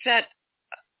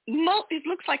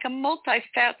looks like a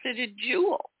multifaceted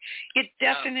jewel. It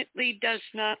definitely does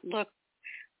not look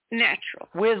natural.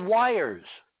 With wires,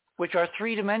 which are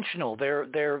three-dimensional,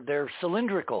 they're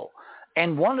cylindrical.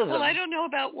 And one of them... Well, I don't know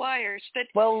about wires, but...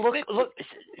 Well, look.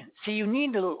 See, you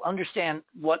need to understand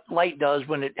what light does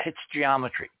when it hits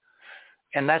geometry.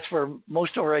 And that's where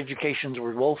most of our educations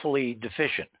were woefully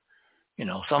deficient.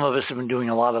 Some of us have been doing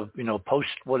a lot of, post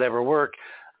whatever work,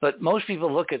 but most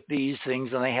people look at these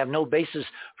things and they have no basis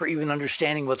for even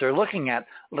understanding what they're looking at,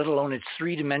 let alone its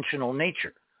three-dimensional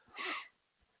nature.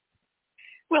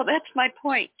 Well, that's my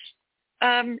point.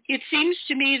 It seems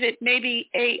to me that maybe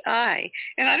AI,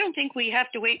 and I don't think we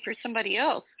have to wait for somebody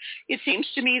else. It seems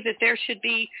to me that there should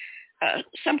be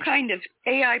some kind of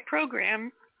AI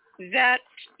program that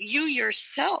you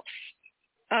yourself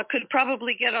could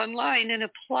probably get online and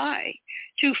apply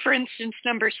to, for instance,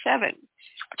 number 7,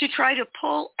 to try to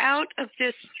pull out of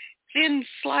this thin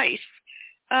slice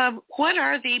what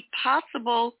are the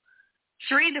possible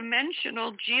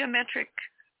three-dimensional geometric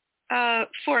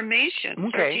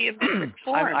formations or geometric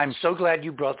forms. I'm so glad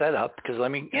you brought that up, because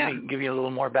let me give you a little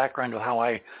more background of how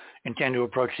I intend to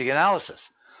approach the analysis.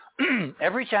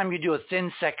 Every time you do a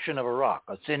thin section of a rock,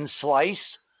 a thin slice,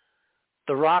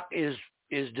 the rock is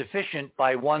deficient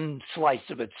by one slice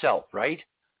of itself, right?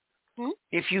 Mm-hmm.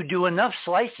 If you do enough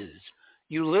slices,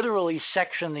 you literally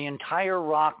section the entire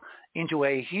rock into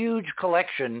a huge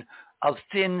collection of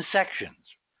thin sections,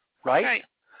 right?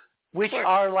 Which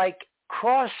are like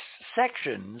cross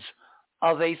sections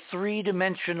of a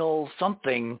three-dimensional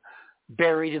something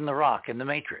buried in the rock, in the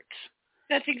matrix.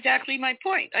 That's exactly my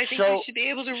point. I think we should be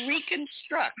able to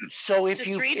reconstruct the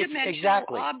three-dimensional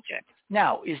object.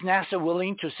 Now, is NASA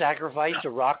willing to sacrifice a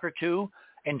rock or two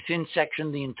and thin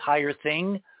section the entire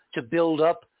thing to build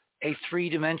up a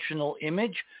three-dimensional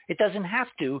image? It doesn't have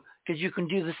to, because you can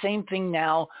do the same thing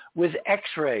now with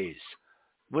X-rays,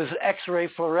 with X-ray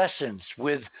fluorescence,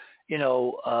 with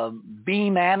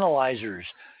beam analyzers.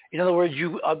 In other words,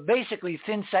 you basically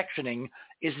thin sectioning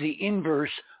is the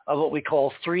inverse of what we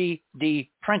call 3D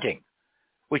printing,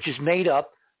 which is made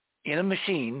up in a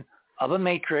machine of a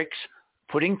matrix,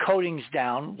 putting coatings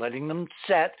down, letting them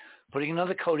set, putting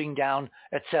another coating down,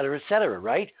 et cetera,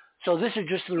 right? So this is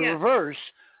just the reverse.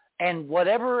 And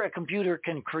whatever a computer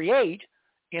can create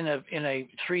in a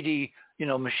 3D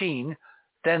machine,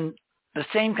 then the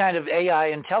same kind of AI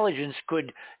intelligence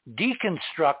could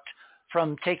deconstruct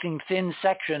from taking thin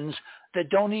sections that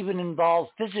don't even involve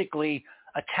physically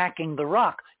attacking the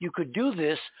rock. You could do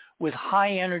this with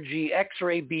high energy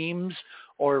X-ray beams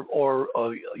or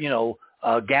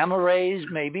gamma rays,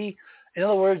 maybe. In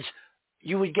other words,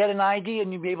 you would get an idea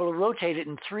and you'd be able to rotate it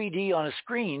in 3D on a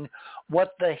screen,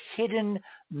 what the hidden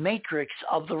matrix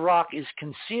of the rock is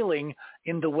concealing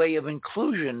in the way of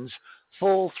inclusions,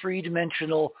 full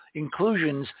three-dimensional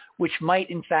inclusions, which might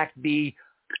in fact be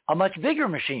a much bigger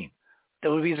machine that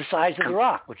would be the size of the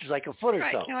rock, which is like a foot or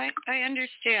so. No, I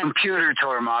understand. Computer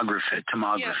tomography.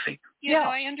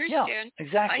 I understand. Yeah,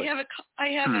 exactly. I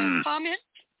have a comment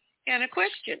and a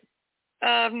question.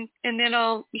 And then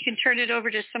you can turn it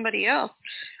over to somebody else.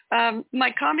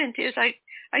 My comment is I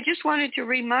just wanted to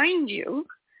remind you,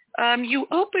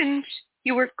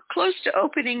 you were close to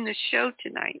opening the show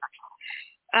tonight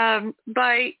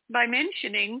by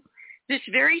mentioning this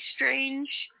very strange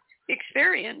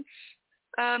experience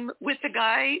with the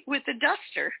guy with the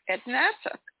duster at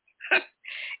NASA.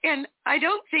 And I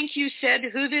don't think you said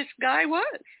who this guy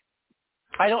was.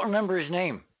 I don't remember his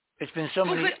name. It's been so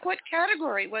many. But what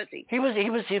category was he? He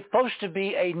was supposed to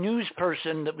be a news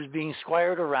person that was being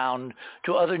squired around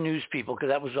to other news people, because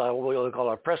that was what we call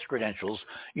our press credentials.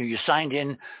 You signed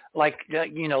in like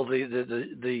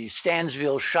the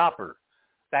Stansville shopper.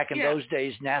 Back in those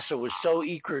days, NASA was so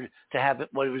eager to have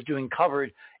what it was doing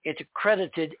covered, it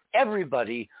accredited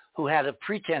everybody who had a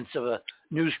pretense of a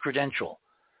news credential.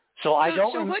 So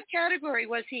what category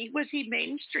was he? Was he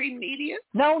mainstream media?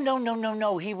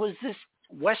 No. He was this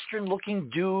Western-looking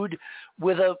dude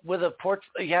with a port.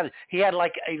 He had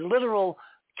like a literal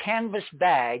canvas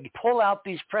bag. Pull out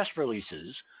these press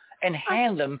releases and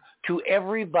hand them to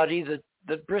everybody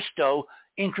that Bristow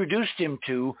introduced him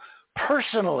to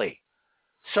personally.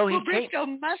 So Bristow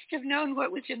must have known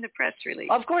what was in the press release.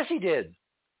 Of course he did.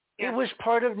 Yeah. It was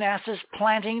part of NASA's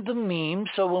planting the meme.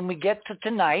 So when we get to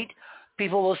tonight,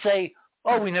 people will say,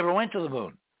 "Oh, we never went to the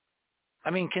moon."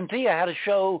 I mean, Cynthia had a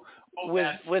show with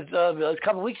a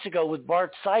couple of weeks ago with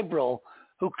Bart Sibrel,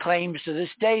 who claims to this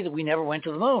day that we never went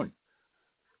to the moon.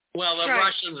 Well, the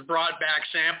Russians brought back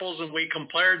samples, and we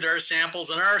compared their samples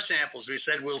and our samples. We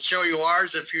said, we'll show you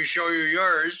ours if you show you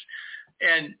yours.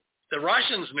 And the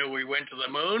Russians knew we went to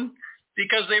the moon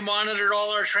because they monitored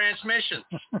all our transmissions.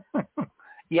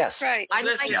 Yes. Right. I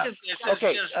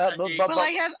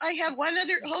have one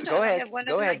other. Hold on. Go ahead. I have one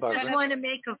Go other. ahead, Barbara. I just want to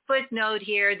make a footnote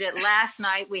here that last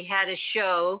night we had a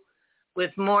show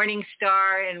with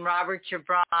Morningstar and Robert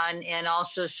Gibran and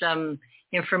also some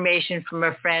information from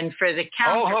a friend for the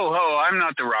counter. I'm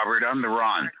not the Robert. I'm the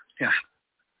Ron. Yeah.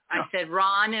 I said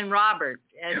Ron and Robert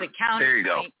as a counterpoint there you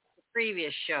go. to the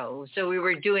previous show. So we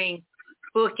were doing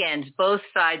bookends, both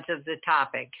sides of the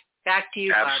topic. Back to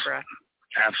you, Barbara.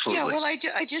 Absolutely. Yeah, well,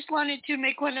 I just wanted to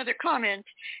make one other comment,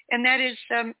 and that is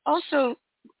also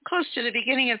close to the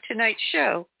beginning of tonight's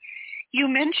show. You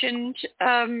mentioned,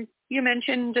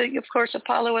 of course,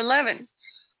 Apollo 11,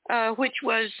 which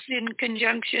was in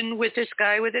conjunction with this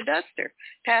guy with a duster,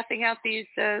 passing out these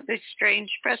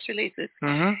strange press releases.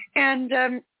 Mm-hmm. And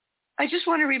I just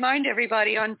want to remind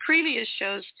everybody on previous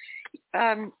shows,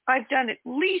 I've done at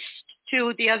least 2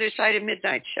 of the Other Side of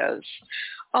Midnight shows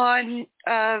on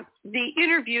the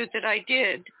interview that I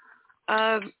did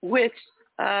with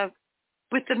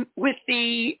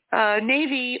the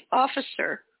Navy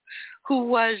officer who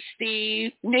was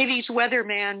the Navy's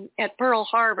weatherman at Pearl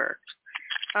Harbor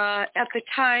at the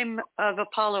time of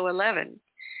Apollo 11.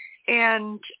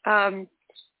 And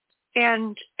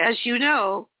as you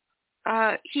know,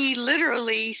 he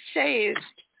literally saved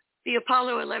the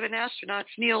Apollo 11 astronauts,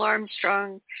 Neil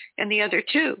Armstrong and the other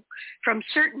 2, from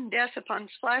certain death upon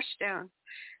splashdown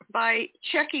by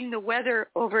checking the weather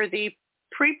over the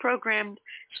pre-programmed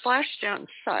splashdown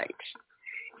site.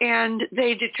 And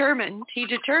he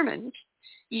determined,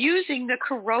 using the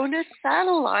Corona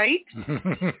satellite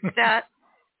that,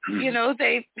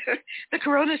 the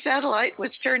Corona satellite was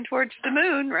turned towards the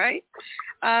moon, right?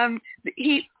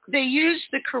 They used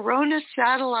the Corona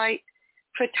satellite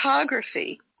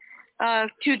photography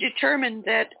to determine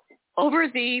that over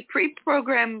the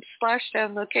pre-programmed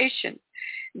splashdown location,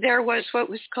 there was what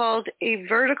was called a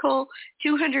vertical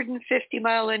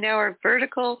 250-mile-an-hour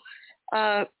vertical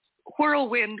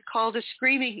whirlwind called a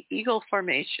Screaming Eagle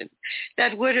Formation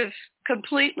that would have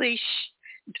completely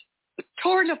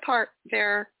torn apart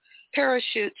their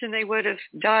parachutes and they would have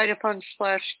died upon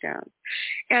splashdown.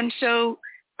 And so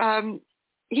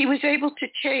he was able to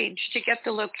get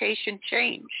the location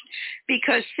changed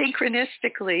because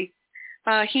synchronistically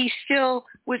he still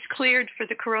was cleared for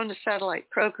the Corona satellite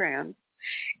program.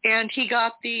 And he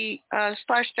got the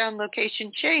splashdown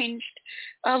location changed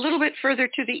a little bit further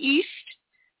to the east.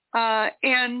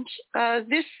 And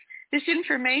this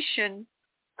information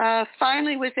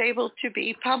finally was able to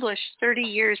be published 30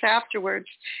 years afterwards.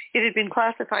 It had been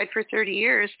classified for 30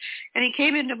 years. And he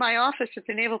came into my office at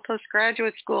the Naval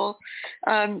Postgraduate School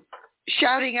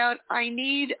shouting out, "I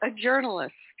need a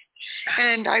journalist."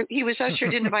 And he was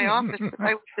ushered into my office.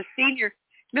 I was the senior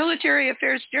military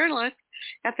affairs journalist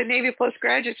at the Navy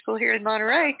Postgraduate School here in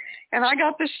Monterey, and I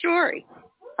got the story.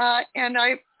 And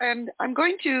I'm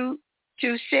going to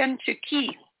send to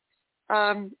Keith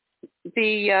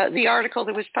the article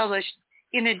that was published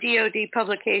in a DoD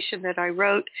publication that I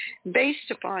wrote based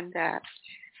upon that.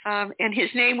 And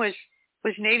his name was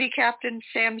Navy Captain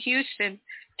Sam Houston,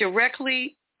 direct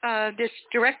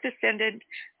descendant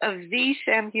of the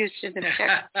Sam Houston of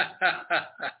Texas.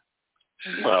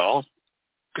 Well,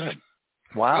 good.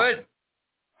 Wow. Good.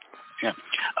 Yeah.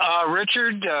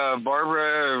 Richard,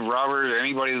 Barbara, Robert,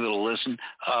 anybody that'll listen,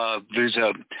 there's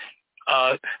a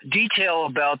detail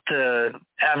about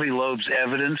Avi Loeb's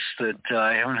evidence that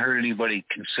I haven't heard anybody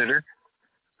consider.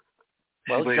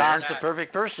 Well, John's the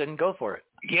perfect person. Go for it.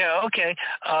 Yeah, okay.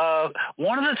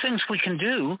 One of the things we can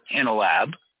do in a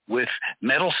lab with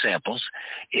metal samples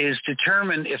is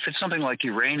determine if it's something like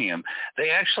uranium.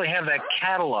 They actually have that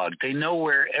catalog. They know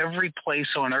where every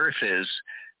place on Earth is,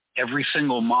 every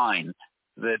single mine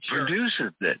that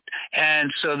produces it.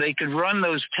 And so they could run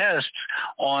those tests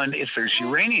on if there's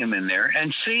uranium in there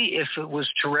and see if it was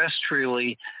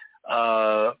terrestrially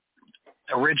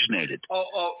originated.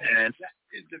 And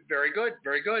Very good,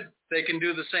 very good. They can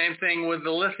do the same thing with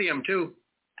the lithium too.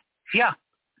 Yeah,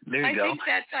 there you go.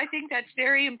 I think that's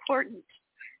very important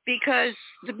because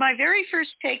my very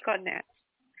first take on that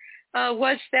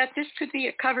was that this could be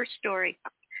a cover story,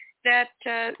 that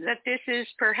this is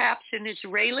perhaps an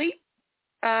Israeli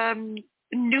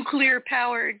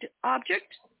nuclear-powered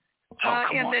object,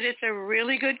 and that it's a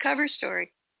really good cover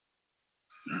story.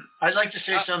 I'd like to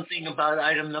say something about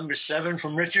item number 7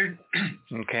 from Richard.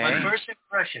 Okay. My first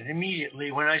impression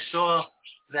immediately when I saw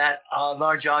that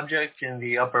large object in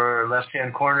the upper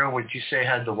left-hand corner, which you say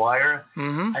had the wire,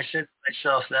 I said to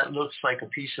myself, that looks like a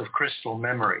piece of crystal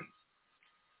memory.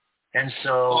 And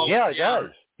so... yeah, it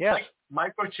does. Yeah. A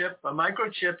microchip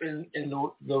in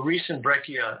the recent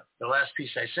breccia, the last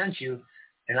piece I sent you,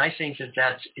 and I think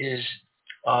that is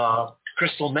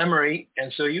crystal memory,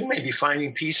 and so you may be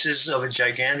finding pieces of a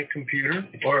gigantic computer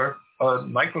or a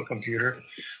microcomputer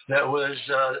that was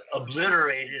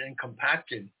obliterated and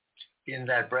compacted in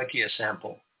that breccia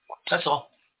sample. That's all.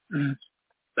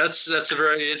 That's a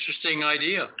very interesting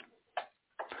idea.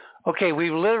 Okay,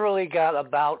 we've literally got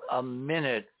about a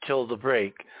minute till the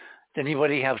break. Does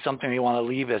anybody have something they want to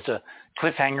leave as a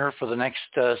cliffhanger for the next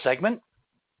segment?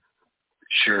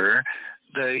 Sure.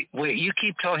 You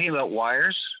keep talking about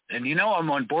wires, and you know I'm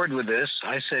on board with this.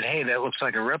 I said, hey, that looks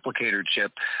like a replicator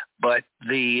chip, but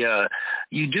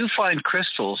you do find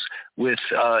crystals with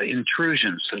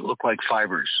intrusions that look like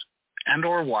fibers and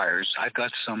or wires. I've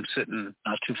got some sitting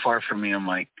not too far from me on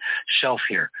my shelf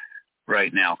here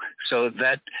right now, so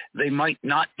that they might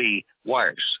not be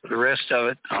wires. The rest of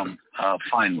it I'm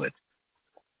fine with.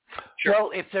 Sure.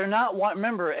 Well, if they're not,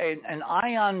 remember, an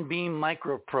ion beam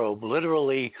microprobe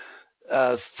literally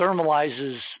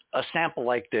thermalizes a sample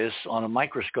like this on a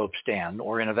microscope stand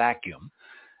or in a vacuum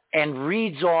and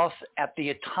reads off at the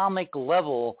atomic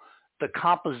level the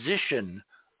composition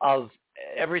of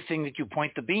everything that you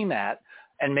point the beam at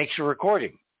and makes a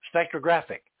recording,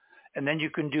 spectrographic. And then you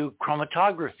can do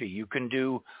chromatography. You can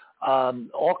do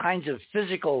all kinds of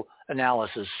physical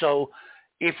analysis. So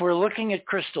if we're looking at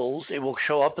crystals, it will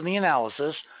show up in the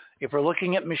analysis. If we're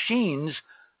looking at machines,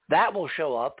 that will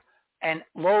show up. And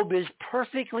Loeb is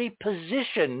perfectly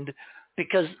positioned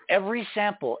because every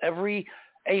sample, every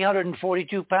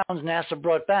 842 pounds NASA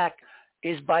brought back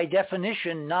is by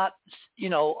definition not,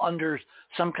 under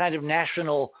some kind of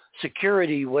national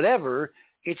security, whatever.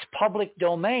 It's public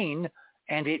domain,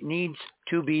 and it needs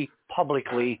to be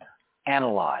publicly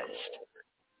analyzed.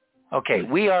 Okay,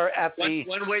 we are at the...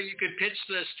 One way you could pitch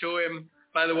this to him,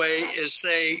 by the way, is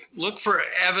say, look for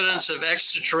evidence of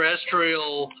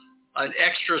extraterrestrial and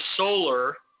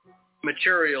extrasolar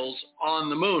materials on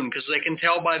the moon, because they can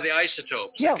tell by the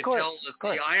isotopes. Yeah, they can tell that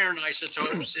the iron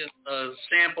isotopes in the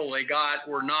sample they got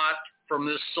were not from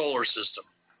this solar system.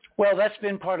 Well, that's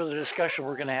been part of the discussion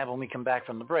we're going to have when we come back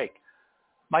from the break.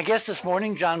 My guest this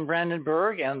morning, John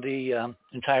Brandenburg, and the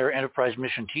entire Enterprise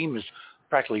mission team has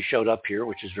practically showed up here,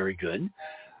 which is very good.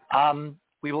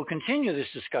 We will continue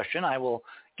this discussion. I will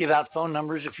give out phone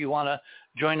numbers if you want to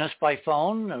join us by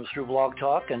phone or through Blog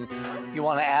Talk, and you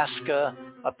want to ask a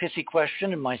pithy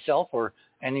question of myself or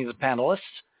any of the panelists.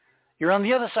 You're on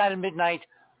the other side of midnight.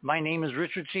 My name is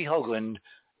Richard C. Hoagland.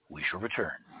 We shall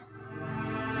return.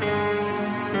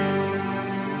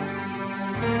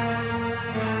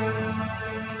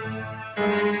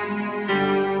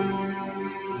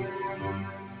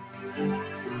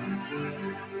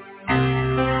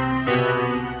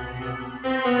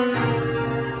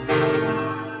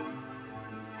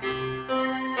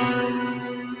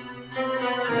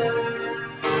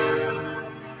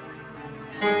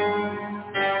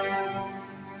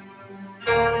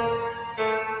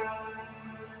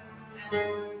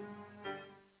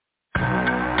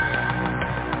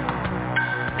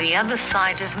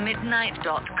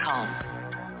 theothersideofmidnight.com.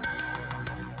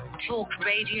 Talk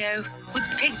radio with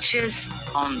pictures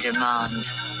on demand.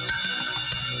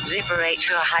 Liberate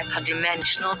your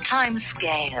hyperdimensional time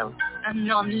scale and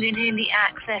non-linearly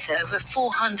access over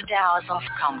 400 hours of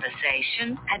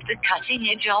conversation at the cutting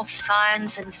edge of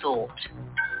science and thought.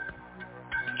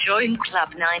 Join Club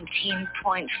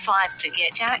 19.5 to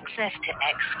get access to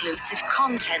exclusive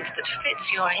content that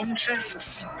fits your interests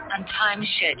and time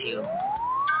schedule.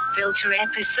 Filter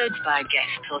episodes by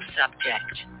guest or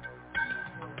subject.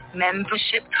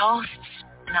 Membership costs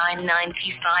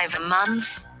 $9.95 a month,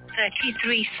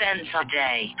 33 cents a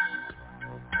day.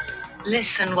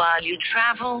 Listen while you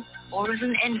travel or as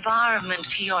an environment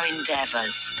to your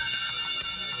endeavors.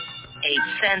 8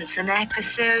 cents an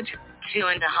episode,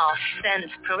 2.5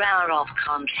 cents per hour of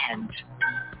content.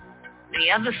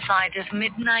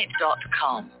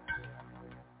 theothersideofmidnight.com.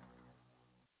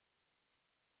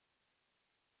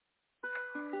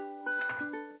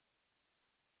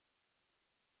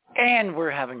 And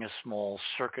we're having a small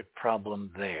circuit problem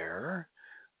there.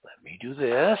 Let me do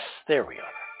this. There we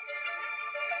are.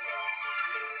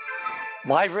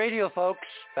 Live radio, folks,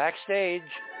 backstage.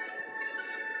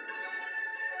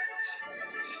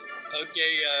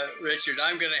 Okay, Richard,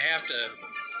 I'm going to have to,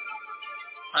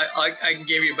 I can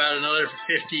give you about another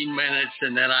 15 minutes,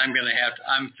 and then I'm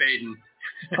fading.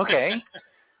 Okay.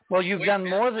 Well, you've done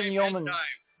more than yeoman.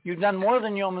 You've done more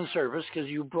than yeoman service because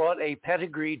you brought a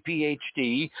pedigreed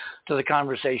PhD to the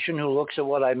conversation who looks at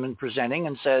what I've been presenting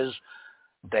and says,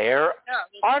 they're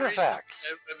artifacts.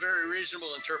 A very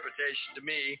reasonable interpretation to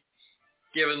me,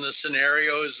 given the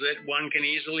scenarios that one can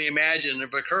easily imagine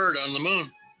have occurred on the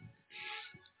moon.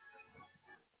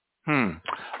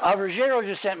 Ruggiero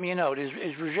just sent me a note. Is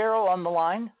Ruggiero on the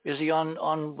line? Is he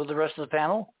on with the rest of the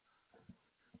panel?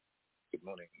 Good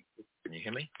morning. Can you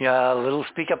hear me? Yeah,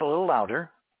 speak up a little louder.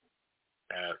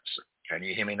 Can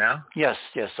you hear me now? Yes,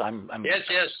 I'm.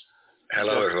 Yes.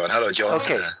 Hello, everyone. Hello, John.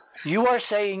 Okay. You are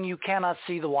saying you cannot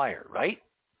see the wire, right?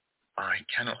 I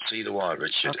cannot see the wire,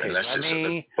 Richard, okay, unless it's at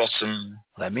the bottom.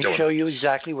 Let me show you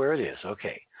exactly where it is.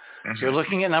 Okay. Mm-hmm. You're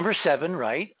looking at number 7,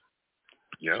 right?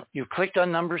 Yeah. You clicked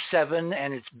on number 7,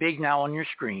 and it's big now on your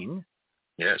screen.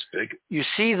 Yeah, it's big. You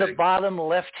see the bottom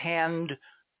left-hand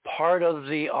part of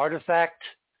the artifact,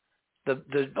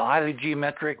 the highly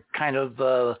geometric kind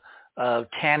of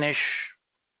tannish.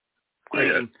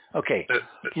 Yeah. Okay.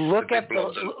 Look at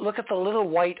the little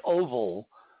white oval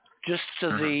just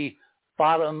to the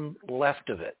bottom left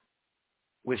of it,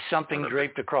 with something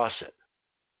draped across it.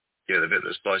 Yeah, the bit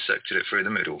that's bisected it through the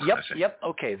middle. Yep.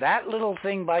 Okay, that little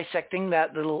thing bisecting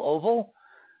that little oval,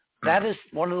 that is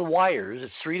one of the wires.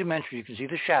 It's three-dimensional. You can see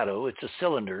the shadow. It's a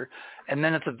cylinder. And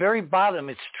then at the very bottom,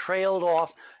 it's trailed off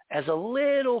as a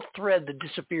little thread that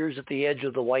disappears at the edge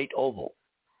of the white oval.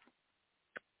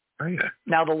 Oh, yeah.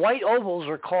 Now, the white ovals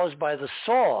are caused by the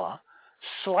saw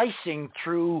slicing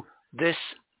through this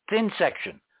thin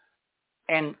section.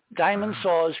 And diamond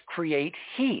saws create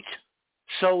heat.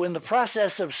 So in the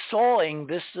process of sawing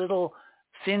this little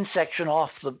thin section off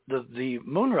the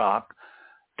moon rock,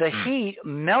 the heat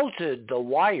melted the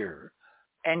wire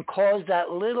and caused that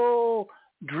little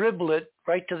driblet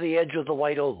right to the edge of the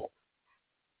white oval.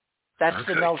 That's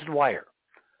the melted wire.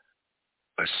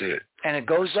 I see it. And it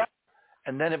goes up,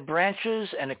 and then it branches,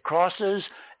 and it crosses,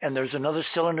 and there's another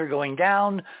cylinder going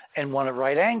down, and one at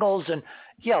right angles. And,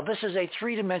 yeah, this is a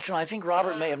three-dimensional. I think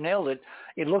Robert may have nailed it.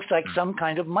 It looks like some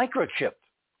kind of microchip.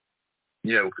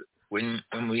 Yeah, when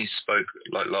we spoke,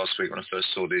 like last week when I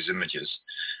first saw these images,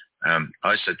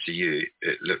 I said to you,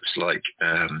 it looks like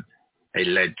a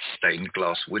lead stained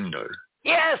glass window.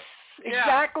 Yes,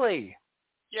 exactly.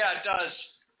 Yeah, it does.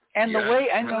 And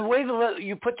the way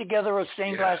you put together a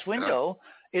stained glass window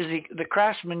is the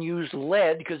craftsmen use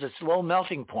lead because it's low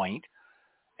melting point,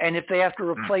 and if they have to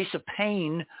replace a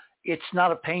pane, it's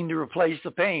not a pane to replace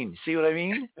the pane. See what I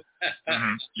mean?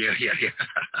 Yeah.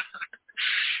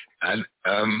 And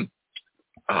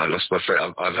I lost my thread.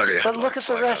 I've only had But look at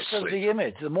the rest of the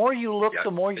image. The more you look,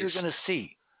 the more you're going to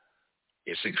see.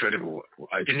 It's incredible.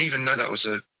 I didn't even know that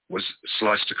was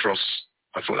sliced across.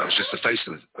 I thought that was just the face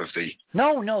of the.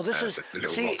 No. This is the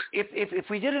little see rock. if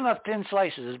we did enough thin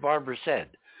slices, as Barbara said,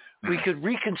 we could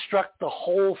reconstruct the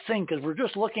whole thing because we're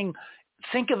just looking.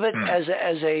 Think of it as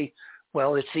a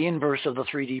well, it's the inverse of the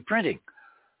 3D printing,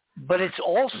 but it's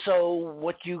also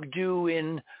what you do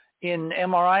in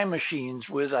MRI machines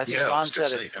with, I think Ron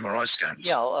said it. MRI scans.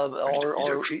 Yeah,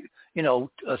 or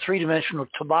a three-dimensional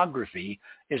tomography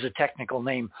is a technical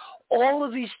name. All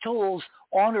of these tools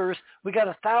on Earth, we got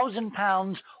 1,000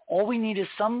 pounds. All we need is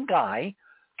some guy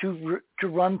to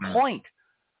run point.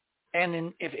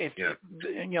 And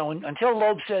until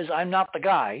Loeb says I'm not the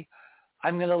guy,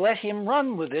 I'm going to let him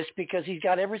run with this because he's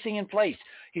got everything in place.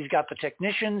 He's got the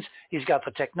technicians. He's got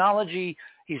the technology.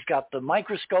 He's got the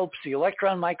microscopes, the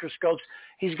electron microscopes.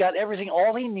 He's got everything.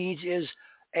 All he needs is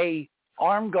a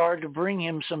armed guard to bring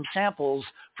him some samples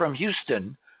from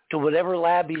Houston to whatever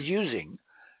lab he's using.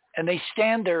 And they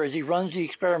stand there as he runs the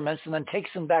experiments and then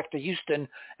takes them back to Houston.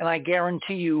 And I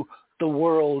guarantee you the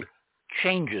world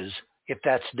changes if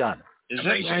that's done. Is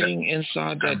that writing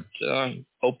inside that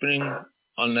opening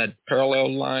on that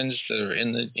parallel lines that are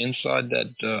inside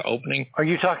that opening? Are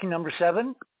you talking number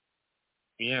 7?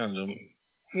 Yeah.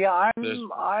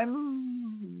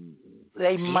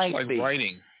 They might like be.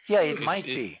 Writing. Yeah, it might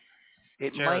be.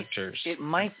 It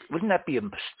might. Wouldn't that be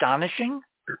astonishing?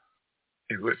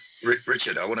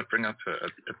 Richard, I want to bring up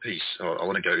a piece. I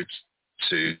want to go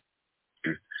to.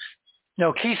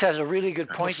 No, Keith has a really good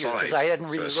point here because I hadn't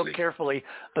really looked carefully,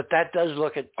 but that does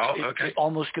look at. It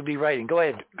almost could be writing. Go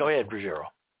ahead, Brugero.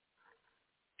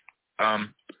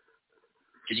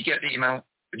 Did you get the email?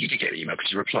 You did get the email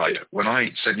because you replied when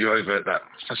I sent you over that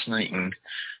fascinating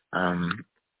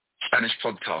Spanish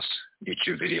podcast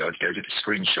YouTube video. I gave you the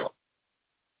screenshot.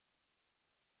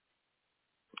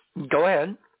 Go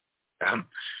ahead.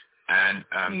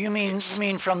 You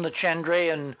mean from the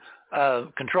Chandrayaan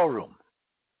control room?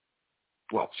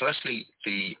 Well, firstly,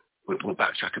 we'll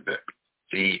backtrack a bit.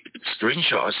 The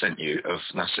screenshot I sent you of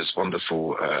NASA's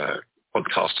wonderful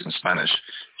podcast in Spanish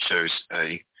shows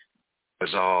a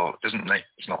bizarre,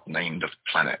 it's not named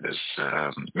a planet. There's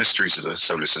mysteries of the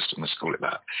solar system, let's call it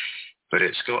that. But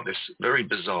it's got this very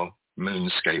bizarre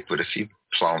moonscape with a few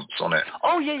plants on it.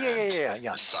 Oh,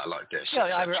 yeah. Satellite dish. Yeah,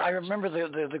 I remember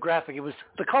the graphic. It was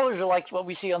the colors are like what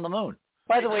we see on the moon.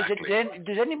 By the way,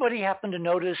 did anybody happen to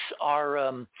notice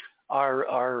our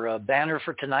banner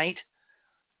for tonight?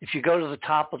 If you go to the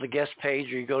top of the guest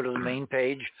page or you go to the main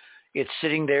page, it's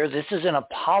sitting there. This is an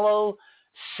Apollo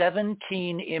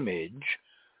 17 image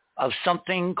of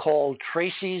something called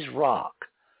Tracy's Rock,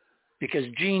 because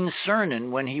Gene Cernan,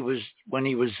 when he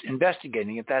was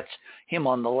investigating it, that's him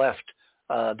on the left,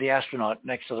 the astronaut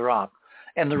next to the rock,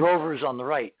 and the rover is on the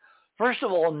right. First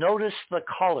of all, notice the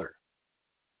color.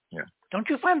 Yeah. Don't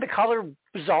you find the color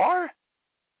bizarre?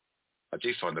 I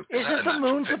do find it. Isn't the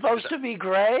moon supposed to be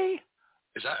gray?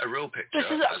 Is that a real picture?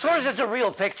 Of course it's a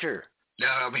real picture. No,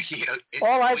 I mean,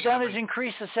 all I've done is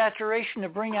increase the saturation to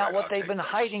bring out what they've been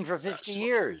hiding for 50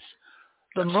 years.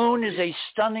 The moon is a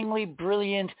stunningly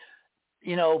brilliant,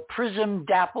 prism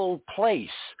dappled place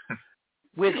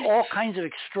with all kinds of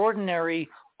extraordinary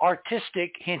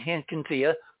artistic, hint, hint,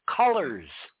 Cynthia, colors.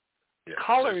 Yeah.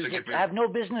 Colors that have no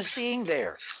business being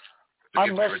there.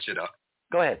 Unless,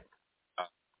 go ahead.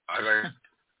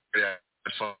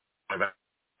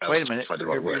 Wait a minute,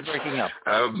 you're breaking up.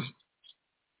 I'm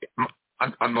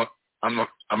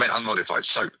unmodified.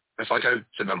 So if I go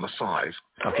to number 5,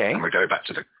 okay, and we go back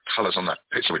to the colours on that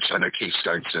picture, which I know Keith's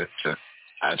going to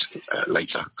add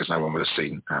later, because no one would have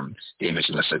seen the image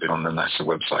unless they've been on the NASA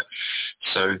website.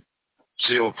 So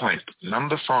to your point,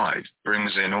 number 5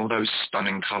 brings in all those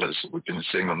stunning colours that we've been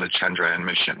seeing on the Chandrayaan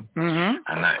mission,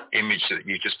 and that image that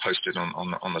you just posted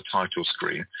on the title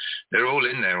screen. They're all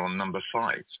in there on number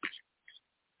 5,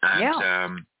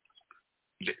 and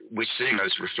we're seeing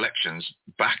those reflections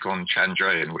back on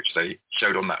Chandrayaan, which they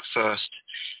showed on that first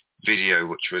video,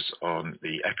 which was on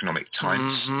the Economic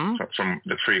Times from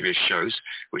the previous shows,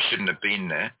 which shouldn't have been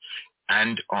there,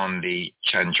 and on the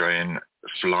Chandrayaan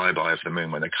flyby of the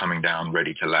moon when they're coming down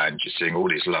ready to land. You're seeing all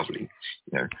these lovely,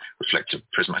 reflective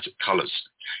prismatic colours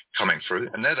coming through,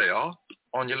 and there they are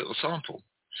on your little sample.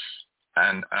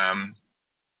 And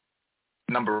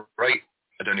number 8,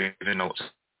 I don't even know what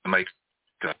to make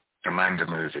a manga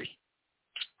movie.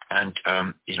 And,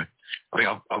 I think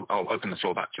I'll open the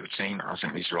floor back to the team. I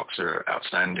think these rocks are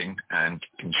outstanding and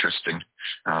interesting.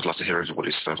 And I'd love to hear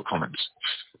everybody's further comments.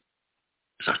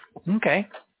 So. Okay.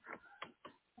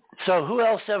 So who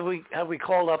else have we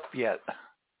called up yet?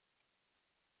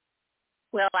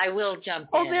 Well, I will jump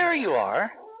in. Oh, there you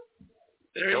are.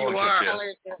 There you are.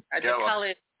 The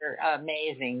colors are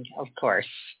amazing, of course.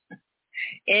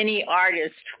 Any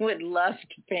artist would love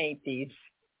to paint these.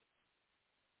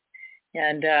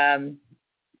 And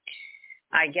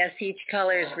I guess each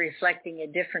color is reflecting a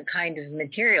different kind of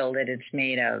material that it's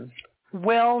made of.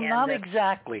 Well, and not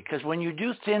exactly, because when you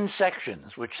do thin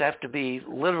sections, which have to be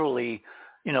literally,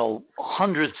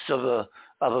 hundredths of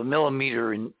a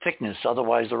millimeter in thickness,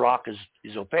 otherwise the rock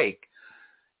is opaque.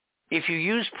 If you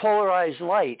use polarized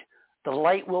light, the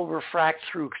light will refract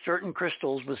through certain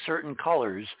crystals with certain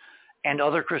colors and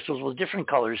other crystals with different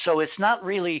colors. So it's not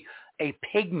really a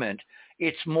pigment.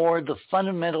 It's more the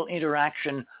fundamental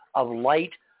interaction of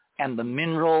light and the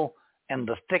mineral and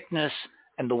the thickness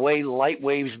and the way light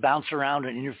waves bounce around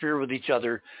and interfere with each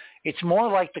other. It's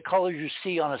more like the colors you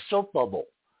see on a soap bubble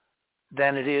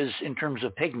than it is in terms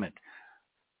of pigment.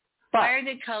 But, why are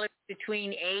the colors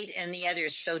between 8 and the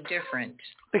others so different?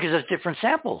 Because it's different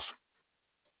samples,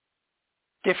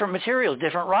 different materials,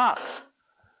 different rocks.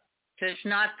 So it's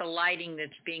not the lighting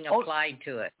that's being applied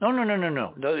to it. No.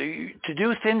 To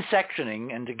do thin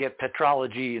sectioning and to get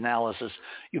petrology analysis,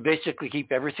 you basically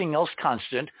keep everything else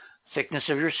constant, thickness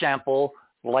of your sample,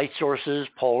 light sources,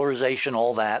 polarization,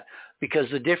 all that, because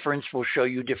the difference will show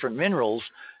you different minerals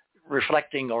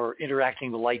reflecting or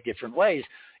interacting with light different ways.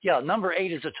 Yeah, number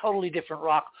 8 is a totally different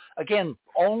rock. Again,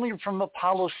 only from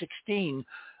Apollo 16.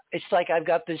 It's like I've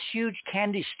got this huge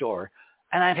candy store,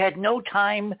 and I've had no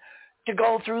time to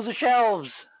go through the shelves.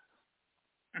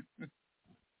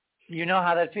 You know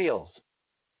how that feels.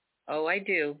 Oh, I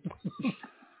do.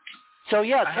 So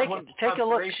yeah, take a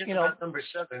look. About number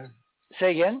 7.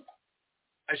 Say again.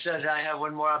 I said I have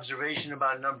one more observation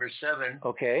about number 7.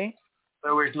 Okay.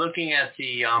 So we're looking at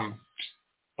the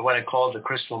what I call the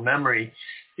crystal memory.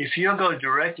 If you go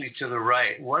directly to the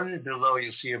right, one below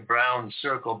you'll see a brown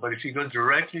circle, but if you go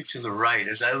directly to the right,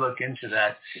 as I look into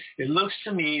that, it looks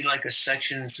to me like a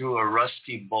section through a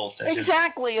rusty bolt.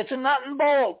 Exactly. It's a nut and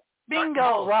bolt.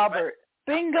 Bingo, Robert.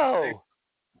 Right? Bingo.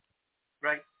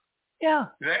 Right. Yeah.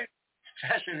 Right.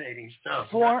 Fascinating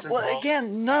stuff.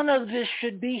 Again, none of this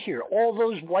should be here. All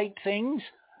those white things,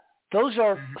 those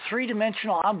are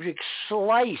three-dimensional objects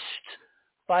sliced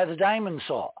by the diamond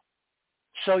saw.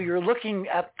 So you're looking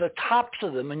at the tops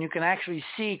of them, and you can actually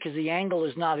see, because the angle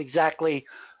is not exactly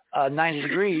 90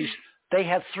 degrees, they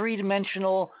have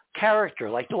three-dimensional character,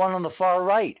 like the one on the far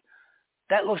right.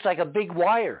 That looks like a big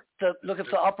wire. Look at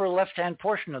the upper left-hand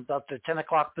portion about the 10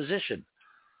 o'clock position.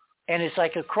 And it's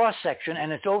like a cross-section,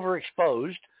 and it's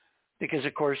overexposed, because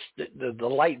of course the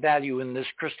light value in this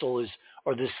crystal is,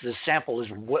 or this sample is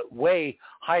way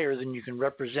higher than you can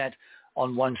represent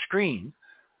on one screen.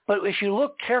 But if you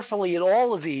look carefully at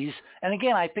all of these, and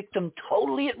again, I picked them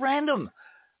totally at random.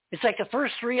 It's like the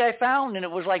first three I found, and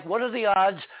it was like, what are the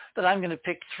odds that I'm going to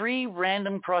pick three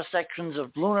random cross-sections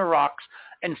of lunar rocks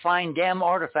and find damn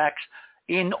artifacts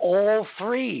in all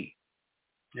three?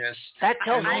 Yes. That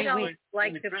tells me I'd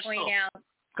like to point out.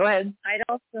 Go ahead.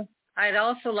 I'd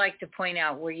also like to point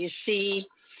out where you see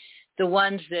the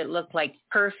ones that look like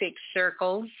perfect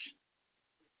circles.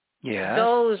 Yeah.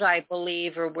 Those, I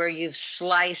believe, are where you've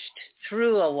sliced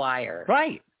through a wire.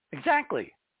 Right.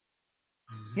 Exactly.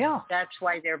 Yeah. That's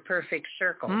why they're perfect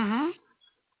circles. Mm-hmm.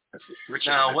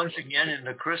 Now, once again, in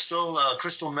the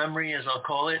crystal memory, as I'll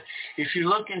call it, if you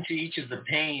look into each of the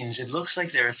panes, it looks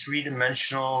like there are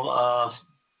three-dimensional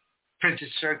printed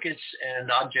circuits and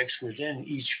objects within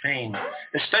each pane,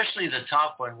 especially the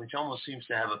top one, which almost seems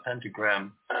to have a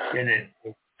pentagram in it,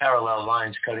 with parallel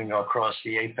lines cutting across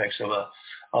the apex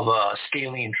of a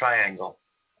scalene triangle.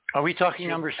 Are we talking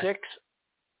number 6?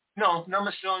 No,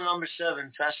 number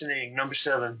 7. Fascinating, number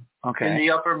 7. Okay. In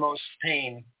the uppermost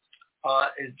pane,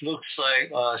 it looks like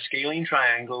a scalene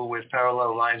triangle with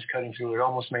parallel lines cutting through it,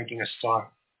 almost making a star.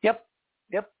 Yep.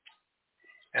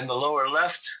 And the lower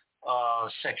left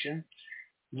section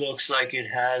looks like it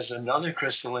has another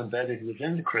crystal embedded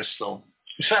within the crystal.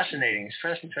 It's fascinating.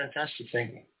 It's fantastic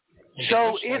thing.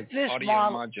 So if like this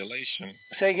audio modulation.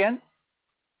 Say again?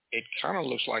 It kind of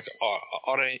looks like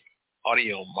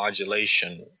audio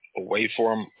modulation, a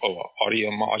waveform of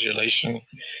audio modulation.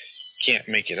 Can't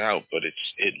make it out, but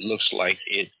it looks like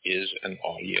it is an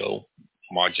audio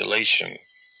modulation.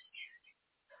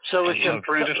 So it's a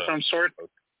print of some sort?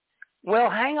 Well,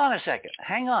 hang on a second.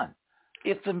 Hang on.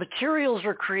 If the materials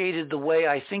are created the way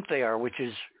I think they are, which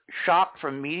is shock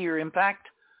from meteor impact,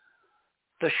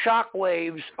 the shock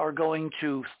waves are going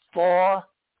to thaw,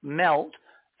 melt,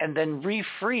 and then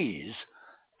refreeze,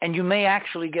 and you may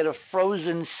actually get a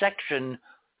frozen section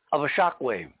of a shock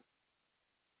wave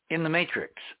in the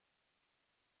matrix.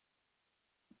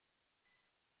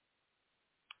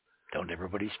 Don't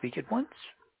everybody speak at once?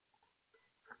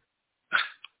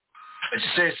 I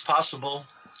just say it's possible,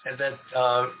 and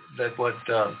that what.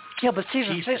 Yeah, but see,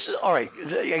 all right,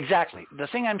 exactly. The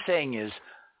thing I'm saying is,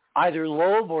 either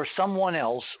Loeb or someone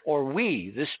else, or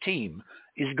we, this team,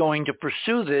 is going to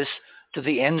pursue this to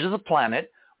the ends of the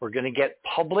planet. We're going to get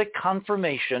public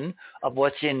confirmation of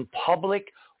what's in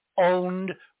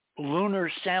public-owned lunar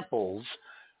samples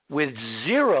with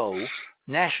zero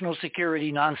national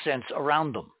security nonsense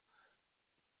around them.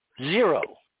 Zero.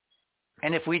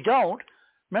 And if we don't,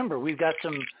 remember, we've got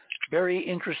some very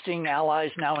interesting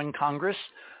allies now in Congress.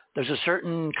 There's a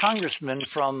certain congressman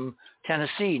from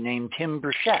Tennessee named Tim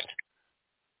Burchett,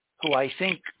 who I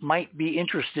think might be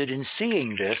interested in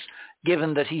seeing this,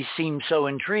 given that he seemed so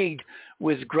intrigued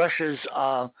with Grush's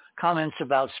comments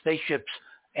about spaceships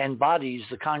and bodies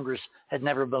the Congress had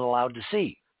never been allowed to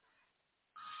see.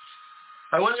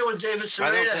 I wonder what David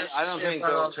Sereda I don't think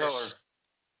they'll tell her.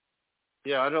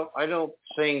 Yeah, I don't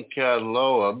think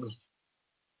Loeb.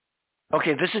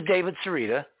 Okay, this is David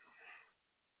Sereda.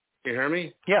 You hear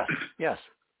me? Yes.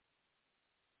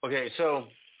 Okay, so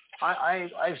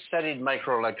I've studied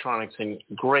microelectronics in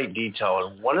great detail,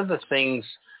 and one of the things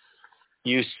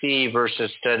you see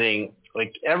versus studying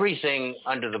like everything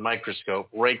under the microscope,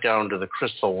 right down to the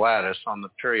crystal lattice on the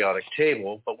periodic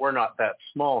table, but we're not that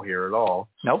small here at all.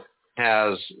 Nope.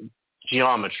 Has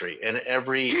geometry, and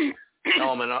every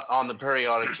element on the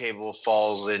periodic table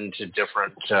falls into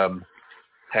different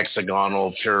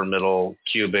hexagonal, pyramidal,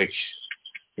 cubic,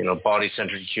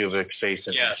 body-centered cubic,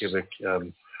 face-centered cubic,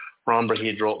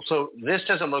 rhombohedral. So this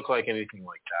doesn't look like anything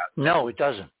like that. No, it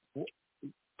doesn't.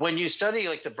 When you study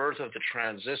like the birth of the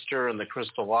transistor and the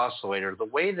crystal oscillator, the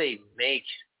way they make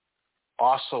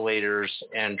oscillators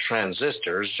and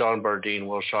transistors, John Bardeen,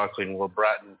 Will Shockley, and Will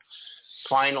Bratton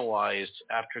finalized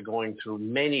after going through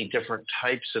many different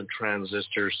types of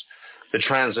transistors, the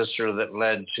transistor that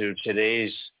led to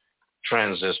today's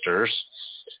transistors.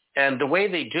 And the way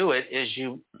they do it is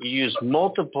you use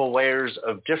multiple layers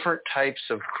of different types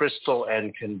of crystal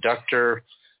and conductor,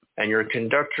 and your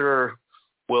conductor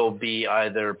will be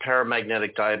either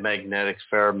paramagnetic, diamagnetic,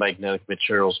 ferromagnetic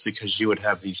materials, because you would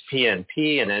have these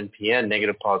PNP and NPN,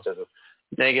 negative,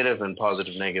 negative, and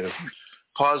positive, negative.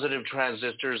 Positive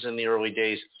transistors in the early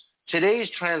days. Today's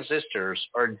transistors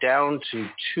are down to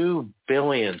 2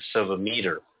 billionths of a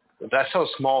meter. That's how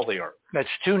small they are. That's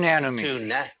 2 nanometers.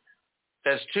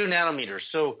 That's 2 nanometers.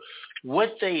 So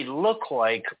what they look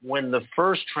like when the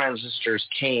first transistors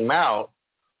came out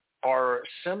are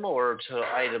similar to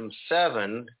item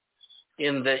 7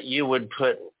 in that you would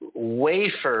put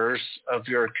wafers of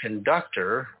your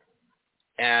conductor,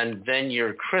 and then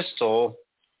your crystal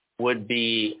would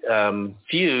be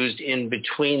fused in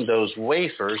between those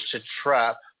wafers to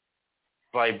trap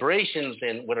vibrations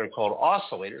in what are called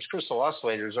oscillators. Crystal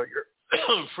oscillators are your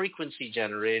frequency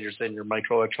generators in your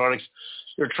microelectronics.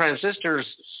 Your transistors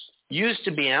used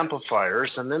to be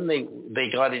amplifiers, and then they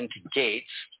got into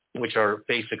gates, which are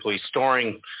basically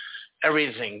storing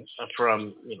everything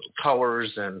from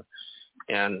colors and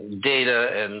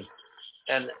data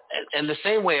and the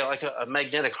same way like a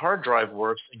magnetic hard drive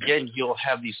works. Again, you'll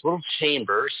have these little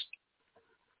chambers.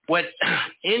 What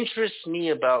interests me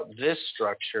about this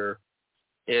structure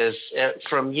is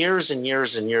from years and years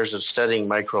and years of studying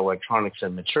microelectronics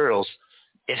and materials,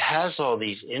 it has all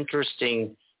these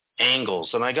interesting angles.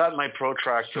 And I got my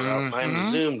protractor out.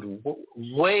 I'm zoomed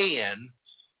way in.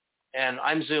 And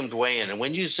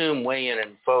when you zoom way in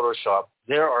Photoshop,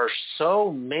 there are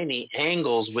so many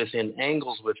angles within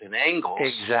angles within angles.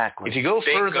 Exactly. If you go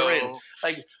further in,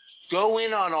 like go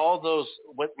in on all those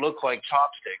what look like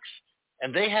chopsticks,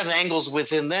 and they have angles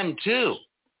within them too.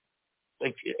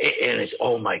 Like, and it's,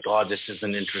 oh my God, this is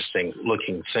an interesting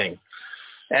looking thing.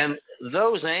 And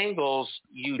those angles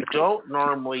you don't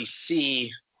normally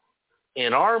see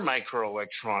in our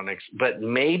microelectronics, but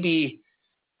maybe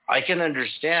I can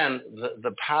understand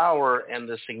the power and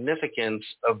the significance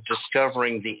of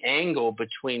discovering the angle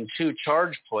between two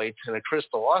charge plates in a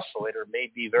crystal oscillator may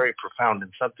be very profound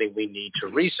and something we need to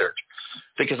research.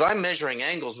 Because I'm measuring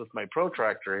angles with my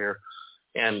protractor here,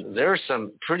 and there's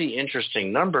some pretty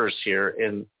interesting numbers here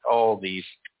in all these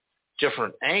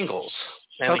different angles.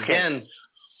 And again,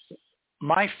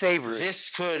 my favorite. This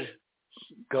could...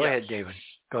 Go ahead, David.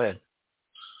 Go ahead.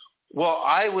 Well,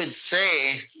 I would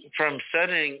say from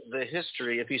studying the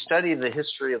history, if you study the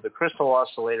history of the crystal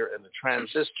oscillator and the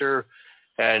transistor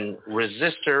and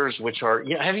resistors, which are,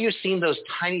 have you seen those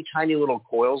tiny, tiny little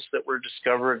coils that were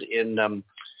discovered in,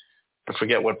 I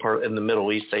forget what part, in the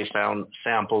Middle East, they found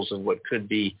samples of what could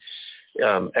be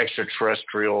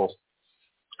extraterrestrial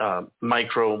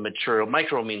micro material.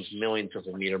 Micro means millionth of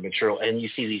a meter material. And you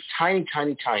see these tiny,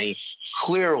 tiny, tiny,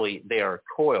 clearly they are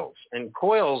coils. And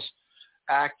coils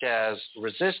act as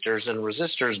resistors, and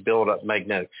resistors build up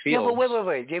magnetic fields. Yeah, but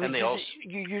wait. David,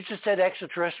 you just said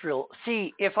extraterrestrial.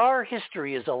 See, if our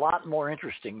history is a lot more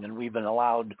interesting than we've been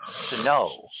allowed to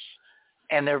know,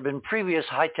 and there have been previous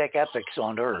high-tech epochs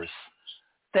on Earth,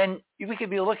 then we could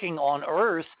be looking on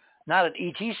Earth, not at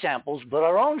ET samples, but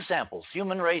our own samples,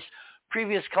 human race,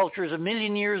 previous cultures 1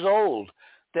 million years old,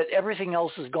 that everything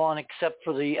else is gone except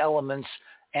for the elements,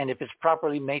 and if it's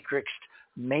properly matrixed,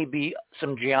 maybe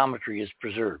some geometry is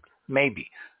preserved, maybe.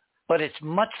 But it's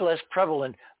much less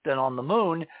prevalent than on the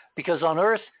moon, because on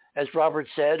Earth, as Robert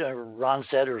said, or Ron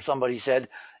said, or somebody said,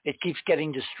 it keeps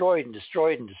getting destroyed and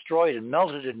destroyed and destroyed and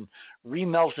melted and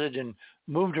remelted and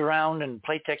moved around, and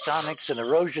plate tectonics and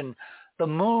erosion. The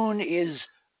moon is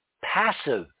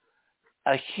passive,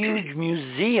 a huge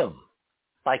museum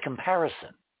by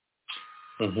comparison.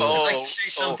 Mm-hmm. I'd like to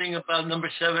say something about number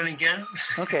 7 again.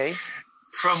 Okay.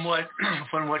 From what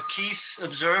Keith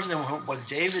observed and what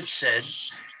David said,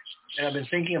 and I've been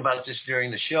thinking about this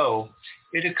during the show,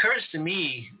 it occurs to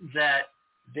me that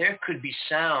there could be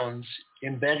sounds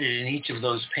embedded in each of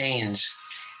those panes.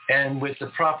 And with the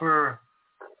proper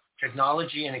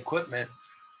technology and equipment,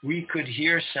 we could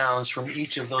hear sounds from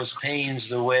each of those panes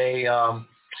the way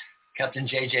Captain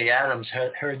J.J. Adams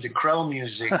heard the crow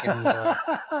music in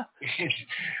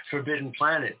Forbidden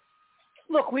Planet.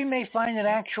 Look, we may find an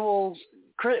actual...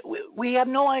 We have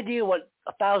no idea what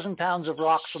 1,000 pounds of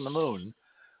rocks from the moon,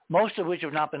 most of which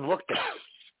have not been looked at,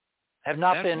 have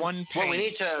not that been... One pane, well, we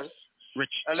need to... Rich,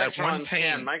 electron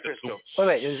scan microscope.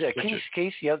 Wait, is it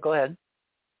Keith? Yeah, go ahead.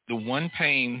 The one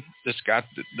pane that's got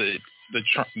the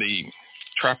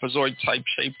trapezoid type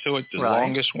shape to it, the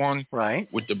longest one,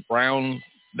 with the brown,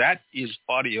 that is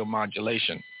audio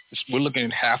modulation. We're looking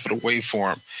at half of the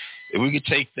waveform. If we could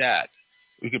take that,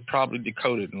 we could probably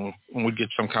decode it, and we'd get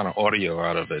some kind of audio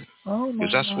out of it.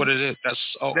 Because that's what it is. That's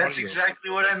audio.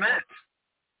 Exactly what I meant.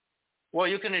 Well,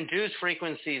 you can induce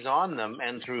frequencies on them,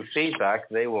 and through feedback,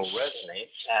 they will resonate,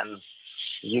 and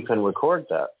you can record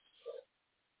that.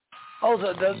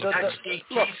 Actually,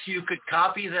 Keith, you could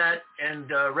copy that and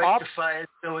rectify it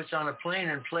so it's on a plane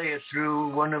and play it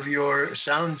through one of your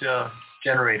sound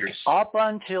generators. Up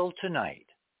until tonight,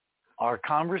 our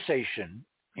conversation,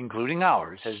 including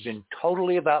ours, has been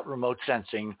totally about remote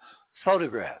sensing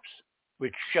photographs,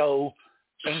 which show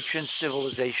ancient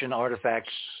civilization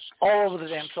artifacts all over the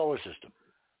damn solar system.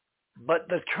 But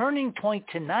the turning point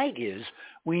tonight is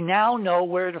we now know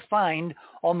where to find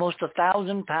almost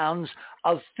 1,000 pounds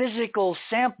of physical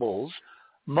samples,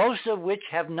 most of which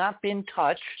have not been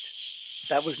touched.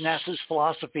 That was NASA's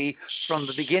philosophy from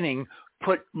the beginning.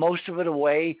 Put most of it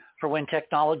away for when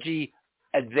technology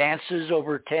advances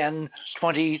over 10,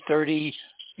 20, 30,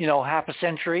 half a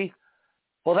century.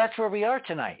 Well, that's where we are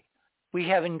tonight. We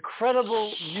have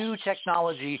incredible new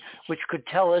technology which could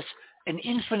tell us an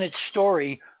infinite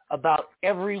story about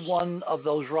every one of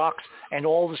those rocks and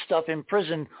all the stuff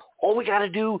imprisoned. All we got to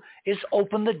do is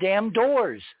open the damn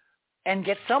doors and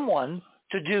get someone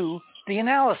to do the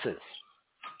analysis.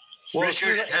 Well,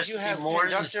 Richard, if you have more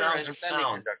than 1,000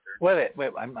 pounds. Wait,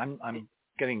 I'm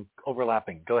getting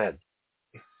overlapping. Go ahead.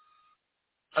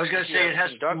 I was going to say it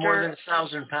has to be more than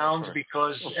 1,000 pounds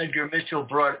because Edgar Mitchell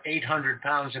brought 800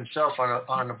 pounds himself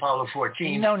on Apollo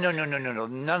 14. No. None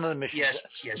of the missions.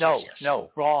 Yes. No.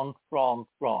 Wrong.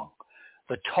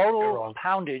 The total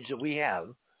poundage that we have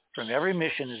from every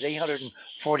mission is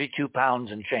 842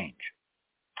 pounds and change.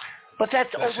 But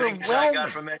that's overwhelming. The thing I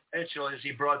got from Ed Mitchell is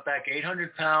he brought back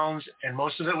 800 pounds, and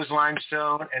most of it was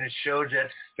limestone, and it showed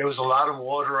that there was a lot of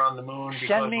water on the moon.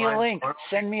 Send me a link,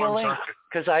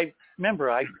 because I remember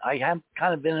I have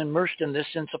kind of been immersed in this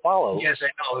since Apollo. Yes, I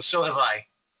know. So have I,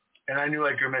 and I knew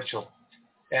Edgar Mitchell.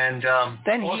 And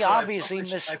then he obviously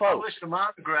misspoke. I published a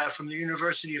monograph from the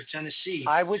University of Tennessee.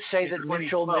 I would say that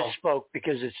Mitchell misspoke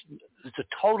because the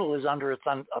total is under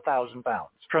 1,000 pounds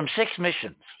from 6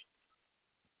 missions.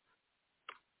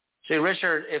 See,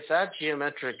 Richard, if that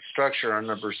geometric structure on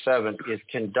number 7 is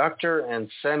conductor and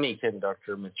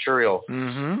semiconductor material,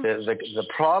 the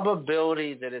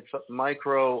probability that it's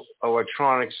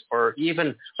microelectronics or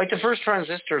even, like the first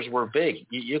transistors were big.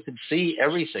 You could see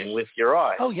everything with your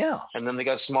eye. Oh, yeah. And then they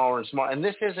got smaller and smaller. And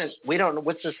this isn't, we don't know,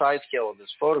 what's the size scale of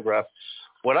this photograph?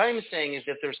 What I'm saying is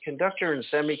if there's conductor and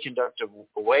semiconductor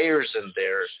layers in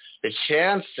there, the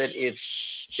chance that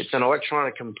it's an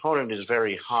electronic component is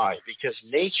very high because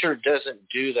nature doesn't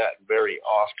do that very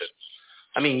often.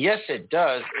 I mean, yes, it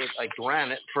does. Like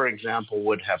granite, for example,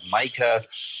 would have mica,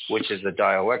 which is a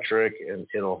dielectric, and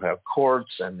it'll have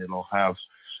quartz, and it'll have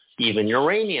even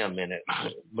uranium in it.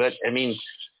 But, I mean,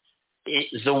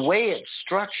 the way it's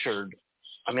structured,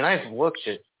 I mean, I've looked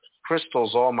at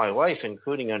crystals all my life,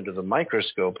 including under the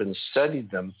microscope, and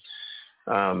studied them.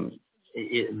 And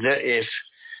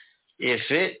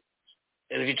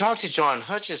if you talk to John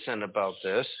Hutchison about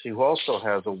this, who also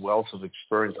has a wealth of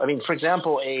experience, I mean, for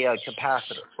example, a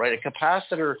capacitor, right? A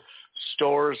capacitor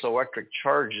stores electric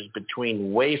charges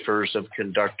between wafers of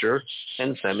conductor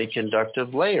and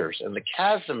semiconductive layers, and the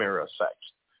Casimir effect,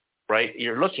 right?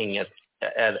 You're looking at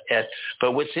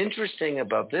but what's interesting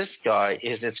about this guy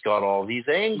is it's got all these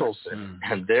angles in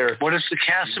it, and what has the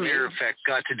Casimir effect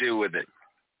got to do with it?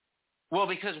 Well,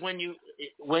 because when you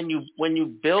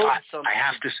build something, I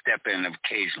have to step in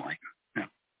occasionally. No.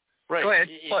 Right. Go ahead.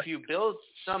 If you build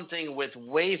something with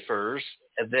wafers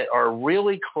that are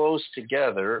really close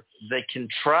together, they can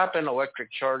trap an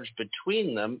electric charge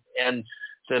between them, and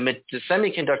the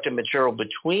semiconductor material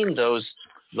between those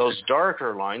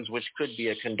darker lines, which could be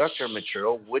a conductor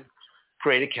material, would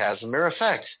create a Casimir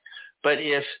effect. But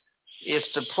if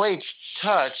the plates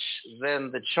touch,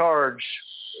 then the charge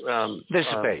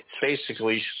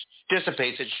basically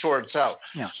dissipates. It shorts out.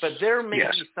 Yeah. But there may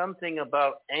be something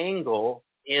about angle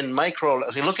in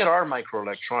if you look at our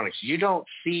microelectronics, you don't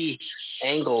see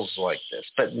angles like this,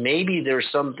 but maybe there's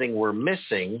something we're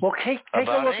missing. Well, take a look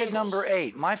angles. at number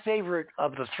 8. My favorite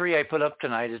of the 3 I put up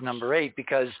tonight is number 8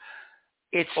 because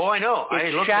it's I know.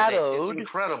 It's shadowed. It's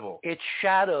incredible. It's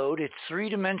shadowed. It's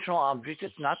 3-dimensional objects.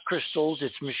 It's not crystals.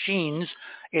 It's machines.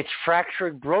 It's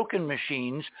fractured, broken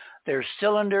machines. There's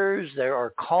cylinders. There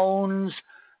are cones.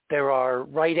 There are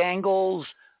right angles.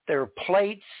 There are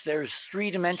plates. There's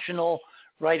 3-dimensional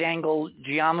right angle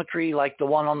geometry like the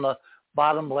one on the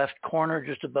bottom left corner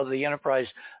just above the Enterprise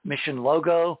mission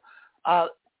logo. I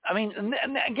mean,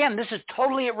 and again, this is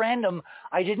totally at random.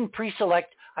 I didn't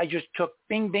pre-select. I just took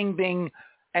bing, bing, bing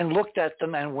and looked at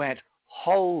them and went,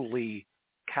 holy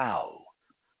cow.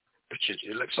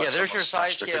 It looks like there's your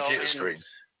size scale.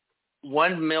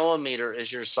 1 millimeter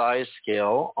is your size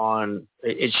scale on,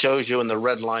 it shows you in the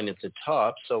red line at the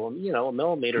top. So, a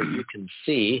millimeter you can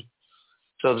see.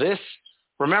 So this,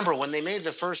 remember when they made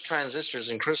the first transistors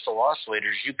and crystal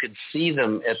oscillators, you could see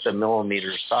them at the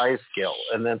millimeter size scale.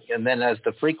 And then as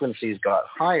the frequencies got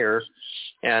higher,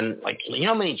 and like, you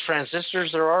know how many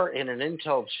transistors there are in an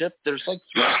Intel chip? There's like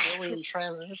 3 billion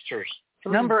transistors.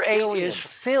 Number 8 is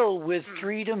filled with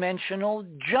 3-dimensional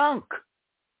junk.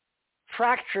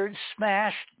 Fractured,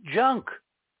 smashed junk.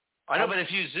 I know, but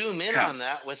if you zoom in on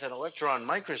that with an electron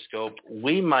microscope,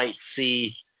 we might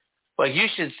see, like you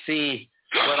should see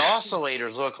what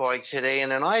oscillators look like today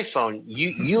in an iPhone.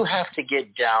 You have to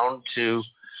get down to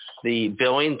the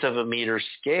billionth of a meter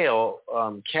scale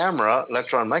camera,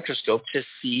 electron microscope, to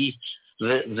see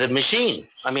the machine.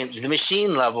 I mean, the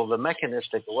machine level, the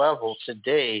mechanistic level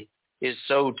today is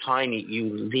so tiny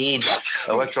you need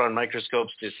electron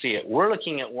microscopes to see it. We're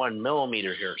looking at 1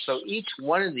 millimeter here. So each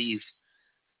one of these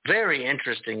very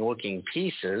interesting looking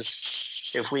pieces,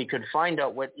 if we could find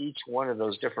out what each one of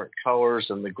those different colors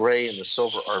and the gray and the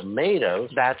silver are made of.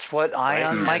 That's what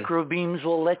ion microbeams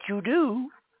will let you do.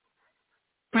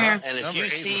 And if Number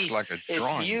you 8 see, looks like a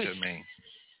drawing to me.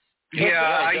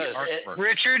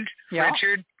 Richard,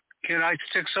 can I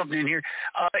stick something in here?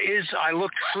 I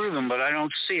looked through them, but I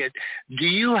don't see it. Do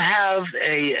you have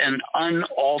an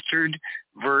unaltered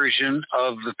version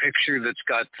of the picture that's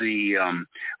got the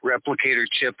replicator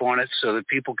chip on it so that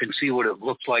people can see what it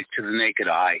looks like to the naked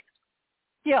eye?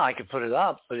 Yeah, I could put it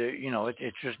up, but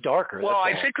it's just darker. Well,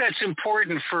 I think that's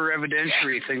important for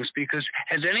evidentiary things because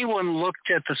has anyone looked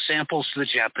at the samples the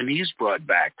Japanese brought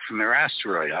back from their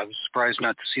asteroid? I was surprised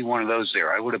not to see one of those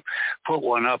there. I would have put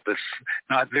one up if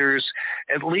not. There's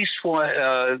at least one.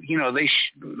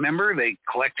 Remember they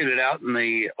collected it out in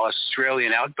the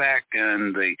Australian outback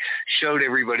and they showed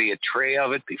everybody a tray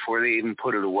of it before they even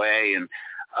put it away. And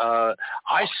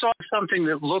I saw something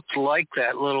that looked like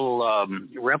that little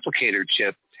replicator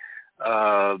chip.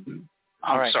 I'm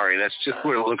sorry, that's just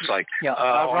what it looks like. Yeah,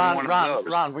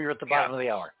 Ron, we're at the bottom of the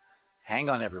hour. Hang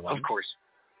on, everyone. Of course.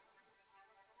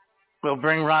 We'll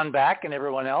bring Ron back and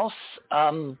everyone else.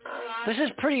 This is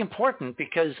pretty important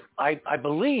because I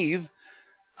believe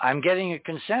I'm getting a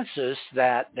consensus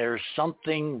that there's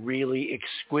something really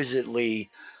exquisitely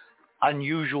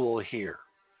unusual here.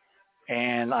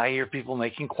 And I hear people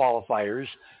making qualifiers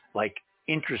like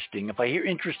interesting. If I hear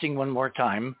interesting one more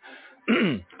time,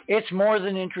 it's more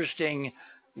than interesting.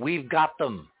 We've got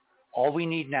them. All we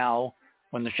need now,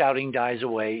 when the shouting dies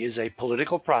away, is a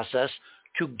political process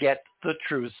to get the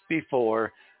truth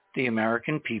before the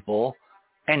American people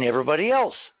and everybody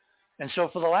else. And so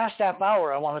for the last half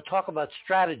hour, I want to talk about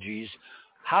strategies.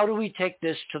 How do we take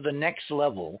this to the next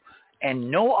level? And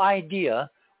no idea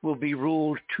will be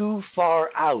ruled too far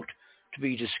out to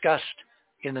be discussed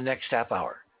in the next half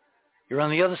hour. You're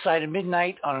on the other side of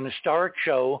midnight on an historic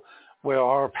show where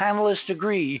our panelists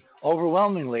agree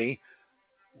overwhelmingly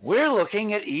we're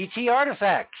looking at ET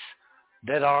artifacts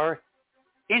that are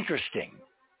interesting.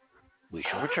 We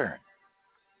shall return.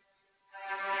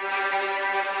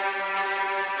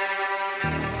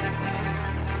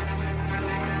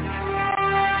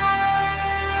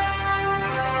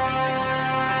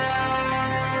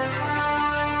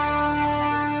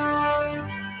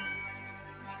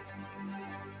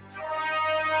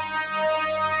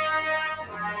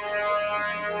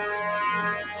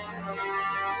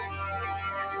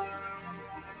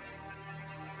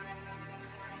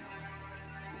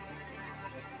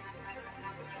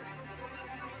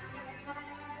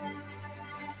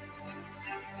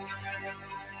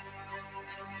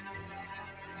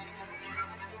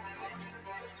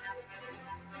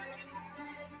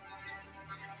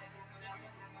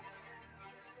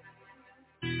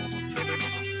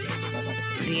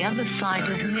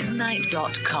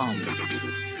 theothersideofmidnight.com.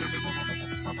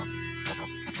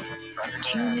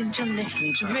 Tune in to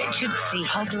listen to Richard C.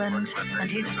 Hoagland and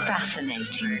his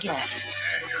fascinating guests.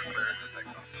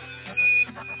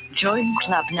 Join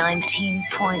Club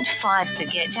 19.5 to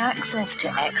get access to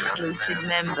exclusive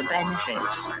member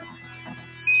benefits.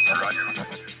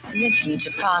 Listen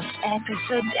to past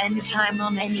episodes anytime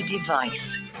on any device.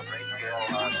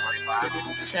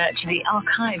 Search the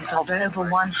archives of over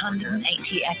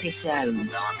 180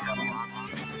 episodes.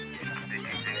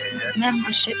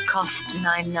 Membership costs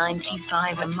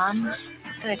 $9.95 a month,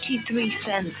 33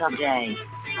 cents a day.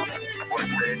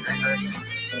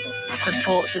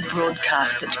 Support the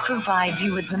broadcast that provides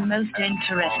you with the most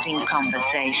interesting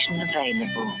conversation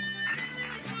available.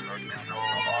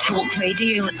 Talk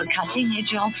radio at the cutting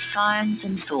edge of science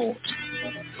and thought.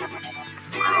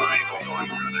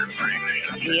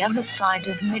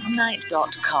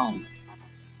 theothersideofmidnight.com.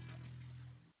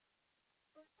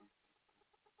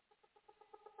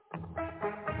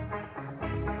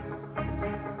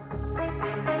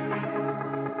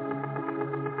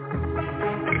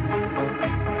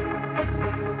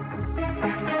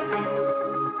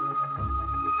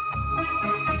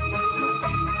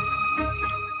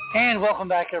 And welcome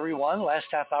back, everyone. Last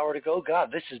half hour to go.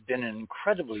 God, this has been an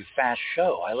incredibly fast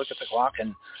show. I look at the clock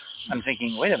and I'm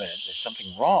thinking, wait a minute, there's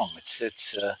something wrong.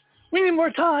 We need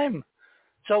more time.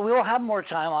 So we'll have more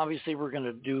time. Obviously, we're going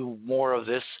to do more of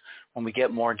this when we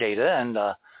get more data, and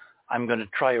I'm going to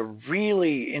try a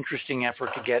really interesting effort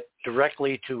to get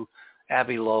directly to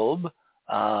Avi Loeb.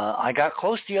 I got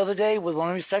close the other day with one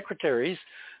of his secretaries,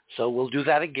 so we'll do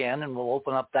that again, and we'll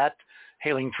open up that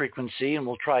hailing frequency, and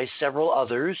we'll try several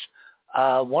others.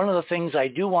 One of the things I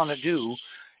do want to do,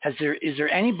 is there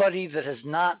anybody that has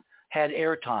not had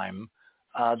airtime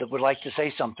that would like to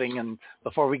say something, and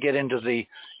before we get into the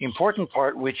important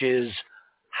part, which is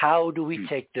how do we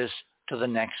take this to the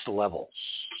next level?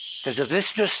 Because if this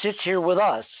just sits here with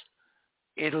us,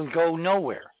 it'll go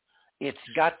nowhere. It's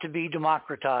got to be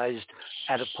democratized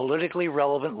at a politically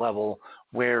relevant level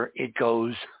where it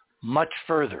goes much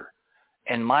further.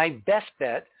 And my best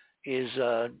bet is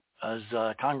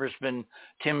Congressman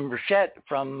Tim Burchett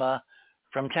from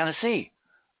Tennessee.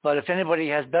 But if anybody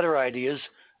has better ideas,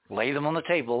 lay them on the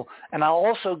table. And I'll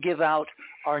also give out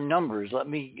our numbers. Let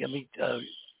me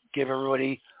give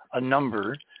everybody a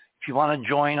number. If you want to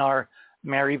join our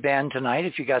merry band tonight,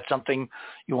 if you got something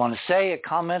you want to say, a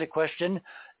comment, a question,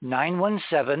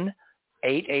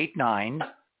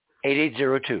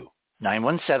 917-889-8802.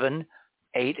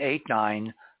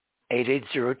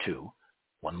 917-889-8802.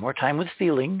 One more time with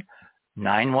feeling,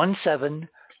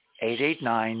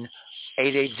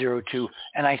 917-889-8802.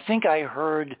 And I think I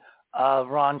heard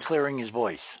Ron clearing his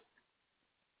voice.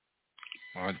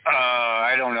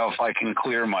 I don't know if I can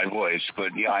clear my voice,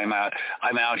 but yeah, I'm out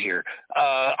here.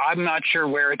 I'm not sure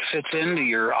where it fits into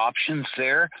your options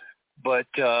there, but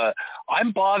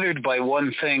I'm bothered by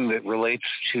one thing that relates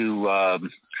to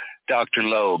Dr.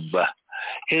 Loeb.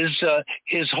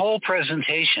 His whole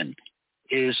presentation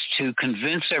is to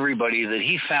convince everybody that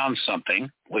he found something,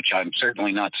 which I'm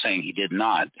certainly not saying he did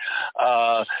not,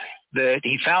 that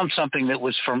he found something that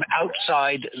was from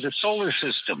outside the solar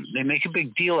system. They make a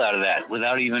big deal out of that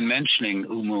without even mentioning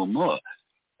Oumuamua.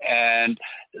 And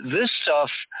this stuff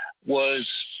was,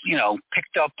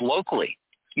 picked up locally.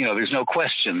 There's no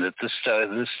question that this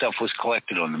stuff was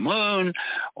collected on the moon,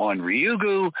 on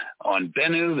Ryugu, on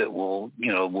Bennu, that will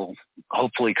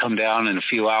hopefully come down in a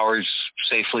few hours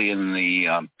safely in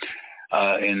the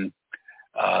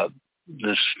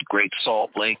this Great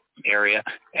Salt Lake area.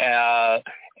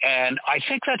 And I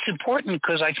think that's important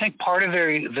because I think part of the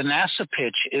NASA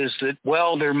pitch is that,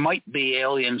 well, there might be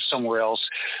aliens somewhere else,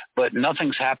 but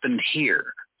nothing's happened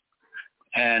here.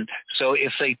 And so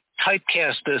if they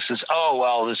typecast this as, oh,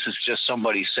 well, this is just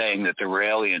somebody saying that there were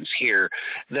aliens here,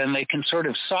 then they can sort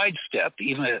of sidestep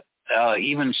even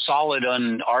solid,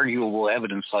 unarguable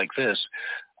evidence like this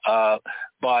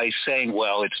by saying,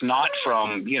 well, it's not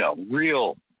from,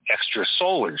 real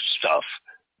extrasolar stuff.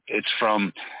 It's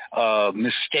from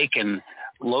mistaken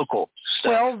local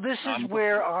stuff. Well, this is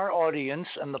where our audience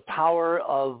and the power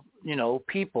of,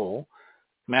 people,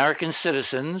 American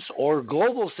citizens or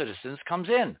global citizens comes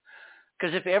in.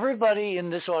 Because if everybody in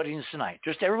this audience tonight,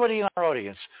 just everybody in our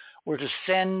audience, were to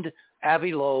send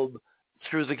Avi Loeb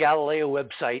through the Galileo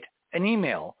website an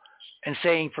email and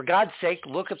saying, for God's sake,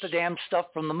 look at the damn stuff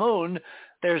from the moon,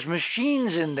 there's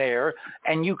machines in there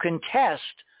and you can test,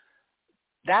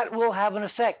 that will have an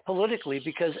effect politically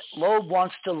because Loeb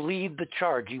wants to lead the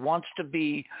charge. He wants to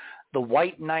be the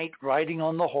white knight riding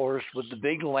on the horse with the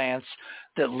big lance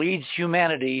that leads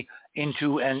humanity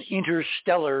into an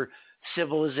interstellar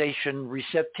civilization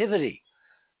receptivity.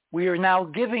 We are now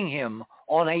giving him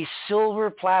on a silver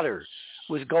platter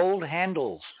with gold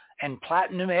handles and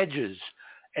platinum edges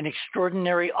an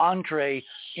extraordinary entree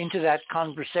into that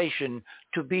conversation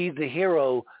to be the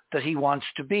hero that he wants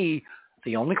to be.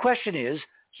 The only question is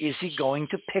he going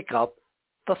to pick up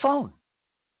the phone?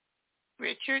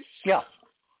 Richard? Yeah.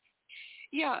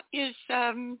 Yeah, is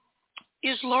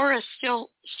Laura still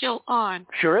on?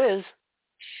 Sure is.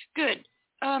 Good.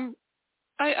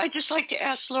 I'd just like to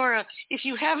ask Laura, if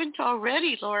you haven't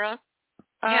already, Laura,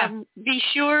 be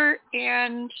sure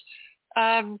and,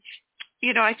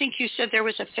 I think you said there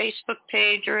was a Facebook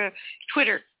page or a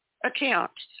Twitter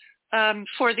account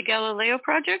for the Galileo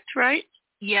Project, right?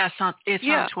 Yes, it's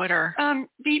on Twitter.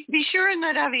 Be sure and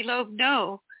let Avi Loeb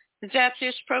know that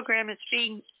this program is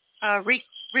being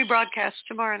rebroadcast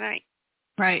tomorrow night.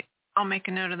 Right. I'll make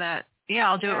a note of that. Yeah,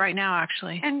 I'll do it right now,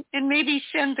 actually. And maybe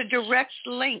send the direct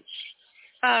link.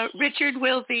 Richard,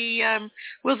 will the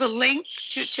link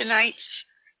to tonight's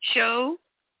show,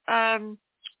 will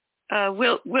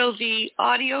the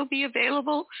audio be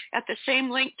available at the same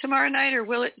link tomorrow night, or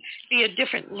will it be a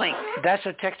different link? That's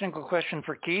a technical question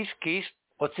for Keith. Keith,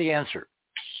 what's the answer?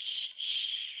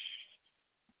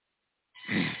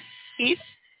 Keith?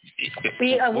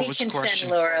 We can send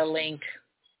Laura a link.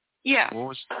 Yeah. What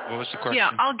was the question?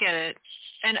 Yeah, I'll get it.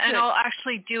 And I'll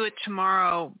actually do it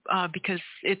tomorrow because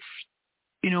it's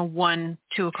 1,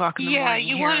 2 o'clock in the morning.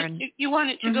 Yeah, you want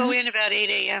it to go in about 8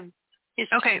 a.m.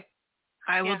 Okay,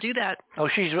 I will do that. Oh,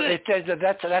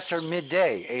 that's her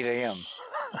midday, 8 a.m.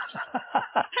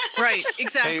 Right,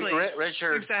 exactly. Hey,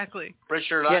 Richard. Exactly.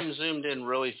 Richard, yes. I'm zoomed in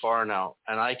really far now,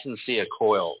 and I can see a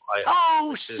coil.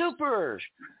 Super!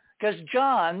 Because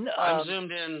John, I'm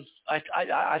zoomed in.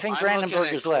 I think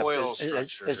Brandenburg is left.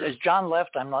 As John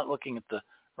left, I'm not looking at the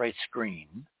right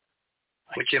screen.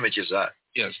 Which image is that?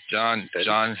 Yes, John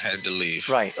had to leave.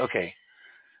 Right. Okay.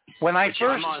 When I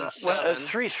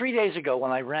first 3 days ago,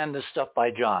 when I ran this stuff by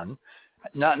John,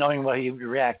 not knowing what he would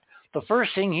react, the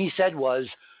first thing he said was,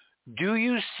 "Do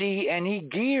you see any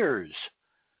gears?"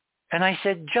 And I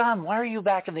said, "John, why are you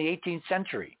back in the 18th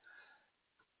century?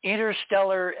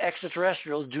 Interstellar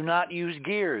extraterrestrials do not use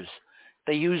gears.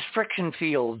 They use friction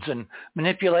fields and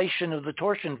manipulation of the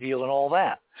torsion field and all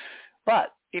that.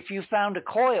 But if you found a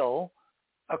coil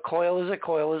is a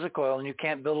coil is a coil, and you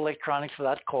can't build electronics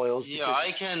without coils." Yeah,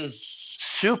 I can.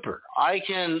 Super.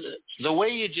 The way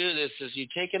you do this is you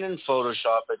take it in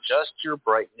Photoshop, adjust your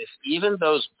brightness. Even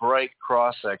those bright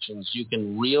cross sections, you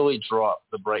can really drop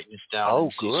the brightness down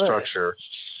and see structure.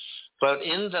 But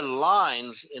in the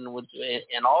lines, in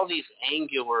all these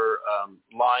angular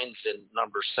lines in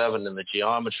number 7 in the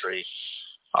geometry,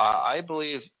 I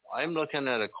believe I'm looking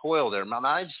at a coil there. Now,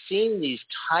 I've seen these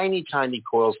tiny, tiny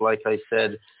coils, like I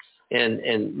said,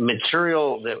 in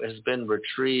material that has been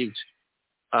retrieved.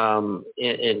 And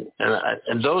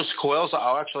those coils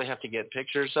I'll actually have to get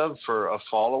pictures of for a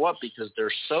follow-up because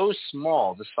they're so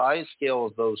small. The size scale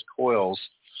of those coils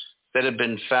that have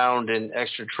been found in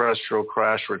extraterrestrial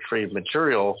crash retrieved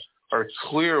material are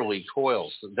clearly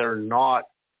coils. They're not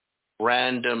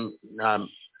random,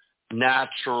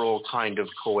 natural kind of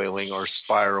coiling or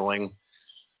spiraling.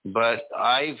 But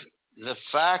the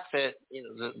fact that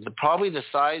probably the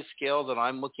size scale that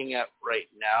I'm looking at right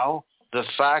now, the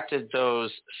fact that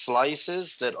those slices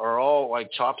that are all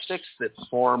like chopsticks that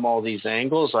form all these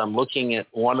angles, I'm looking at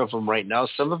one of them right now.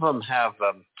 Some of them have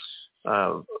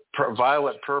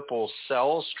violet purple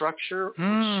cell structure,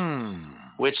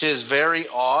 which is very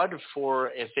odd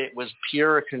for if it was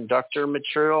pure conductor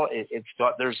material. It's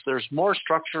got there's more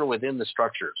structure within the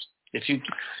structures.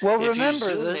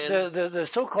 Remember the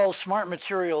so-called smart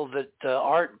material that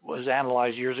Art was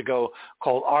analyzed years ago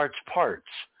called Art's parts.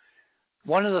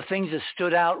 One of the things that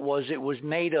stood out was it was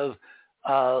made of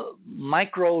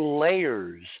micro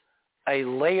layers, a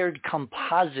layered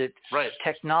composite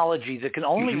technology that can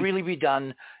only really be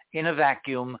done in a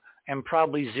vacuum and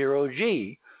probably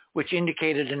 0G, which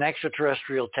indicated an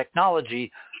extraterrestrial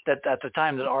technology that at the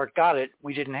time that Art got it,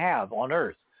 we didn't have on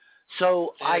Earth.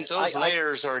 So those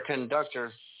layers are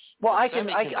conductor. Well, I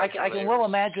can well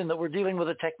imagine that we're dealing with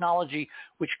a technology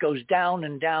which goes down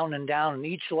and down and down, and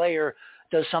each layer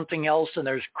does something else, and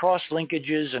there's cross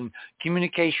linkages and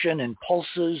communication and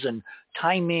pulses and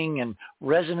timing and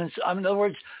resonance. In other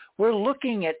words, we're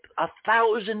looking at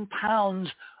 1,000 pounds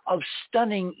of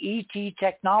stunning ET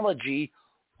technology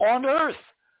on Earth,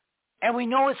 and we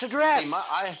know it's addressed.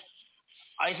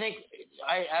 I think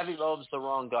Avi Loeb's the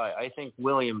wrong guy. I think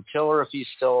William Tiller, if he's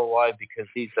still alive, because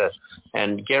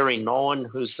and Gary Nolan,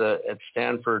 who's at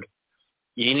Stanford,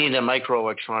 you need a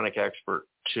microelectronic expert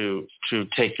to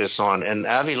take this on. And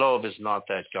Avi Loeb is not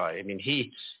that guy. I mean,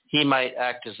 he might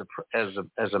act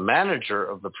as a manager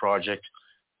of the project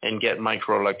and get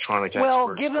microelectronic experts.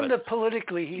 Well, given that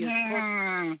politically he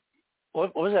is.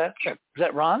 What was that? Is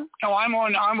that Ron? No, I'm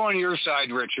on your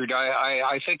side, Richard.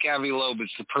 I think Avi Loeb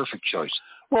is the perfect choice.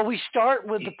 Well, we start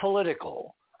with the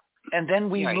political, and then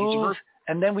we move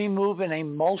in a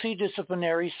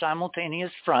multidisciplinary,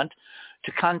 simultaneous front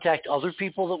to contact other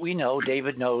people that we know.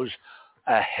 David knows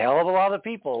a hell of a lot of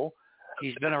people.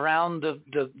 He's been around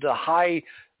the high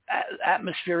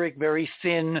atmospheric, very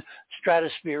thin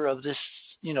stratosphere of this,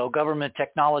 government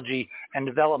technology and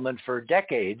development for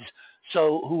decades.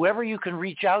 So whoever you can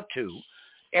reach out to,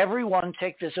 everyone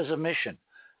take this as a mission.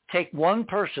 Take one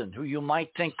person who you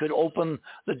might think could open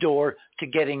the door to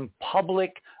getting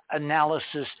public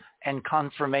analysis and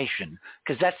confirmation,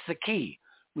 because that's the key.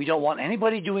 We don't want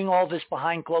anybody doing all this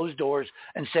behind closed doors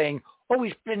and saying, "Oh,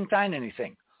 we didn't find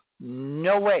anything."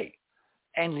 No way.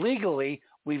 And legally,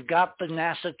 we've got the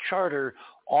NASA charter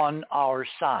on our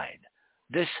side.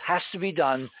 This has to be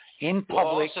done in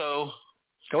public. Also,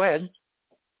 go ahead.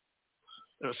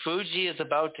 Fuji is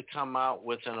about to come out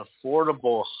with an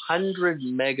affordable 100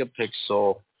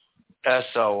 megapixel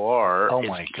SLR. Oh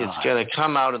my God. It's going to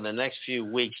come out in the next few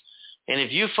weeks. And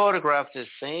if you photograph this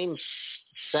same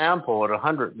sample at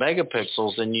 100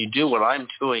 megapixels and you do what I'm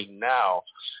doing now,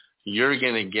 you're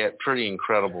going to get pretty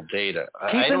incredible data.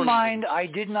 Keep in mind, I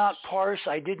did not parse.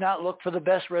 I did not look for the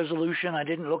best resolution. I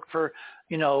didn't look for,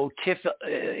 TIFF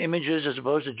images as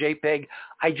opposed to JPEG.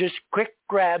 I just quick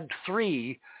grabbed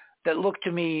 3 that looked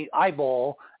to me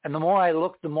eyeball, and the more I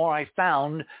looked, the more I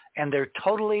found, and they're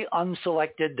totally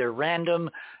unselected. They're random,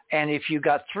 and if you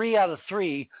got 3 out of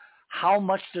 3, how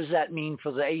much does that mean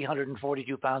for the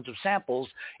 842 pounds of samples?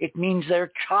 It means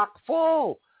they're chock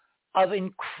full of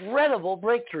incredible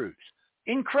breakthroughs.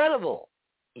 Incredible.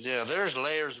 Yeah, there's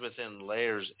layers within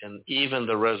layers, and even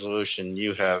the resolution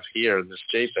you have here, this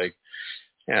JPEG,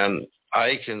 and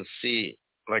I can see,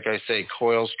 like I say,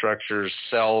 coil structures,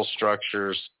 cell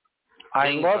structures.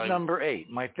 I love number 8.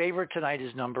 My favorite tonight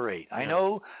is number 8. I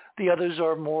know the others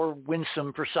are more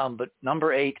winsome for some, but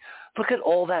number 8, look at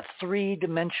all that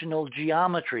 3-dimensional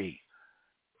geometry.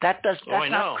 That's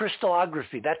not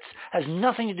crystallography. That has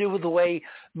nothing to do with the way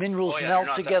minerals melt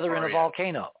together in a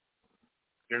volcano.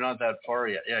 You're not that far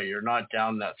yet. Yeah, you're not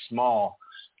down that small.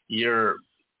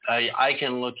 I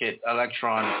can look at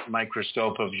electron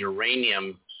microscope of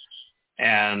uranium,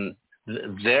 and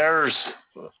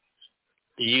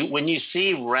when you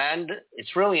see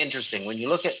it's really interesting. When you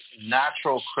look at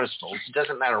natural crystals, it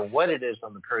doesn't matter what it is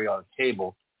on the periodic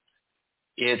table,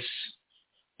 it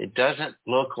doesn't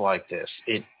look like this.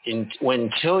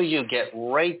 Until you get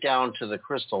right down to the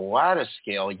crystal lattice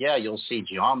scale, you'll see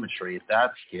geometry at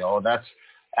that scale. That's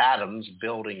atoms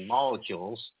building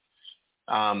molecules.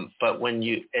 But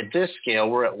at this scale,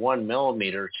 we're at 1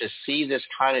 millimeter. To see this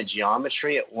kind of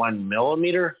geometry at 1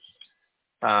 millimeter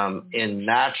in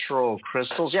natural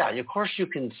crystals, of course you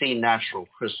can see natural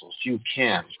crystals. You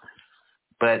can.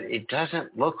 But it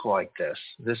doesn't look like this.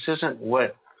 This isn't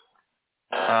what...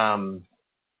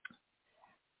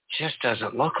 just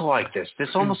doesn't look like this. This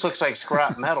almost looks like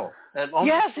scrap metal.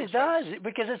 Yes, it does,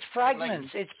 because it's fragments.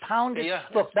 It's pounded. Yeah.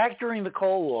 Look, back during the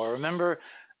Cold War, remember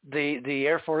the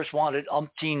Air Force wanted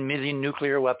umpteen million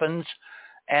nuclear weapons,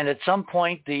 and at some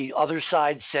point the other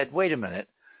side said, wait a minute,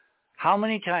 how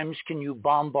many times can you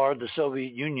bombard the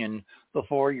Soviet Union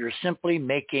before you're simply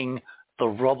making the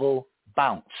rubble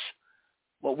bounce?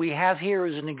 What we have here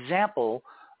is an example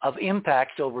of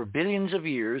impacts over billions of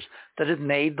years that have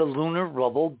made the lunar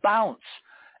rubble bounce.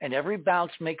 And every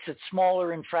bounce makes it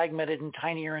smaller and fragmented and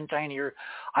tinier.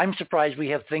 I'm surprised we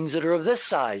have things that are of this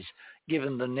size,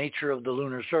 given the nature of the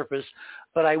lunar surface.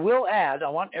 But I will add, I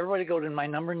want everybody to go to my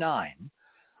number 9.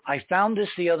 I found this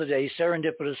the other day,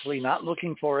 serendipitously, not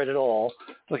looking for it at all,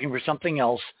 looking for something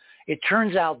else. It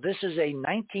turns out this is a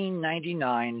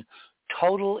 1999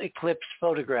 total eclipse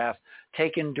photograph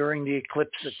taken during the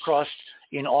eclipse that crossed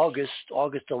in August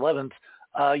 11th,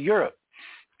 Europe.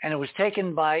 And it was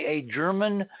taken by a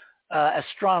German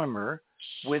astronomer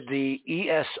with the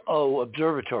ESO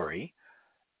observatory,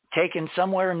 taken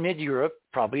somewhere in mid-Europe,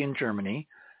 probably in Germany,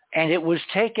 and it was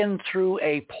taken through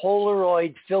a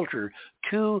Polaroid filter,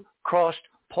 2 crossed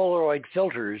Polaroid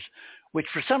filters, which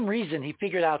for some reason he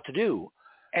figured out to do.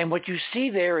 And what you see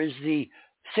there is the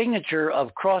signature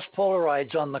of cross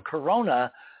Polaroids on the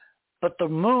corona, but the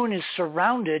moon is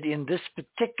surrounded in this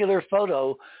particular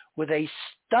photo with a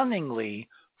stunningly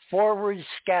forward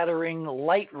scattering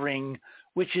light ring,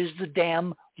 which is the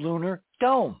damn lunar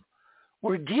dome.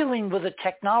 We're dealing with a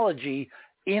technology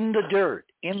in the dirt,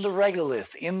 in the regolith,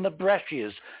 in the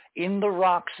breccias, in the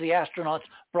rocks the astronauts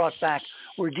brought back.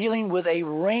 We're dealing with a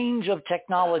range of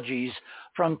technologies,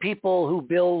 from people who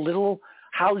build little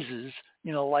houses,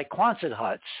 like Quonset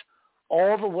huts,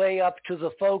 all the way up to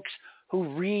the folks who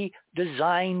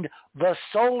redesigned the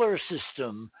solar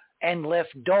system and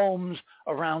left domes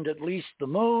around at least the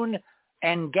moon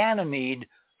and Ganymede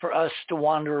for us to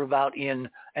wander about in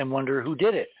and wonder who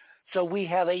did it. So we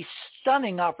have a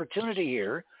stunning opportunity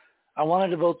here. I want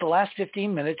to devote the last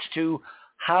 15 minutes to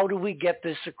how do we get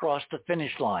this across the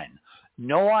finish line.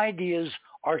 No ideas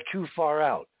are too far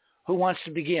out. Who wants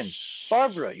to begin?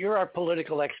 Barbara, you're our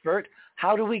political expert.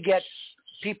 How do we get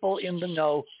people in the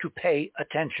know to pay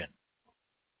attention?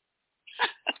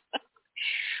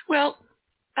 Well,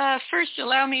 first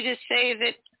allow me to say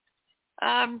that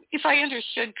if I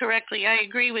understood correctly, I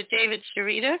agree with David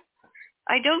Sarita.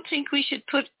 I don't think we should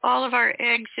put all of our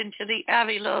eggs into the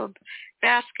Avi Loeb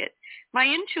basket. My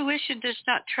intuition does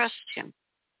not trust him.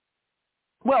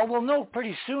 Well, we'll know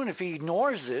pretty soon if he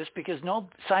ignores this, because no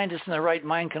scientist in their right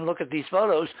mind can look at these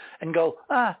photos and go,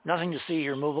 nothing to see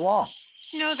here, move along.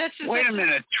 No, Wait a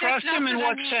minute. Trust him in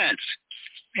what sense?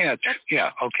 Yeah.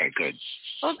 Okay, good.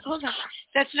 Hold on.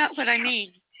 That's not what I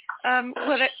mean.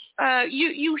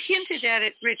 You hinted at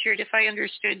it, Richard, if I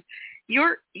understood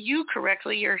your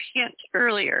hint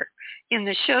earlier in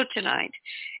the show tonight,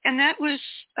 and that was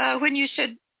when you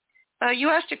said you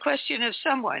asked a question of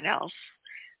someone else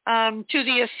to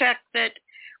the effect that,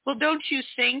 well, don't you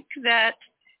think that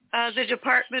the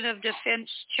Department of Defense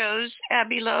chose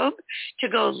Avi Loeb to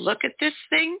go look at this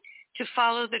thing, to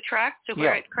follow the track to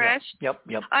where it crashed? Yep.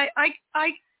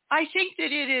 I think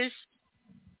that it is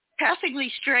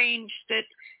passingly strange that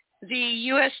the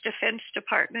U.S. Defense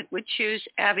Department would choose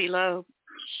Avi Loeb.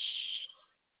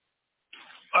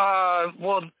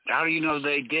 Well, how do you know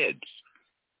they did?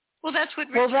 Well, that's what.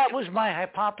 Well, that was my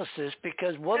hypothesis,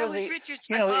 because what are the?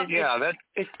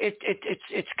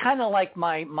 It's kind of like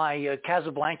my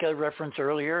Casablanca reference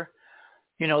earlier.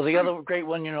 You know, the other great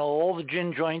one. You know, all the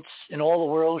gin joints in all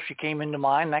the world, she came into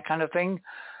mind. That kind of thing.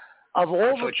 Of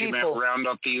all the people, you meant round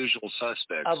up the usual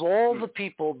suspects. Of all the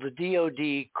people the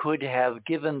DOD could have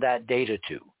given that data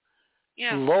to,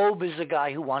 yeah. Loeb is the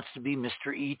guy who wants to be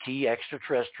Mr. E.T.,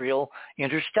 extraterrestrial,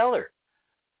 interstellar.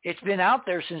 It's been out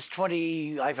there since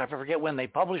I forget when they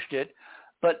published it,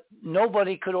 but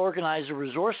nobody could organize the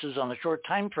resources on a short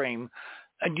time frame.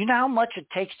 And do you know how much it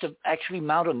takes to actually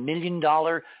mount $1 million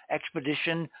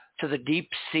expedition to the deep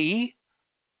sea?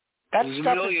 It was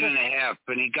 $1.5 million,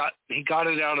 but he got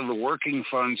it out of the working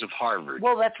funds of Harvard.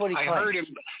 Well, that's what he claims. I heard him.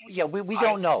 Yeah, we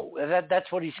don't know. That's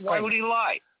what he's claiming. Why would he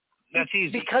lie? That's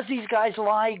easy. Because these guys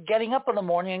lie getting up in the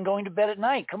morning and going to bed at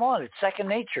night. Come on, it's second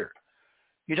nature.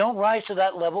 You don't rise to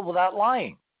that level without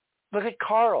lying. Look at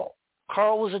Carl.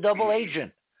 Carl was a double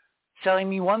agent, telling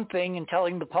me one thing and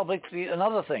telling the public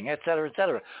another thing, et cetera, et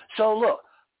cetera. So look,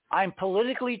 I'm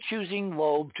politically choosing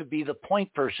Loeb to be the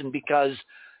point person, because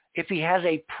if he has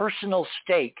a personal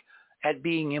stake at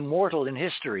being immortal in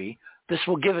history, this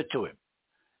will give it to him.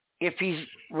 If he's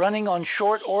running on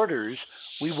short orders,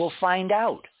 we will find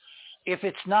out. If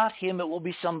it's not him, it will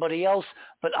be somebody else.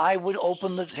 But I would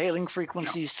open the hailing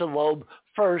frequencies to Loeb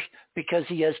first, because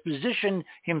he has positioned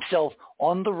himself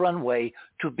on the runway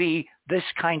to be this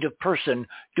kind of person,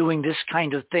 doing this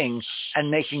kind of thing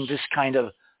and making this kind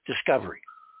of discovery.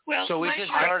 Well, so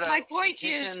my point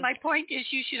is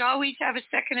you should always have a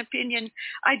second opinion.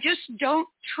 I just don't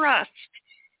trust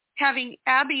having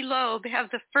Avi Loeb have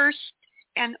the first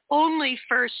and only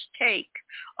first take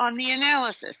on the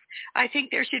analysis. I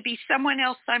think there should be someone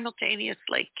else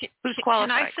simultaneously who's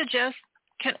qualified.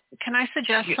 Can I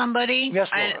suggest somebody? Yes,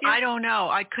 I don't know.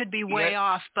 I could be way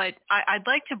off, but I'd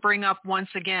like to bring up once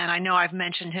again, I know I've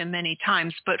mentioned him many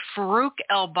times, but Farouk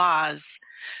El-Baz,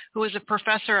 who is a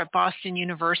professor at Boston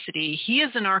University. He is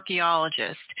an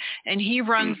archaeologist, and he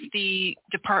runs the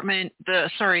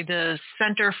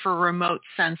Center for Remote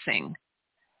Sensing.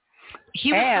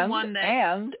 He was the one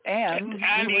that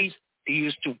he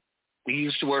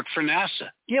used to work for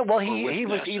NASA. Yeah, well, he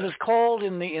was called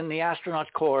in the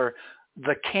astronaut corps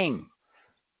the King,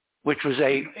 which was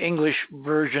a English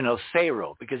version of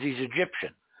Pharaoh, because he's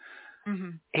Egyptian.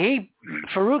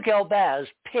 Mm-hmm. Farouk El-Baz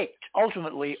picked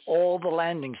ultimately all the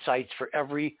landing sites for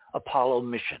every Apollo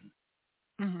mission.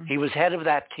 Mm-hmm. He was head of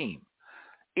that team.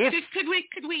 Could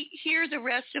we hear the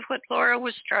rest of what Laura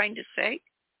was trying to say?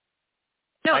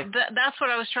 No, that's what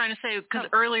I was trying to say, because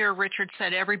earlier Richard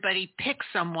said everybody picks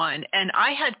someone, and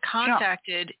I had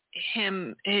contacted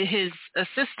his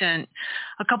assistant,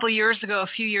 a few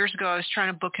years ago. I was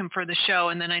trying to book him for the show,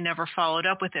 and then I never followed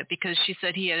up with it because she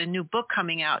said he had a new book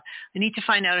coming out. I need to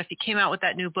find out if he came out with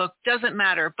that new book. Doesn't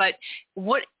matter, but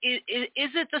what is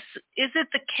it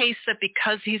the case that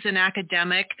because he's an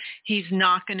academic, he's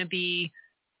not going to be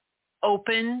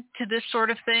open to this sort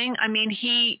of thing? I mean,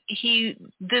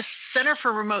 this Center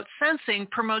for Remote Sensing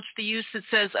promotes the use, it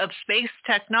says, of space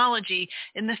technology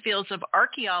in the fields of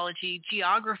archaeology,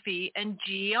 geography, and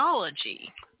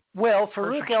geology. Well,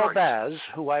 Farouk El-Baz,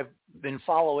 who I've been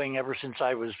following ever since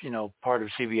I was, part of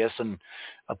CBS and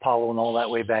Apollo and all that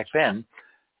way back then,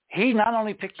 he not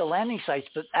only picked the landing sites,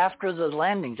 but after the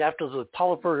landings, after the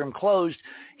Apollo program closed,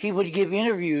 he would give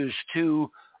interviews to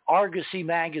Argosy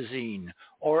magazine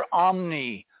or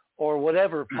Omni or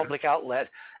whatever public outlet,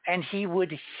 and he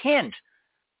would hint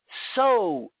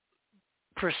so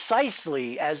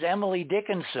precisely as Emily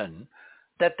Dickinson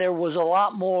that there was a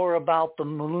lot more about the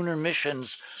lunar missions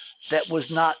that was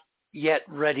not yet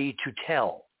ready to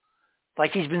tell.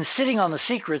 Like he's been sitting on the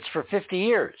secrets for 50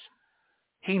 years.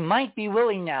 He might be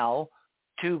willing now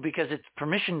to, because it's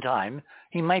permission time,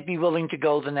 he might be willing to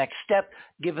go the next step,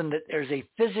 given that there's a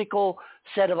physical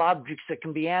set of objects that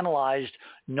can be analyzed,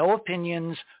 no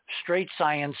opinions, straight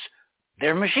science,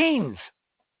 they're machines.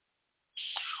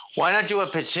 Why not do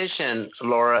a petition,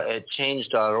 Laura, at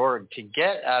change.org to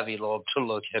get Avi Loeb to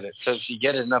look at it? So if you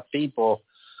get enough people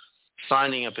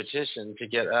signing a petition to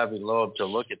get Avi Loeb to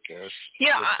look at this.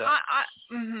 Yeah,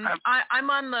 I'm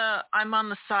on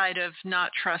the side of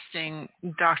not trusting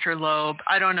Dr. Loeb.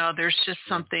 I don't know. There's just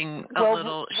something a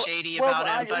little shady about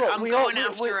him. But I'm going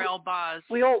after Elbaz.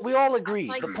 We all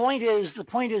agree. The point is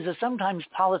that sometimes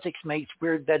politics makes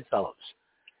weird bedfellows.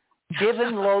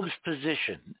 Given Loeb's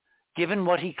position, given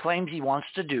what he claims he wants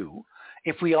to do,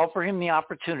 if we offer him the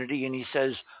opportunity and he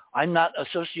says, I'm not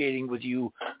associating with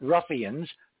you ruffians,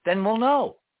 then we'll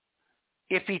know.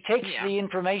 If he takes the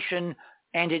information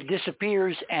and it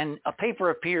disappears and a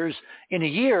paper appears in a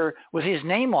year with his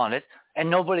name on it and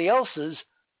nobody else's,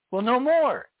 we'll know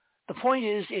more. The point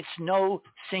is, it's no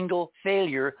single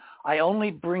failure. I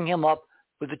only bring him up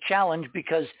with a challenge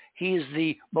because he is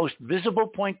the most visible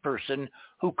point person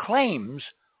who claims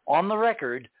on the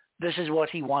record this is what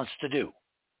he wants to do.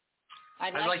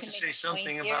 I'd like to say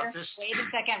something about this. Wait a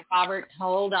second, Robert.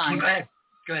 Hold on. Go ahead.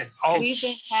 We've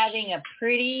been having a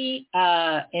pretty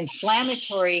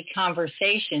inflammatory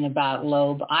conversation about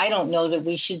Loeb. I don't know that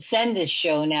we should send this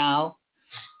show now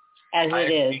as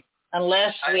it is,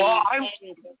 unless we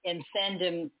edit and send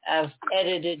him an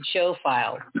edited show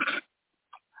file.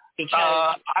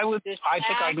 Because I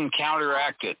think I can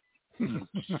counteract it.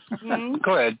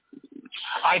 Go ahead.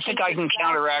 I think I can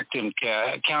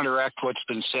counteract what's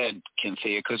been said,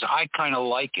 Cynthia, because I kind of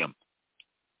like him.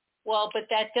 Well, but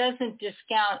that doesn't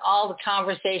discount all the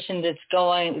conversation that's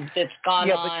gone on.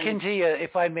 Yeah, but Cynthia,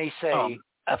 if I may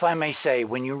say,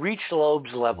 when you reach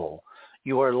Loeb's level,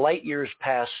 you are light years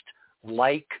past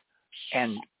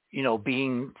and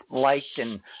being liked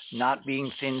and not being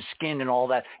thin-skinned and all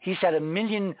that. He's had a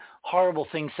million horrible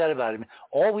things said about him.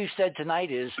 All we've said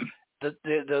tonight is that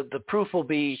the proof will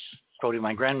be, quoting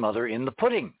my grandmother, in the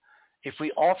pudding. If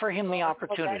we offer him the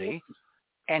opportunity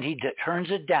and he turns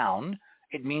it down,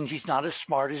 it means he's not as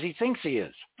smart as he thinks he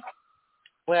is.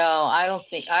 Well,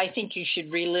 I think you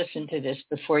should re-listen to this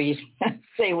before you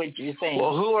say what you're saying.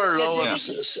 Well, who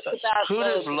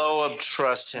does Loeb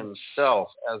trust himself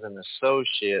as an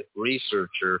associate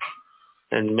researcher?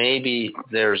 And maybe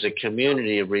there's a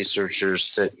community of researchers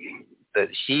that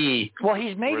he... Well,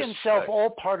 he's made himself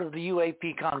all part of the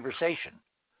UAP conversation.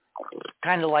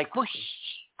 Kind of like...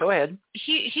 Go ahead.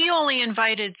 He only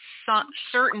invited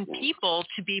certain people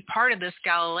to be part of this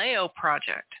Galileo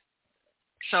project.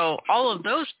 So all of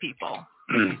those people,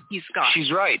 he's got. She's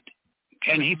right.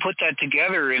 And he put that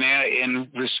together in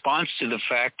response to the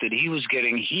fact that he was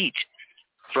getting heat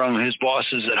from his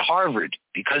bosses at Harvard,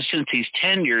 because since he's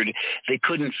tenured, they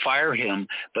couldn't fire him,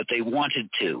 but they wanted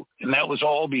to. And that was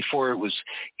all before it was,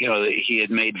 he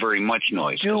had made very much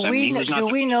noise. Do we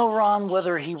know, Ron,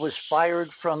 whether he was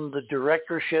fired from the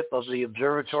directorship of the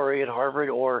observatory at Harvard,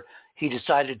 or he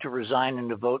decided to resign and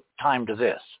devote time to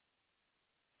this?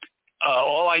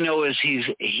 All I know is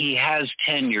he has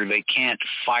tenure. They can't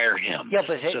fire him. Yeah,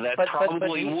 so that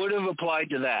probably would have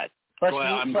applied to that.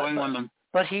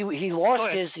 But he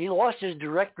lost his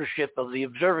directorship of the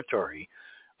observatory,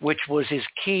 which was his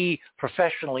key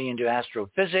professionally into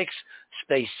astrophysics,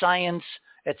 space science,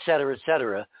 et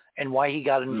cetera, and why he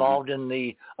got involved in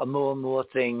the Oumuamua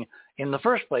thing in the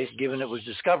first place, given it was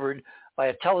discovered by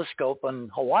a telescope in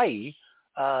Hawaii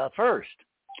first.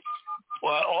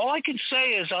 Well, all I can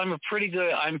say is I'm pretty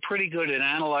good at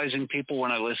analyzing people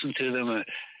when I listen to them,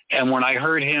 and when I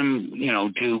heard him,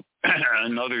 do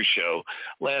another show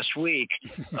last week,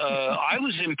 I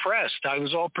was impressed. I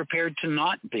was all prepared to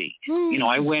not be.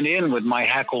 I went in with my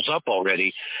hackles up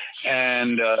already,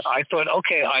 and I thought,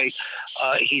 okay,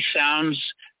 he sounds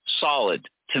solid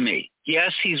to me.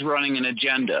 Yes, he's running an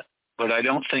agenda, but I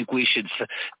don't think we should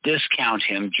discount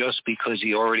him just because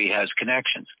he already has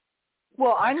connections.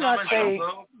 Well, I'm not saying...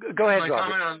 Go ahead, Robert. My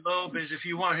comment on Loeb is, if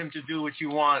you want him to do what you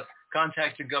want,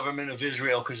 contact the government of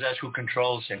Israel, because that's who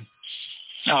controls him.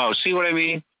 Oh, see what I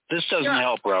mean? This doesn't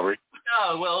help, Robert.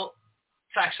 No, well,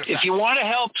 facts are facts. If you want to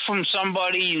help from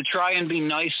somebody, you try and be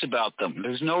nice about them.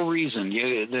 There's no reason.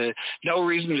 No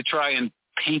reason to try and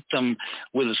paint them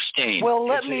with a stain. Well,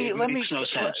 it makes no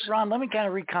sense. Ron, let me kind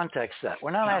of recontext that.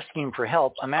 We're not asking him for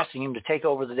help. I'm asking him to take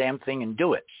over the damn thing and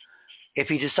do it. If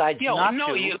he decides not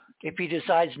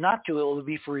to, it will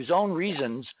be for his own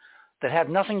reasons that have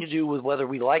nothing to do with whether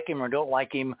we like him or don't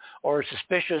like him, or are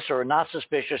suspicious or not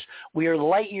suspicious. We are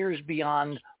light years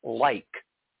beyond like.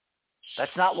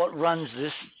 That's not what runs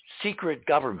this secret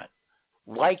government.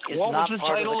 Like is not part of the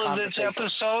conversation. What was the title of this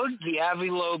episode? The Avi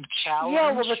Loeb Challenge?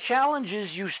 Yeah, well, the challenge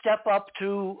is you step up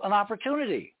to an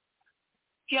opportunity.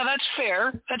 Yeah, that's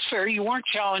fair. That's fair. You're not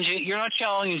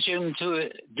challenging him to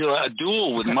do a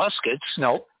duel with muskets.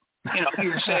 No.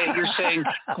 You're saying,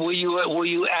 will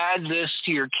you add this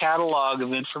to your catalog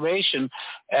of information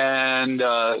and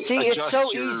see? It's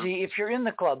so your... easy if you're in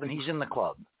the club, and he's in the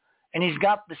club, and he's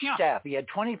got the staff. He had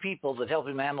 20 people that helped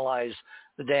him analyze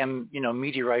the damn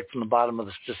meteorite from the bottom of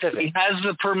the Pacific. He has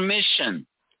the permission.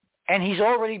 And he's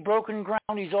already broken ground.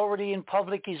 He's already in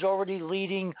public. He's already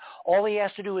leading. All he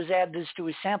has to do is add this to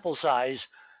his sample size,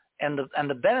 and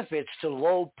the benefits to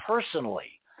Loeb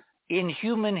personally in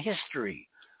human history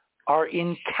are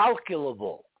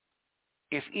incalculable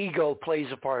if ego plays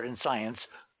a part in science,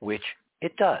 which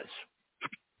it does.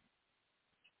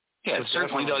 Yeah, it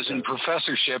certainly does in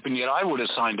professorship, and yet I would have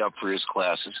signed up for his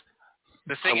classes.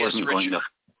 The thing is,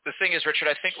 Richard,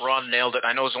 I think Ron nailed it.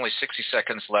 I know there's only 60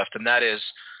 seconds left, and that is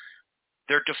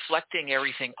they're deflecting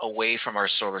everything away from our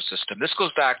solar system. This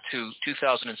goes back to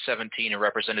 2017 and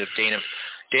Representative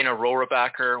Dana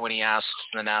Rohrabacher when he asked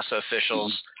the NASA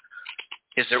officials,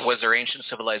 was there ancient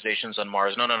civilizations on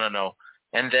Mars? No.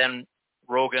 And then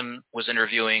Rogan was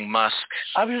interviewing Musk.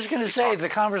 I was just going to say the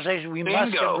conversation we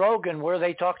Musk and Rogan where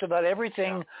they talked about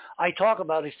everything I talk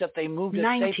about, except they moved it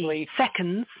 90 safely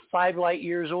seconds 5 light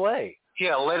years away.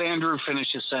 Yeah, let Andrew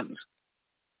finish his sentence.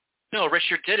 No,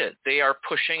 Richard did it. They are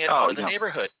pushing it out of the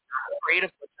neighborhood. They're afraid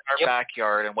of what's in our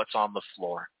backyard and what's on the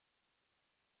floor.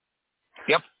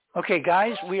 Yep. Okay,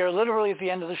 guys, we are literally at the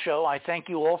end of the show. I thank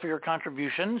you all for your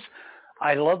contributions.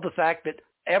 I love the fact that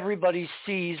everybody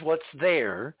sees what's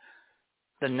there.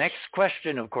 The next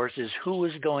question, of course, is who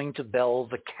is going to bell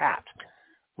the cat,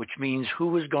 which means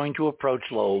who is going to approach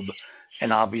Loeb,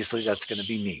 and obviously that's going to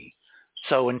be me.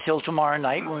 So until tomorrow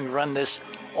night when we run this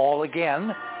all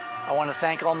again, I want to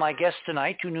thank all my guests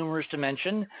tonight, too numerous to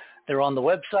mention. They're on the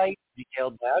website,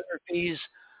 detailed biographies,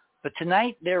 but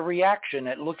tonight their reaction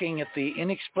at looking at the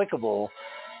inexplicable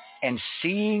and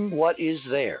seeing what is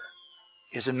there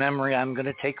is a memory I'm going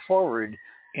to take forward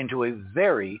into a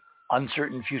very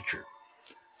uncertain future.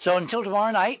 So until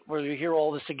tomorrow night, where you hear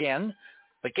all this again,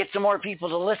 but get some more people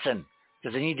to listen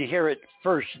because they need to hear it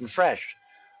first and fresh.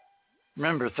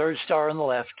 Remember, third star on the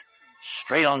left,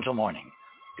 straight on till morning.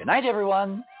 Good night,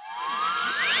 everyone.